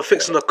to someone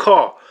fixing a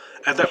car,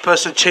 and that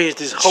person changed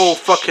his whole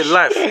fucking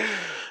life.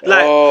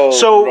 Like,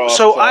 so you know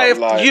what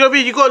I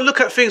mean? You got to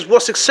look at things,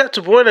 what's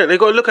acceptable, innit? They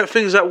got to look at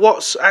things like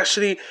what's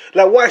actually,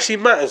 like, what actually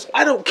matters.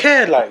 I don't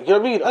care, like, you know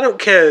what I mean? I don't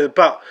care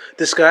about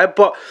this guy,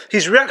 but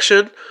his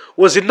reaction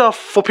was enough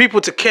for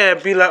people to care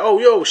and be like, oh,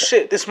 yo,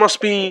 shit, this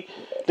must be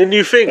the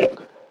new thing.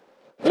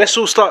 Let's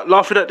all start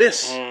laughing at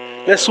this.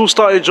 Let's all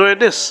start enjoying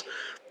this.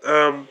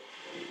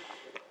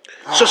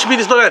 Social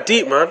media is not that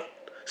deep, man.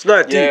 It's not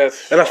that deep.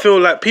 Yes. And I feel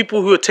like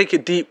people who take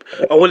it deep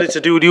are willing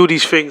to do all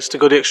these things to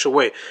go the extra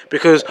way.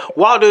 Because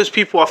while those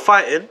people are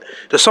fighting,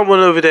 there's someone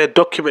over there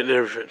documenting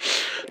everything.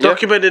 Yeah.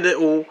 Documenting it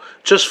all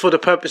just for the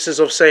purposes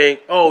of saying,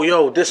 oh,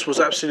 yo, this was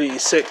absolutely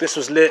sick. This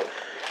was lit.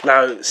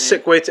 Now,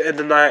 sick way to end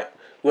the night.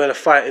 We're going to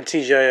fight in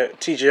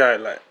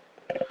TGI, like.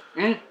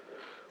 Do you know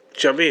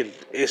what I mean?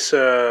 It's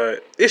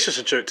just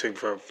a joke thing,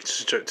 fam. It's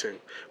just a joke thing.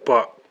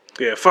 But,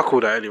 yeah, fuck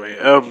all that anyway.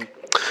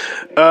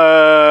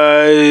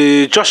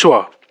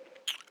 Joshua.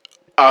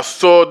 I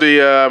saw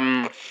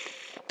the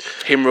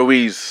him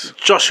Ruiz.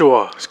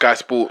 Joshua. Sky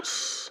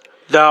Sports.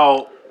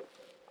 Now,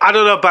 I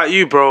don't know about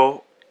you,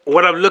 bro.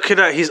 When I'm looking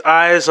at his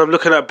eyes, I'm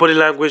looking at body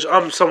language.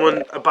 I'm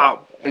someone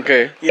about,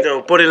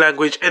 body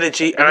language,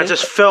 energy. And I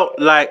just felt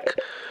like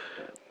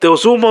there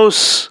was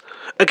almost...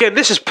 Again,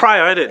 this is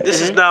prior, isn't it? This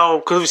is now...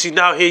 Because obviously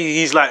now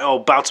he's like, oh,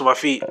 bow to my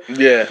feet.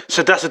 Yeah.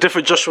 So that's a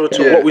different Joshua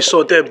to what we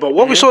saw then. But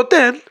what we saw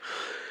then,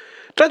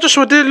 that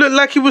Joshua didn't look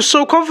like he was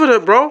so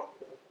confident, bro.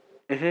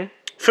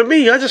 For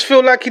me, I just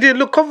feel like he didn't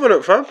look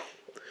confident, fam.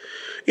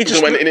 He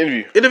just went in an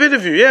interview. In an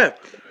interview, yeah.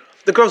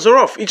 The gloves are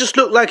off. He just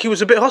looked like he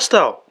was a bit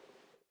hostile.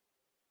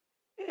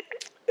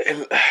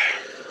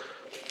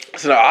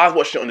 So I was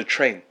watching it on the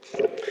train,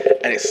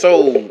 and it's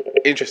so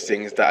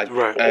interesting is that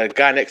a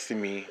guy next to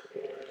me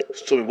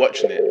saw me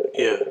watching it.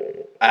 Yeah.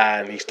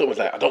 And he stopped me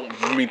like, I don't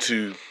mean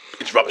to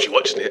interrupt you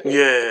watching it.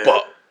 Yeah.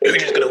 But who's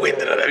just gonna win?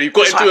 We've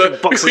got into a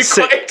boxing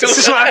sick. This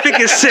is why I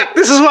think it's sick.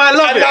 This is why I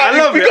love it. I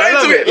love it. I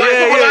love it.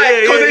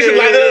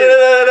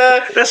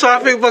 That's why I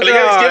think boxing. You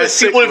haven't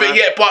seen all of it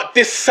yet, but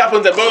this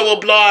happens and blah blah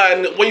blah.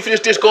 And when you finish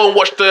this, go and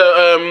watch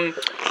the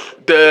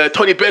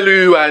Tony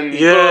Bellew and what's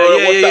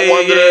that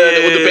one?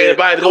 The debate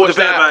about it. Go watch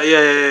that.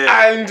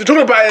 And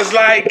talking about it is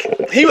like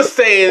he was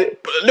saying,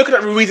 looking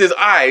at Ruiz's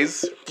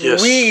eyes.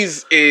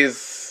 Ruiz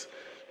is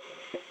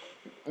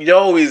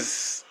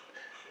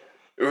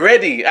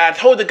ready. And I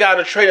told the guy on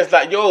the train, it's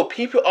like, yo,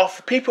 people are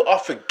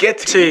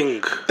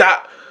forgetting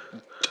that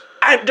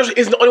I just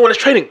isn't the only one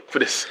that's training for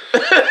this.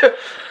 He's the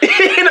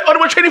only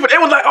one training for it.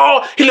 Everyone's like,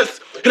 oh, he looks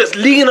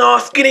leaner,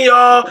 skinnier.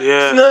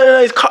 Yeah.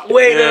 No, he's cut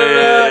weight.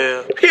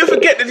 People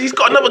forget that he's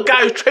got another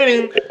guy who's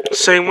training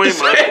same way,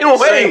 man.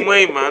 Same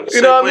way, man.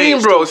 You know what I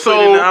mean, bro?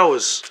 So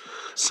hours.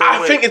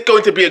 I think it's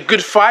going to be a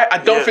good fight. I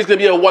don't think it's going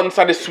to be a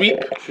one-sided sweep.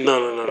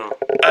 No.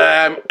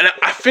 And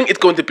I think it's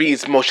going to be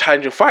his most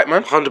challenging fight,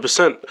 man.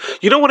 100%.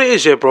 You know what it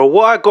is, bro?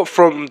 What I got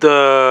from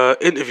the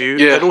interview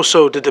and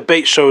also the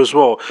debate show as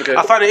well,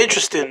 I find it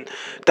interesting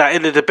that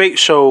in the debate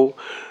show,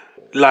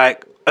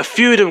 like, a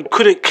few of them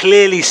couldn't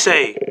clearly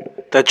say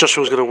that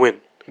Joshua was going to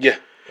win. Yeah.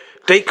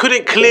 They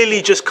couldn't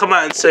clearly just come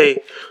out and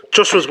say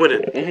Joshua's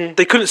winning.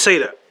 They couldn't say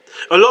that.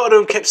 A lot of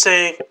them kept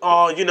saying,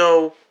 oh,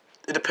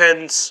 it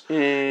depends.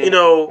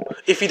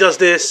 If he does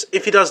this,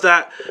 if he does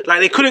that. Like,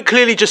 they couldn't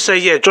clearly just say,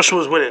 yeah,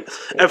 Joshua's winning.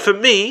 And for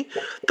me,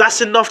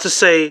 that's enough to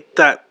say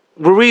that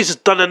Ruiz has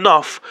done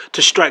enough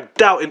to strike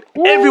doubt in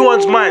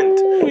everyone's mind.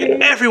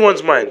 In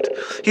everyone's mind.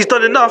 He's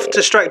done enough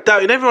to strike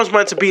doubt in everyone's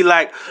mind to be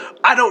like,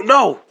 I don't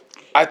know.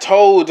 I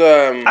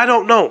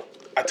don't know.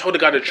 I told the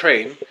guy on the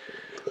train,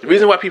 the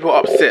reason why people are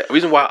upset, the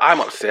reason why I'm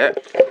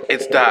upset,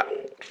 is that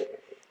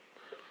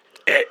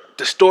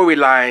the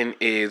storyline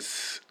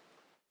is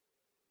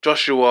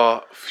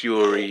Joshua,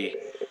 Fury,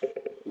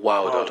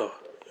 Wilder.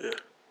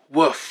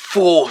 Were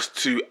forced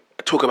to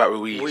talk about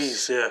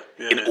Ruiz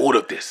in all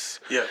of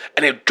this. Yeah.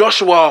 And if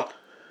Joshua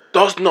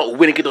does not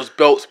win and get those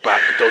belts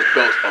back, those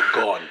belts are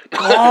gone.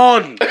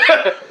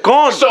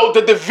 Gone. So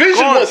the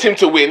division wants him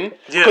to win.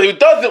 Because if he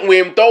doesn't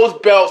win, those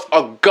belts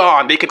are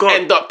gone. They can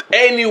end up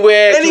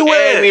anywhere. To anyone.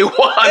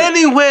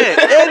 Anywhere.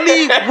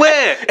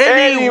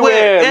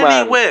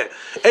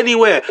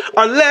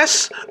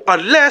 Unless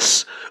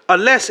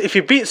if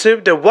he beats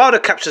him, then Wilder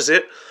captures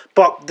it.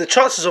 But the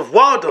chances of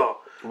Wilder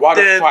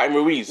fighting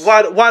Ruiz.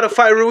 Wilder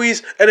fighting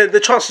Ruiz, and then the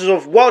chances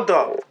of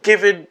Wilder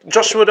giving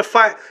Joshua the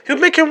fight, he'd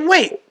make him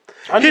wait.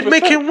 100%. He'd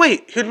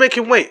make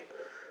him wait.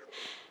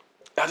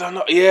 I don't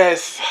know.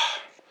 Yes.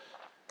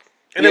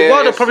 And then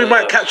Wilder probably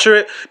might capture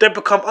it, then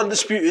become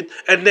undisputed,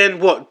 and then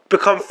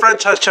become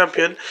franchise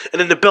champion, and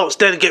then the belts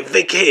then get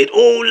vacated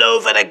all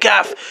over the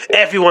gaff.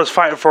 Everyone's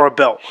fighting for a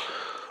belt,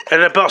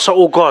 and the belts are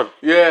all gone.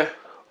 Yeah.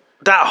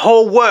 That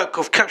whole work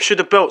of capturing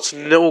the belts,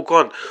 and they're all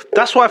gone.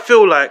 That's why I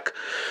feel like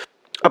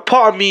a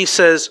part of me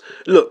says,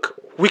 look,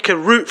 we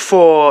can root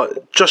for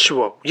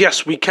Joshua.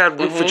 Yes, we can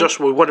root for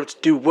Joshua. We want him to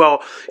do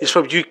well. He's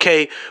from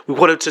UK. We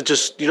want him to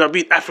just,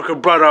 be African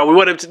brother. We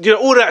want him to,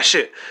 all that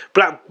shit.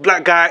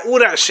 Black guy, all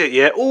that shit,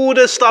 yeah? All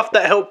the stuff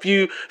that help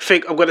you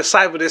think, I'm going to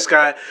side with this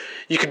guy.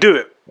 You can do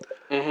it.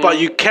 But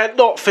you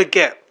cannot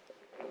forget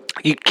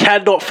you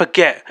cannot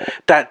forget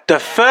that the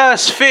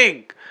first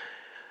thing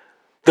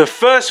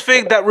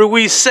that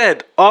Ruiz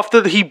said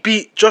after he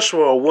beat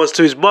Joshua was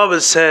to his mum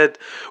and said,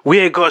 "We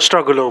ain't got to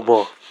struggle no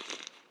more."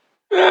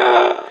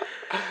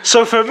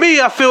 So for me,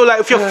 I feel like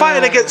if you're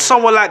fighting against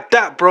someone like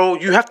that, bro,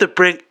 you have to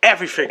bring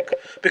everything.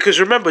 Because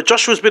remember,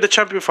 Joshua's been a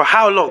champion for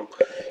how long?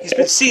 He's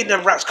been seeing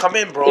them rats come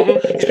in, bro.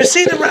 He's been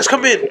seeing them rats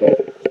come in.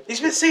 He's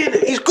been seeing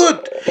it. He's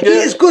good. Yeah. He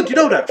is good. You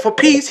know that. For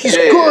peace, he's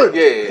good.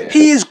 Yeah.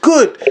 He is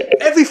good.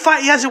 Every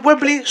fight he has in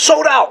Wembley,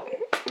 sold out.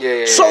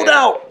 Sold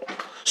out.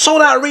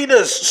 Sold out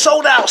arenas.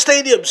 Sold out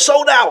stadiums.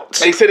 Sold out.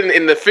 And he said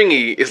in the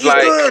thingy, it's he's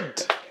like,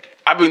 good.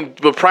 I've been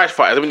with prize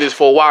fighters. I've been doing this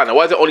for a while now.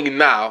 Why is it only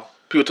now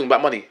people talking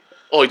about money?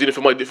 Oh, you're doing it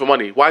for money, do it for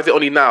money. Why is it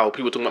only now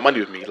people talking about money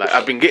with me? Like,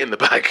 I've been getting the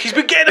bag. He's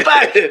been getting the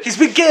bag. He's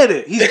been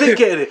getting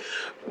it.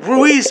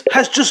 Ruiz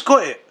has just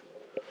got it.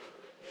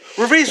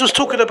 Ruiz was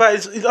talking about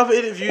his other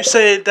interview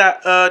saying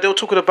that they were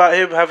talking about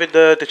him having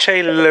the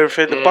chain and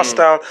everything, the bust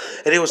down.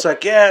 And he was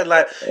like, yeah,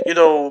 like, you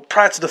know,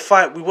 prior to the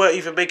fight, we weren't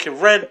even making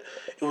rent.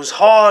 It was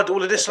hard,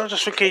 all of this. And I'm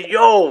just thinking,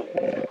 yo,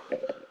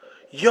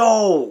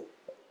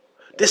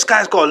 this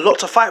guy's got a lot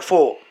to fight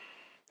for.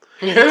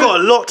 He's got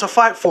a lot to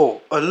fight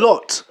for. A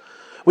lot.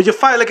 When you're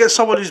fighting against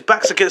someone whose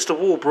back's against the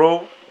wall,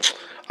 bro,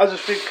 I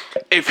just think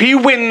if he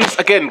wins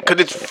again,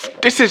 because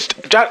this is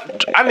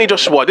Anthony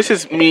Joshua. This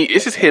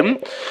is him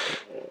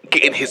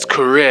getting his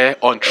career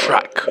on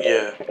track.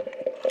 Yeah.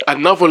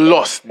 Another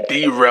loss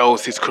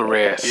derails his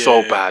career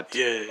so bad.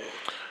 Yeah.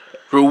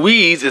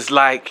 Ruiz is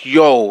like,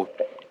 yo,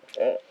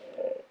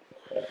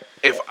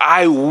 if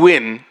I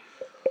win,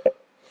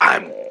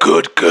 I'm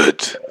good.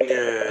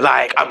 Yeah.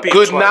 Like, I'm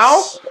good twice.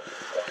 Now,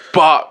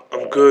 but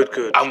I'm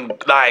good. I'm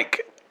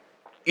like,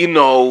 you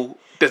know,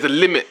 there's a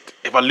limit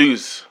if I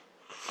lose.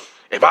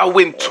 If I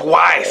win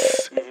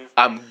twice,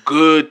 I'm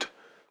good.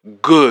 A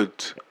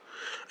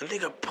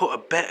nigga put a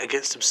bet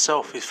against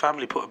himself. His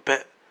family put a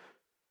bet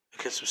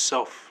against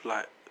himself.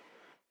 Like,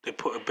 they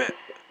put a bet.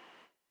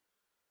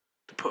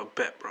 Bruv.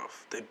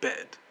 They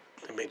betted.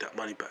 They made that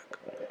money back.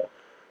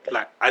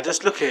 Like, I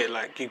just look at it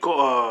like, you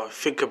gotta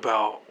think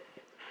about,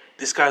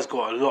 this guy's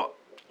got a lot.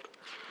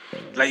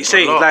 Like you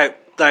say,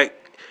 like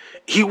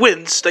he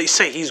wins. Like you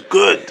say, he's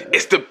good.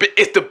 It's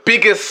the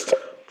biggest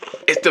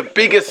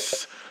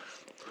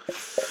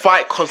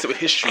fight concept in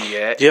history.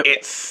 Yeah. Yep.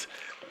 It's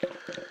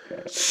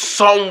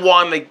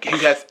someone who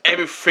has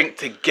everything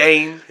to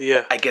gain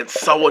against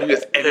someone who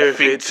has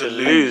everything to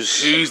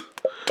lose.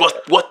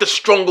 What's the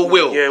stronger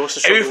will? Yeah. What's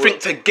the stronger everything will?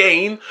 To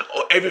gain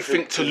or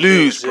everything to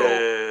lose, bro?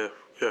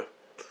 Yeah.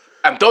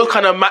 And those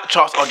kind of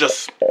matchups are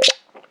just.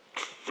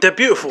 They're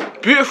beautiful.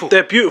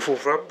 They're beautiful,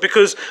 fam.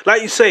 Because,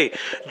 like you say,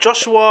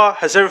 Joshua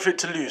has everything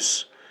to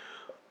lose.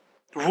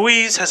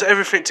 Ruiz has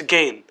everything to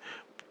gain.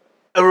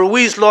 A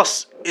Ruiz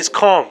loss is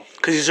calm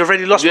because he's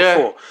already lost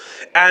before.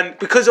 And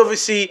because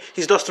obviously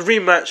he's lost the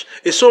rematch,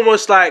 it's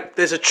almost like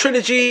there's a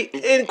trilogy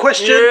in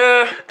question.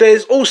 Yeah.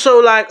 There's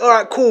also like, all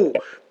right, cool.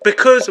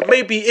 Because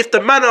maybe if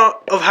the manner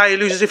of how he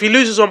loses, if he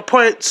loses on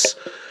points,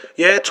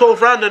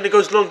 12 round and he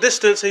goes long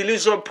distance and he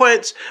loses on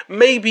points,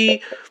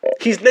 maybe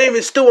his name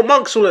is still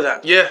amongst all of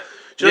that. Yeah.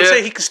 Do you know what I'm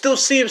saying? He can still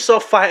see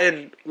himself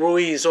fighting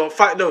Ruiz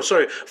fighting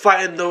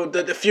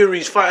the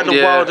Furies, fighting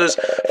the Wilders,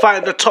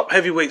 fighting the top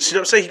heavyweights. You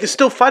know what I'm saying? He can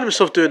still find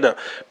himself doing that.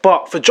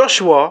 But for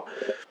Joshua,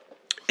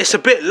 it's a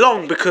bit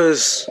long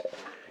because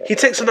he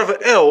takes another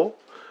L.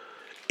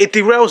 It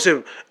derails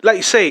him. Like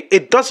you say,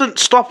 it doesn't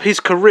stop his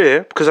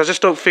career because I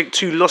just don't think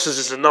 2 losses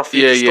is enough for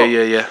you to stop.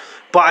 Yeah.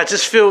 But I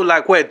just feel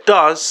like where it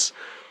does,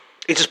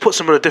 it just puts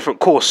him on a different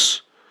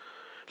course.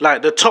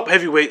 Like, the top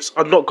heavyweights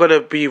are not going to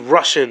be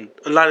rushing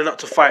and lining up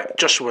to fight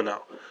Joshua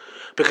now.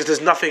 Because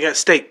there's nothing at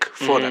stake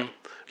for them.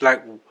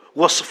 Like,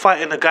 what's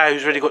fighting a guy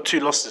who's already got 2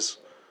 losses?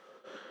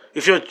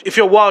 If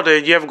you're Wilder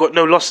and you haven't got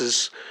no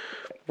losses,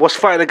 what's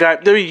fighting a guy?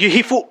 No,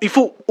 he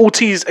fought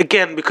Ortiz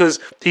again because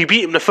he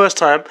beat him the first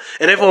time.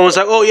 And everyone was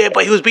like, oh yeah,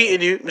 but he was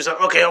beating you. He was like,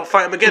 okay, I'll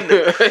fight him again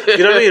then. You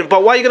know what I mean?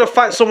 But why are you going to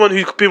fight someone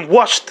who's been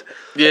washed?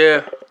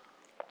 Yeah.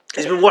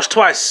 He's been washed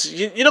twice.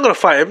 You're not going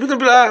to fight him. You're going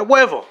to be like,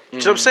 whatever. Do you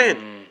know what I'm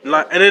saying?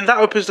 Like, and then that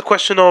opens the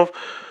question of,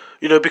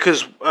 you know,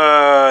 because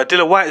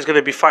Dillian Whyte is going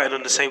to be fighting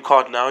on the same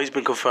card now. He's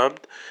been confirmed.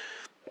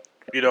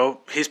 You know,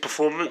 his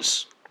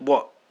performance.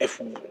 What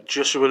if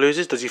Joshua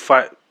loses? Does he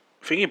fight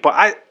thingy?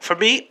 But for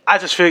me, I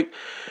just think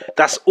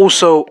that's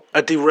also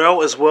a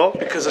derail as well,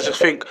 because I just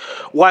think,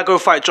 why go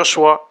fight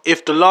Joshua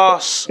if the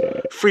last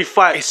 3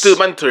 fights... He's still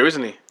mandatory,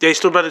 isn't he? Yeah, he's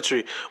still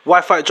mandatory.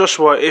 Why fight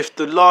Joshua if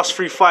the last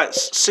 3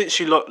 fights since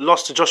you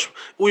lost to Joshua...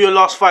 All your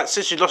last fights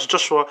since you lost to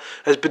Joshua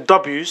has been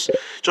W's.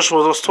 Joshua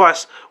lost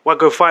twice. Why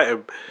go fight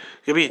him?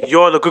 You know what I mean?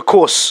 You're on a good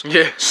course.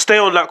 Yeah. Stay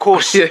on that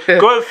course. Yeah.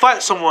 Go and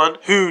fight someone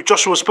who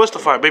Joshua was supposed to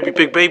fight. Maybe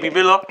Big Baby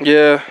Miller.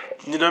 Yeah.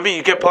 You know what I mean?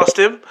 You get past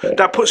him.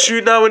 That puts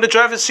you now in the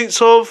driving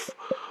seats of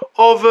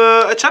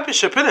a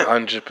championship, innit?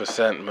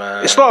 100%,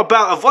 man. It's not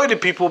about avoiding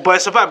people, but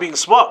it's about being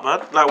smart, man.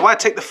 Like, why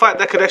take the fight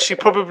that could actually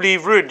probably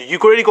ruin you?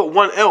 You've already got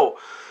 1 L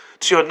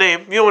to your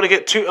name. You don't want to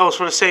get 2 L's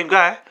from the same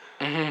guy.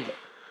 Mm-hmm.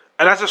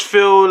 And I just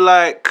feel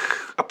like,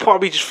 a part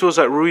of me just feels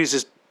like Ruiz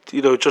is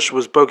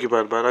Joshua's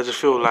bogeyman, man. I just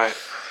feel like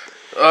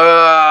he's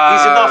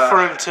enough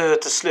for him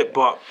to slip,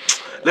 but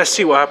let's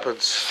see what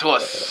happens.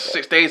 What,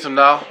 6 days from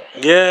now?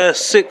 Yeah,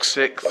 six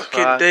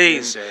fucking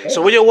days.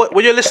 So when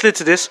you're listening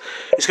to this,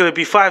 it's gonna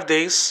be 5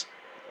 days.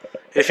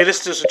 If you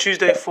listen to this on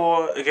Tuesday,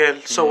 4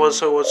 again, so on,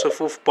 so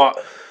forth. But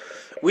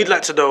we'd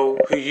like to know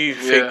who you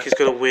think is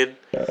gonna win,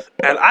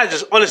 and I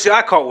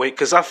can't wait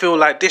because I feel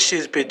like this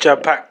year's been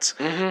jam packed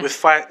with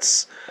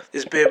fights.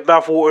 It's been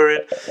mouth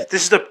watering.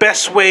 This is the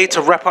best way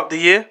to wrap up the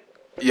year.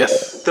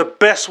 Yes. The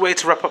best way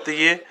to wrap up the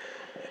year.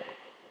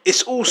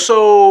 It's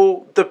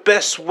also the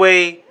best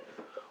way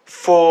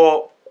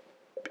for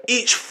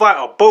each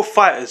fighter, both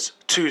fighters,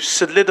 to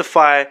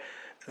solidify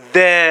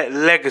their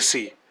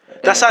legacy.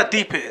 That's how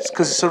deep it is,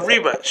 because it's a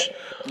rematch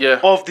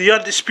of the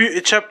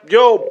undisputed champ.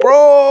 Yo, bro!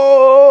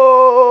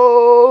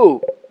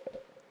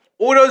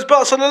 All those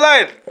belts on the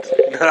line.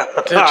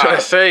 What you trying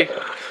to say?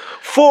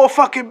 4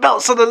 fucking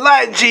belts on the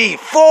line, G.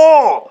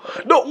 4!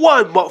 Not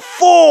 1, but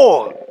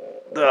 4!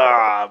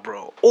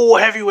 Bro. All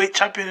heavyweight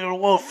champion in the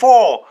world.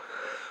 4!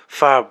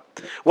 Fam.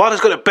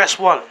 Wilder's got the best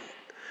one.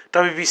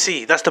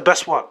 WBC. That's the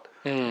best one.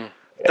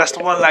 That's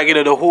the one, like,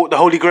 the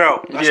Holy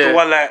Grail. That's the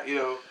one, like,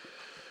 you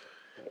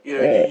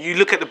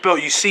look at the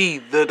belt, you see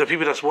the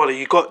people that's won it.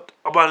 You got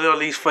Muhammad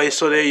Ali's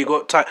face on there. You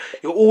got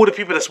all the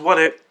people that's won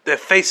it. Their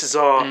faces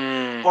are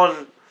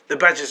on the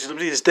badges.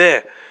 It's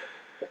there.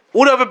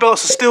 All the other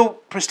belts are still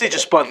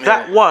prestigious, but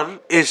that one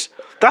is.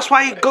 That's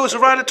why he goes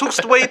around and talks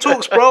the way he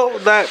talks, bro.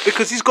 Like,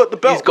 because he's got the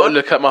belt. He's got to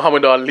look at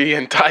Muhammad Ali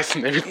and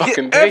Tyson every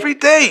fucking day. Every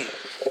day,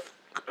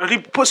 and he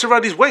puts it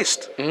around his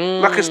waist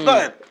like it's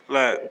nothing.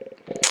 Like,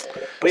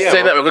 but yeah,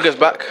 saying that McGregor's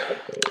back.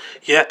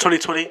 Yeah,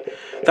 2020.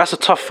 That's a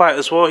tough fight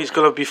as well. He's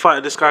gonna be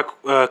fighting this guy,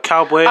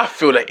 Cowboy. I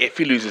feel like if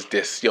he loses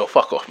this,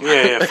 fuck off.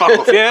 Man. Yeah, fuck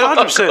off. Yeah,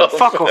 100%.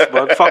 Fuck off,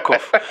 man.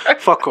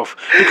 Fuck off.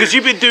 Because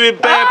you've been doing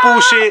bare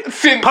bullshit,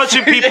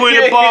 punching people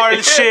in the bar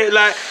and shit.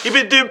 Like, you've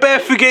been doing bare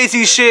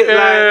fugazi shit.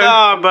 Like,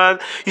 nah, man.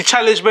 You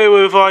challenged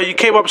Mayweather, you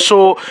came up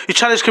short. You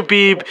challenged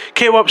Khabib,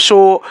 came up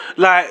short.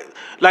 Like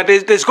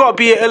there's got to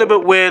be an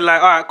element where,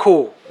 like, all right,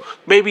 cool.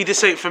 Maybe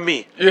this ain't for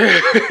me. Yeah.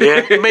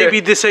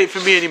 Maybe this ain't for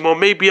me anymore.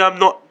 Maybe I'm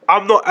not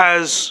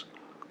as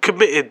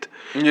committed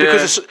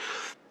because it's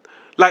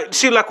like,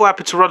 see, like what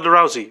happened to Ronda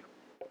Rousey.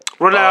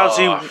 Ronda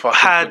Rousey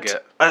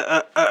had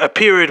a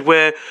period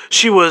where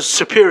she was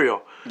superior.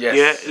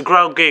 Yes. Yeah,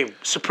 ground game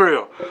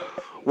superior.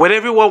 When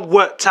everyone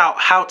worked out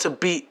how to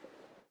beat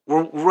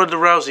Ronda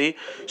Rousey,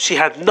 she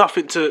had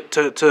nothing to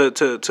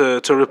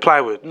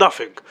reply with.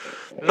 Nothing.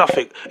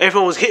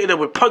 Everyone was hitting her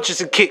with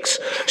punches and kicks.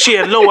 She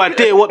had no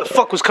idea what the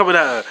fuck was coming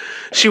at her.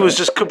 She was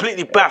just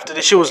completely baffed, and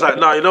then she was like,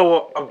 "Nah, you know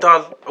what? I'm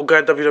done. I'm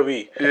going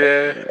WWE."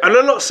 Yeah. And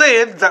I'm not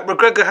saying that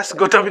McGregor has to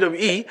go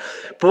WWE,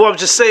 but I'm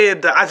just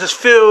saying that I just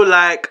feel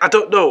like, I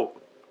don't know,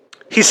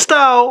 his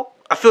style.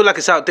 I feel like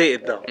it's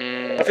outdated now.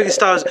 I think his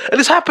style is,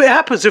 and it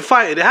happens in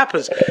fighting. It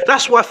happens.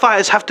 That's why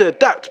fighters have to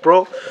adapt,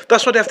 bro.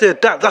 That's why they have to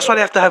adapt. That's why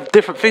they have to have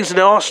different things in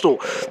their arsenal,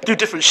 do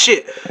different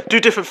shit, do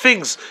different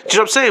things. Do you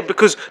know what I'm saying?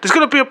 Because there's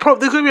gonna be a point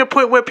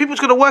where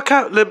people's gonna work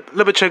out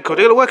Lomachenko.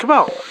 They're gonna work him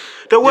out.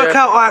 They'll work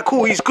out. All right,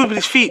 cool. He's good with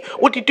his feet.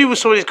 What do you do with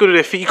someone who's good with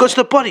their feet? You go to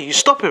the body. You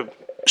stop him.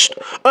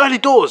 Early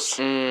doors.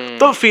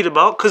 Don't feed him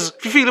out, because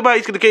if you feed him out,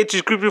 he's gonna get into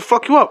his group and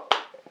fuck you up.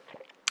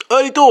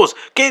 Early doors,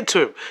 get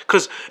into him,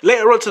 because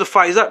later on to the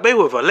fight, he's like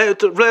Mayweather.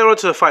 Later on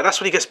to the fight, that's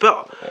when he gets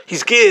better.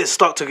 His gears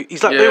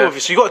he's like Mayweather,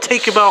 so you got to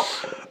take him out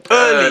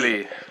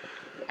early.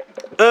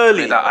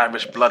 Let that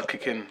Irish blood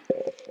kick in.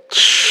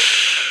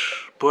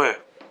 Boy,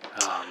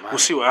 we'll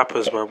see what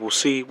happens, man. We'll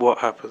see what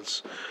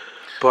happens.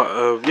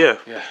 But yeah.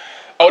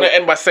 I want to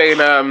end by saying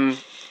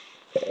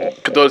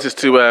condolences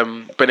to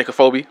Benik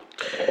Afobe.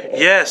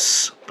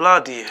 Yes,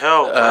 bloody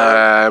hell,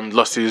 man.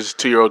 Lost his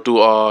 2-year-old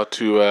daughter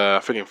to I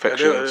think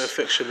infections.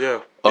 Infection,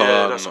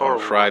 that's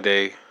horrible. On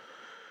Friday.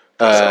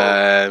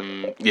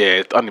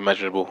 It's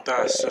unimaginable.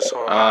 That's just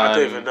horrible. I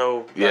don't even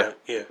know.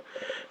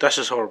 That's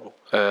just horrible.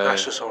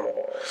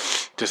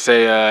 To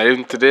say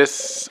into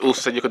this, also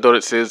send your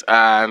condolences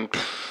and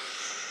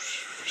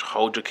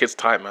hold your kids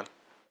tight, man.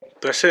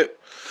 That's it.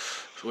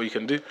 That's all you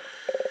can do.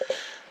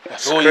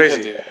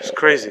 It's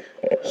crazy.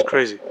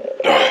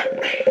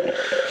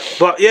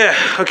 But yeah,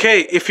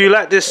 okay, if you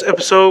like this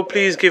episode,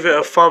 please give it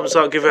a thumbs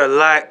up, give it a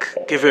like,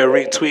 give it a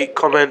retweet,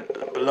 comment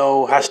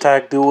below,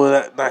 hashtag, do all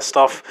that nice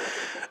stuff.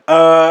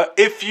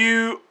 If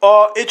you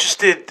are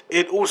interested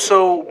in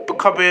also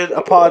becoming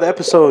a part of the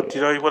episode,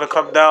 you want to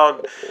come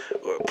down,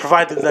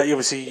 provided that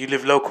obviously you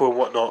live local and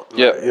whatnot.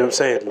 You know what I'm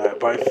saying?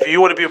 But if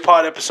you want to be a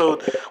part of the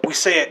episode, we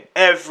say it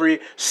every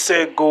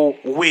single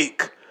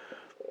week.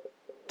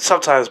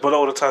 Sometimes, but not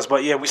all the times.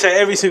 But yeah, we say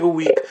every single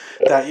week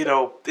that,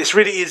 it's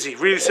really easy,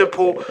 really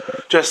simple.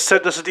 Just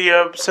send us a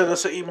DM, send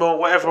us an email,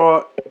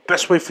 whatever.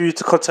 Best way for you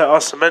to contact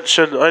us,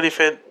 mention or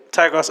anything,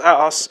 tag us, at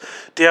us,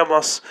 DM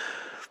us.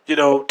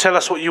 Tell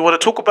us what you want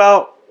to talk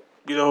about.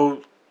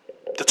 The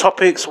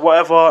topics,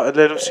 whatever, and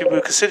then obviously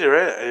we'll consider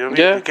it.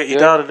 We'll get you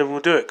down, and then we'll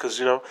do it.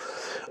 Because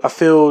I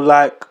feel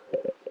like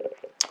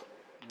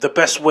the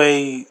best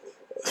way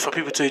for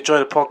people to enjoy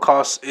the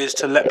podcast is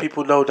to let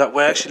people know that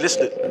we're actually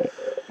listening.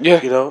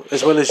 Yeah. You know,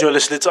 as well as you're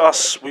listening to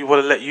us, we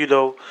want to let you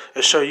know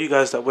and show you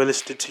guys that we're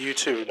listening to you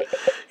too.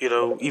 You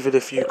know, even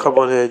if you come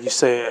on here and you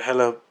say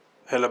hella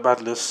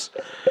madness,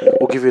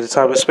 we'll give you the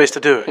time and space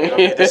to do it. You know? I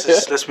mean, this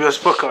is Let's Be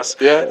Honest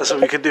podcast. Yeah. That's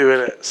what we can do,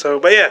 innit? So,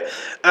 but yeah,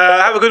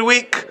 have a good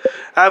week.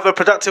 Have a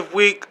productive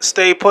week.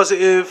 Stay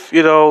positive.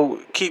 You know,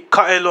 keep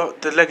cutting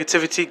the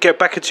negativity. Get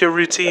back into your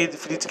routine.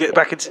 If you need to get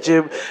back into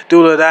gym,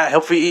 do all of that.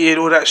 Healthy eating,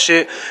 all that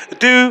shit.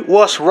 Do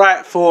what's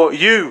right for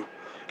you.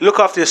 Look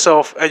after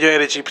yourself and your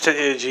energy. Protect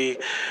your energy.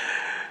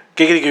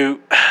 Giggity goo.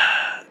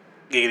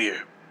 Giggity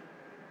goo.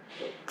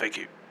 Thank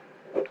you.